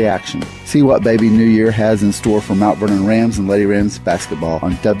all the action. See what Baby New Year has in store for Mount Vernon Rams and Lady Rams basketball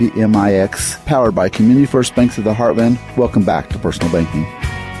on WMIX, powered by Community First Banks of the Heartland. Welcome back to Personal Banking.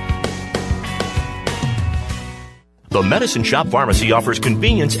 The Medicine Shop Pharmacy offers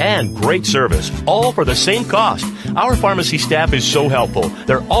convenience and great service, all for the same cost. Our pharmacy staff is so helpful.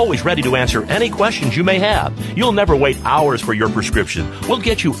 They're always ready to answer any questions you may have. You'll never wait hours for your prescription. We'll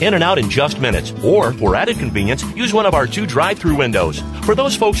get you in and out in just minutes. Or, for added convenience, use one of our 2 drive-through windows. For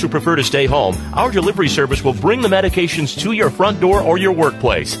those folks who prefer to stay home, our delivery service will bring the medications to your front door or your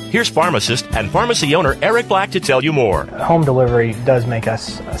workplace. Here's pharmacist and pharmacy owner Eric Black to tell you more. Home delivery does make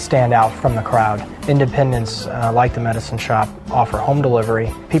us stand out from the crowd. Independents like the medicine shop offer home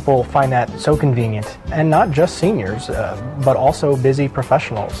delivery. People find that so convenient, and not just seniors, but also busy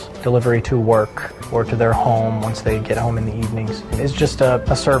professionals. Delivery to work or to their home once they get home in the evenings is just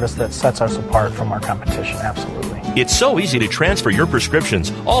a service that sets us apart from our competition, absolutely. It's so easy to transfer your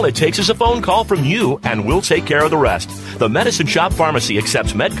prescriptions. All it takes is a phone call from you, and we'll take care of the rest. The Medicine Shop Pharmacy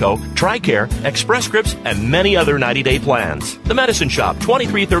accepts Medco, TRICARE, Express Scripts, and many other 90-day plans. The Medicine Shop,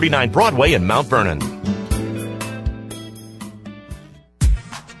 2339 Broadway in Mount Vernon.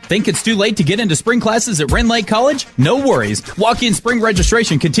 Think it's too late to get into spring classes at Wren Lake College? No worries. Walk-in spring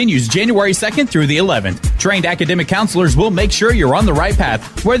registration continues January 2nd through the 11th. Trained academic counselors will make sure you're on the right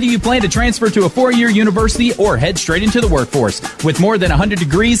path, whether you plan to transfer to a 4-year university or head straight into the workforce. With more than 100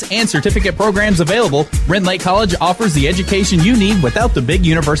 degrees and certificate programs available, Wren Lake College offers the education you need without the big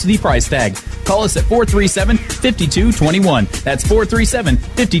university price tag. Call us at 437-5221. That's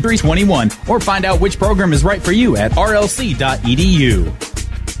 437-5321. Or find out which program is right for you at rlc.edu.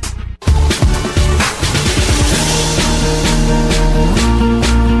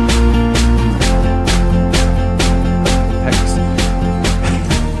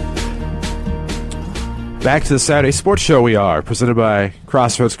 Back to the Saturday Sports Show we are, presented by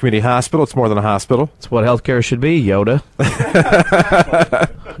Crossroads Community Hospital. It's more than a hospital. It's what healthcare should be, Yoda.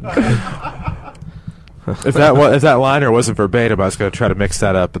 If that liner wasn't verbatim, I was going to try to mix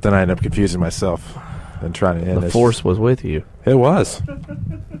that up, but then I ended up confusing myself and trying to end it. The force was with you. It was.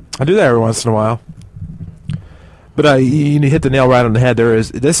 I do that every once in a while. But you hit the nail right on the head.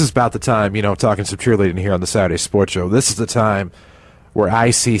 This is about the time, talking some cheerleading here on the Saturday Sports Show. This is the time where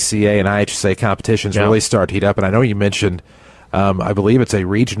ICCA and IHSA competitions really start to heat up. And I know you mentioned, I believe it's a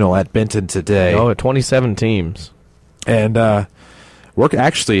regional at Benton today. Oh, 27 teams. And we're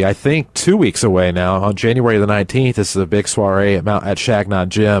actually, I think, 2 weeks away now. On January the 19th, this is a big soiree at Shagnon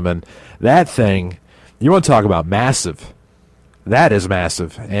Gym. And that thing, you want to talk about massive. That is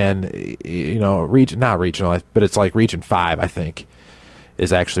massive. And, not regional, but it's like Region 5, I think,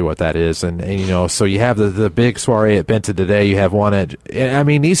 is actually what that is. And so you have the big soiree at Benton today. You have one at,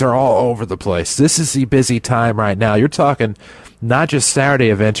 these are all over the place. This is the busy time right now. You're talking not just Saturday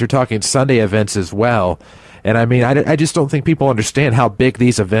events, you're talking Sunday events as well. And I just don't think people understand how big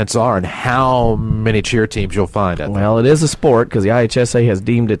these events are and how many cheer teams you'll find at them. Well, it is a sport because the IHSA has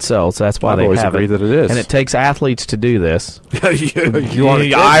deemed it so that's why I've they always have agreed it. that it is. And it takes athletes to do this. I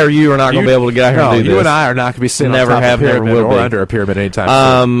or you are not going to be able to get out here and do this. You and I are not going to be sitting never on top have, of a pyramid never will or be. under a pyramid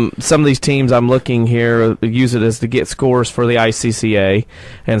anytime soon. Some of these teams I'm looking here use it as to get scores for the ICCA,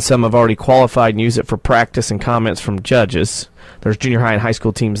 and some have already qualified and use it for practice and comments from judges. There's junior high and high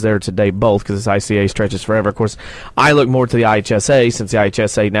school teams there today, both, because this ICA stretches forever. Of course, I look more to the IHSA, since the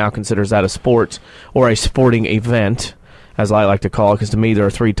IHSA now considers that a sport or a sporting event, as I like to call it, because to me there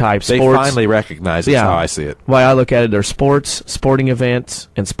are 3 types. They sports, finally recognize it, how I see it. Why I look at it, there's sports, sporting events,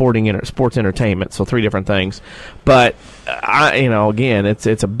 and sports entertainment, so 3 different things. But, again,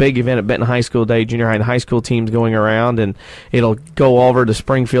 it's a big event at Benton High School Day, junior high and high school teams going around, and it'll go over to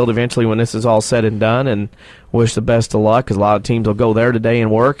Springfield eventually when this is all said and done, and wish the best of luck, because a lot of teams will go there today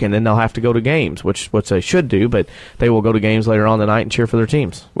and work, and then they'll have to go to games, which they should do, but they will go to games later on tonight and cheer for their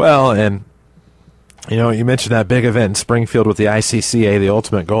teams. Well, and you mentioned that big event in Springfield with the ICCA, the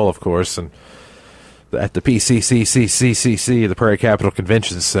ultimate goal, of course, and at the PCCCCCC, the Prairie Capital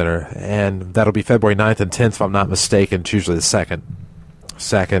Convention Center, and that'll be February 9th and 10th, if I'm not mistaken. It's usually the second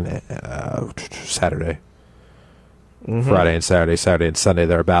Saturday. Mm-hmm. Friday and Saturday and Sunday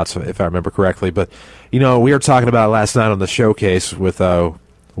thereabouts, if I remember correctly. But, we were talking about it last night on the showcase with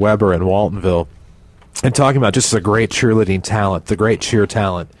Weber and Waltonville, and talking about just the great cheerleading talent, the great cheer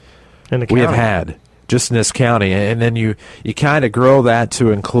talent we have had just in this county. And then you kind of grow that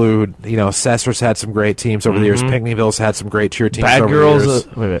to include, Cesar's had some great teams over the years. Pinckneyville's had some great cheer teams over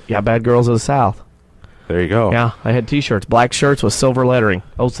the years. Bad Girls of the South. There you go. Yeah, I had T-shirts, black shirts with silver lettering.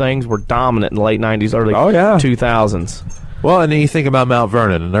 Those things were dominant in the late 90s, early 2000s. Well, and then you think about Mount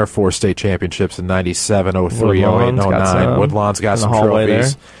Vernon and their 4 state championships in 97, 03, 08, and 09. Woodlawn's got some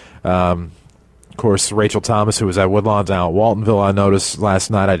trophies. Of course, Rachel Thomas, who was at Woodlawn down at Waltonville, I noticed last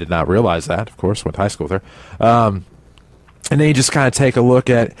night. I did not realize that. Of course, went to high school with her. And then you just kind of take a look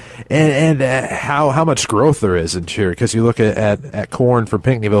at how much growth there is in cheer, because you look at Corn from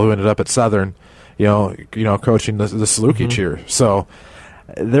Pinckneyville, who ended up at Southern, coaching the Saluki cheer. So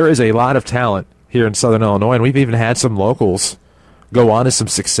there is a lot of talent here in Southern Illinois, and we've even had some locals go on to some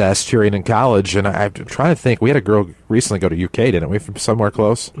success cheering in college. And I'm trying to think. We had a girl recently go to UK, didn't we, from somewhere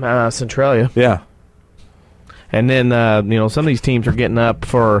close? Centralia. Yeah. And then, some of these teams are getting up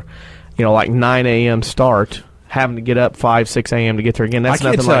for, like 9 a.m. start, having to get up 5, 6 a.m. to get there again. That's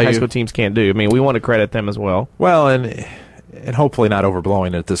nothing like high school teams can't do. I mean, we want to credit them as well. Well, and hopefully not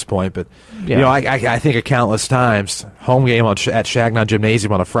overblowing it at this point. But, I think of countless times, home game at Shagnon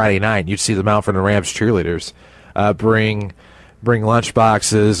Gymnasium on a Friday night, you'd see the Mount Vernon Rams cheerleaders bring lunch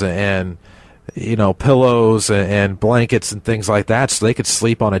boxes and pillows and blankets and things like that, so they could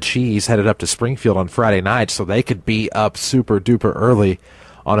sleep on a cheese headed up to Springfield on Friday night, so they could be up super duper early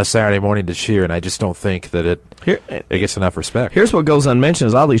on a Saturday morning to cheer. And I just don't think that it gets enough respect. Here's what goes unmentioned: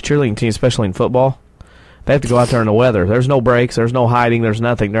 is all these cheerleading teams, especially in football, they have to go out there in the weather. There's no breaks, there's no hiding, there's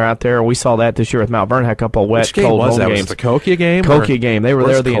nothing. They're out there. We saw that this year with Mount Vernon. Had a couple of wet, cold home games. Was the Kokia game? Kokia game. They were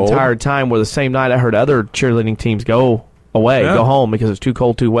there the entire time. Where the same night I heard other cheerleading teams go away, go home because it's too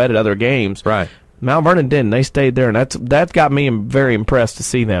cold, too wet at other games. Right. Mount Vernon didn't. They stayed there, and that got me very impressed to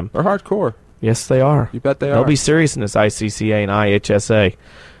see them. They're hardcore. Yes, they are. You bet they are. They'll be serious in this ICCA and IHSA.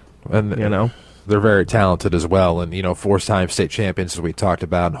 And they're very talented as well, and 4-time state champions as we talked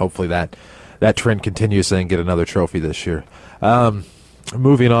about, and hopefully that trend continues and get another trophy this year.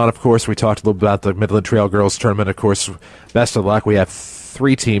 Moving on, of course, we talked a little bit about the Midland Trail Girls Tournament. Of course, best of luck. We have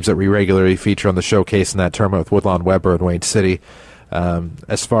 3 teams that we regularly feature on the showcase in that tournament with Woodlawn, Weber, and Wayne City.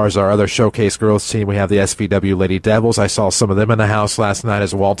 As far as our other showcase girls team, we have the SVW Lady Devils. I saw some of them in the house last night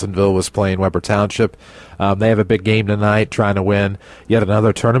as Waltonville was playing Weber Township. They have a big game tonight, trying to win yet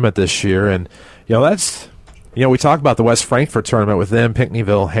another tournament this year. And we talk about the West Frankfort tournament with them,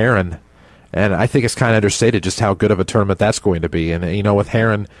 Pinckneyville, Harre, and I think it's kind of understated just how good of a tournament that's going to be. And with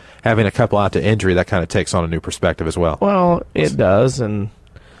Harre having a couple out to injury, that kind of takes on a new perspective as well. Well, it does, and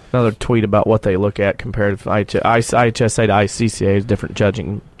another tweet about what they look at compared to IHSA to ICCA is different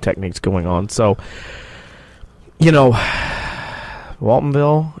judging techniques going on. So,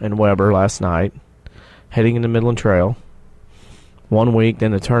 Waltonville and Weber last night, heading into Midland Trail, 1 week,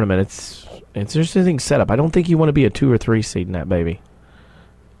 then the tournament. It's interesting setup. I don't think you want to be a 2 or 3 seed in that baby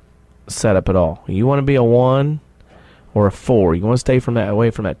setup at all. You want to be a 1 or a 4. You want to stay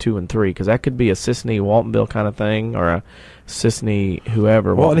away from that 2 and 3, because that could be a Sisney Waltonville kind of thing, or a Sisney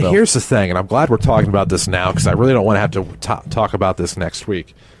whoever. Well, and here's the thing, and I'm glad we're talking about this now, because I really don't want to have to talk about this next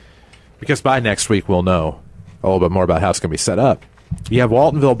week, because by next week we'll know a little bit more about how it's going to be set up. You have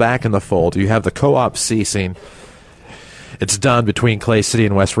Waltonville back in the fold. You have the co-op ceasing. It's done between Clay City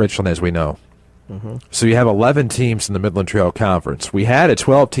and West Richland, as we know. Mm-hmm. So you have 11 teams in the Midland Trail Conference. We had a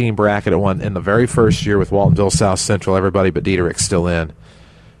 12-team bracket in the very first year with Waltonville, South Central, everybody but DeAirdra still in.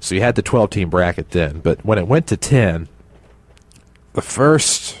 So you had the 12-team bracket then. But when it went to 10, the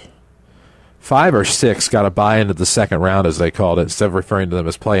first 5 or 6 got a bye into the second round, as they called it. Instead of referring to them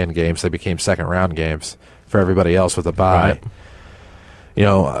as play-in games, they became second-round games for everybody else with a bye.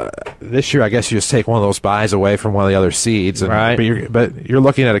 Right. This year I guess you just take one of those byes away from one of the other seeds. And, right. But you're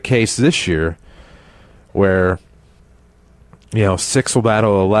looking at a case this year where 6 will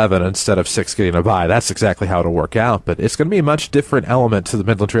battle 11 instead of 6 getting a bye. That's exactly how it'll work out. But it's going to be a much different element to the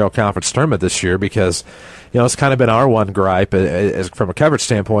Midland Trail Conference tournament this year, because it's kind of been our one gripe from a coverage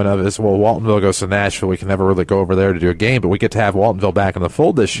standpoint Waltonville goes to Nashville. We can never really go over there to do a game, but we get to have Waltonville back in the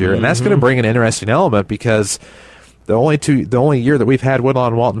fold this year, and that's going to bring an interesting element, because the only year that we've had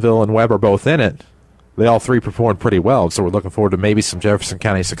Woodlawn, Waltonville, and Weber both in it, they all 3 performed pretty well, so we're looking forward to maybe some Jefferson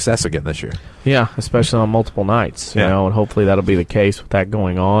County success again this year. Yeah, especially on multiple nights, and hopefully that'll be the case with that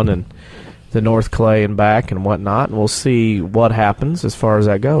going on, and the North Clay and back and whatnot, and we'll see what happens as far as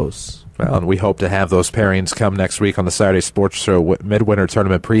that goes. Well, and we hope to have those pairings come next week on the Saturday Sports Show Midwinter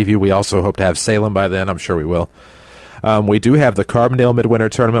Tournament preview. We also hope to have Salem by then. I'm sure we will. We do have the Carbondale Midwinter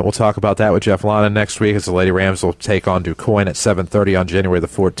Tournament. We'll talk about that with Jeff Lonnon next week, as the Lady Rams will take on DuQuoin at 7:30 on January the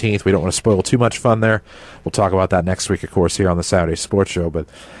 14th. We don't want to spoil too much fun there. We'll talk about that next week, of course, here on the Saturday Sports Show. But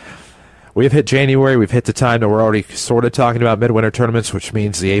we've hit January. We've hit the time that we're already sort of talking about midwinter tournaments, which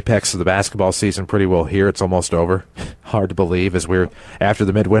means the apex of the basketball season pretty well here. It's almost over. Hard to believe, as we're after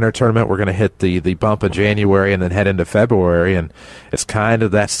the midwinter tournament, we're going to hit the bump in January and then head into February. And it's kind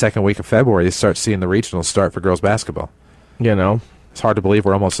of that second week of February you start seeing the regionals start for girls basketball. It's hard to believe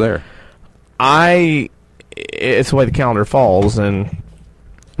we're almost there. It's the way the calendar falls, and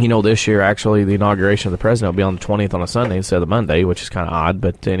this year actually the inauguration of the president will be on the 20th on a Sunday instead of the Monday, which is kind of odd,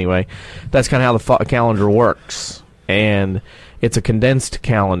 but anyway, that's kind of how the calendar works, and it's a condensed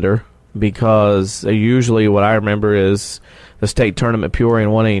calendar, because usually what I remember is the state tournament, Peoria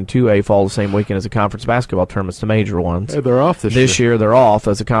and 1A and 2A, fall the same weekend as the conference basketball tournaments, the major ones. Hey, they're off this year. This year they're off,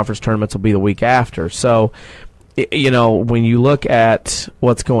 as the conference tournaments will be the week after. So, when you look at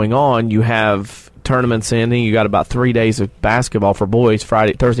what's going on, you have tournaments ending. You got about 3 days of basketball for boys,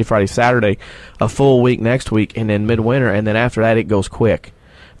 Thursday, Friday, Saturday, a full week next week, and then midwinter, and then after that it goes quick.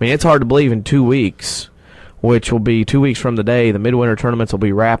 I mean, it's hard to believe in 2 weeks, which will be 2 weeks from today, the midwinter tournaments will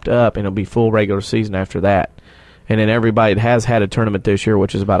be wrapped up, and it'll be full regular season after that. And then everybody that has had a tournament this year,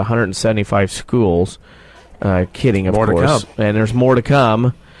 which is about 175 schools, kidding, of course. And there's more to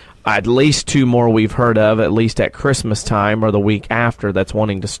come. At least 2 more we've heard of, at least at Christmas time or the week after, that's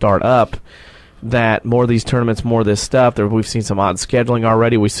wanting to start up. That more of these tournaments, more of this stuff. We've seen some odd scheduling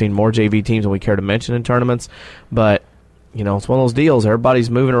already. We've seen more JV teams than we care to mention in tournaments. But, it's one of those deals. Everybody's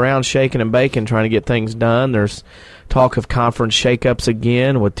moving around, shaking and baking, trying to get things done. There's talk of conference shakeups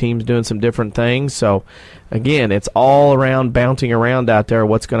again with teams doing some different things. So, again, it's all around bouncing around out there.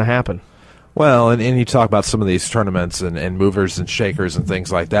 What's going to happen? Well, and you talk about some of these tournaments and movers and shakers and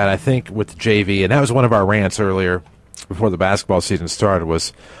things like that. I think with the JV, and that was one of our rants earlier before the basketball season started,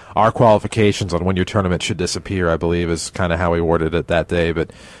 was our qualifications on when your tournament should disappear, I believe, is kind of how we worded it that day.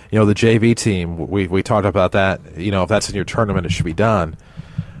 But, the JV team, we talked about that. If that's in your tournament, it should be done.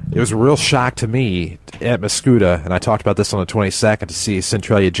 It was a real shock to me at Mascoutah, and I talked about this on the 22nd, to see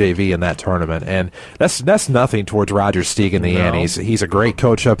Centralia JV in that tournament. And that's nothing towards Roger Steig and the Annies. He's a great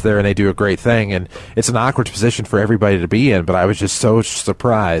coach up there, and they do a great thing. And it's an awkward position for everybody to be in, but I was just so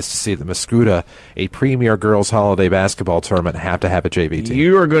surprised to see that Mascoutah, a premier girls holiday basketball tournament, have to have a JV team.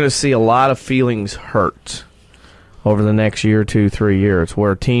 You are going to see a lot of feelings hurt over the next year, 2, 3 years,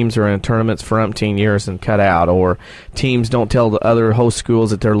 where teams are in tournaments for umpteen years and cut out, or teams don't tell the other host schools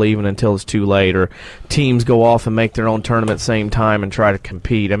that they're leaving until it's too late, or teams go off and make their own tournament same time and try to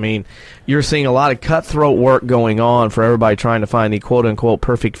compete. I mean, you're seeing a lot of cutthroat work going on for everybody trying to find the quote-unquote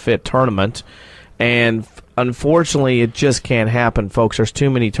perfect fit tournament, and unfortunately, it just can't happen, folks. There's too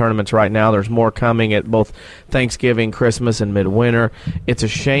many tournaments right now. There's more coming at both Thanksgiving, Christmas, and midwinter. It's a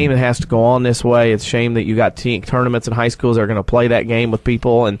shame it has to go on this way. It's a shame that you got tournaments in high schools that are going to play that game with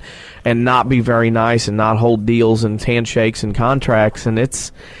people and not be very nice and not hold deals and handshakes and contracts. And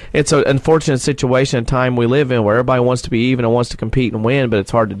it's an unfortunate situation and time we live in where everybody wants to be even and wants to compete and win, but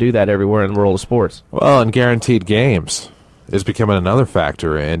it's hard to do that everywhere in the world of sports. Well, and guaranteed games is becoming another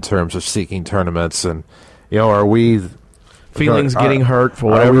factor in terms of seeking tournaments. And are we feelings getting hurt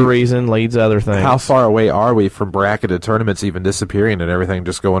for whatever reason leads to other things? How far away are we from bracketed tournaments even disappearing and everything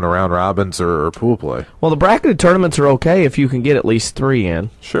just going around robins or pool play? Well, the bracketed tournaments are okay if you can get at least 3 in.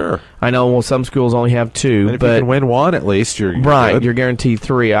 Sure. I know some schools only have 2, and if you can win 1 at least, you're right. Good. You're guaranteed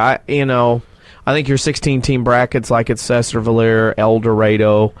 3. I think your 16-team brackets like at Cesar-Valera, El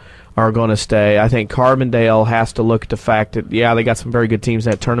Dorado are going to stay. I think Carbondale has to look at the fact that they got some very good teams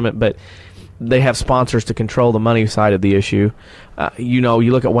in that tournament, but they have sponsors to control the money side of the issue. You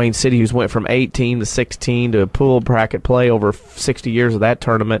look at Wayne City, who's went from 18 to 16 to pool bracket play over 60 years of that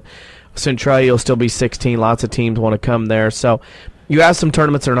tournament. Centralia will still be 16. Lots of teams want to come there. So you have some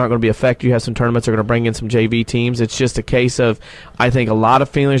tournaments that are not going to be affected. You have some tournaments that are going to bring in some JV teams. It's just a case of, I think a lot of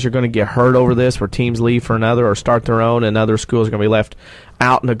feelings are going to get hurt over this, where teams leave for another or start their own, and other schools are going to be left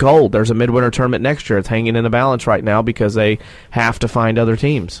out in the cold. There's a midwinter tournament next year. It's hanging in the balance right now because they have to find other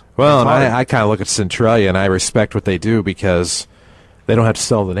teams. Well, and I kind of look at Centralia, and I respect what they do because they don't have to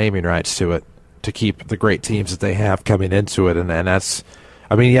sell the naming rights to it to keep the great teams that they have coming into it. And that's,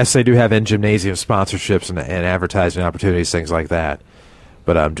 yes, they do have in-gymnasium sponsorships and advertising opportunities, things like that.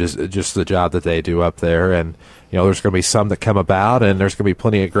 But just the job that they do up there. And, there's going to be some that come about, and there's going to be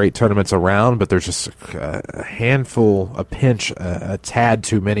plenty of great tournaments around, but there's just a handful, a pinch, a tad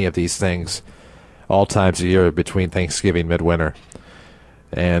too many of these things all times a year between Thanksgiving, midwinter,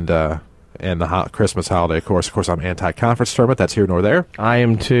 and the Christmas holiday. Of course, I'm anti-conference tournament. That's here nor there. I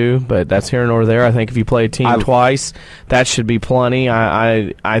am too, but that's here nor there. I think if you play a team twice, that should be plenty.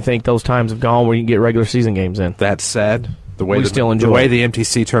 I think those times have gone where you can get regular season games in. That said, the way the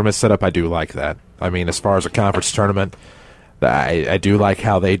MTC tournament's set up, I do like that. As far as a conference tournament, I do like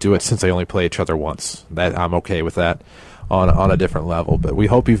how they do it since they only play each other once. That I'm okay with that on a different level. But we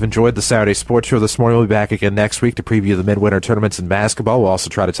hope you've enjoyed the Saturday Sports Show this morning. We'll be back again next week to preview the midwinter tournaments in basketball. We'll also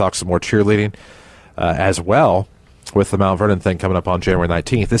try to talk some more cheerleading as well with the Mount Vernon thing coming up on January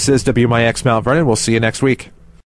 19th. This is WMIX Mount Vernon. We'll see you next week.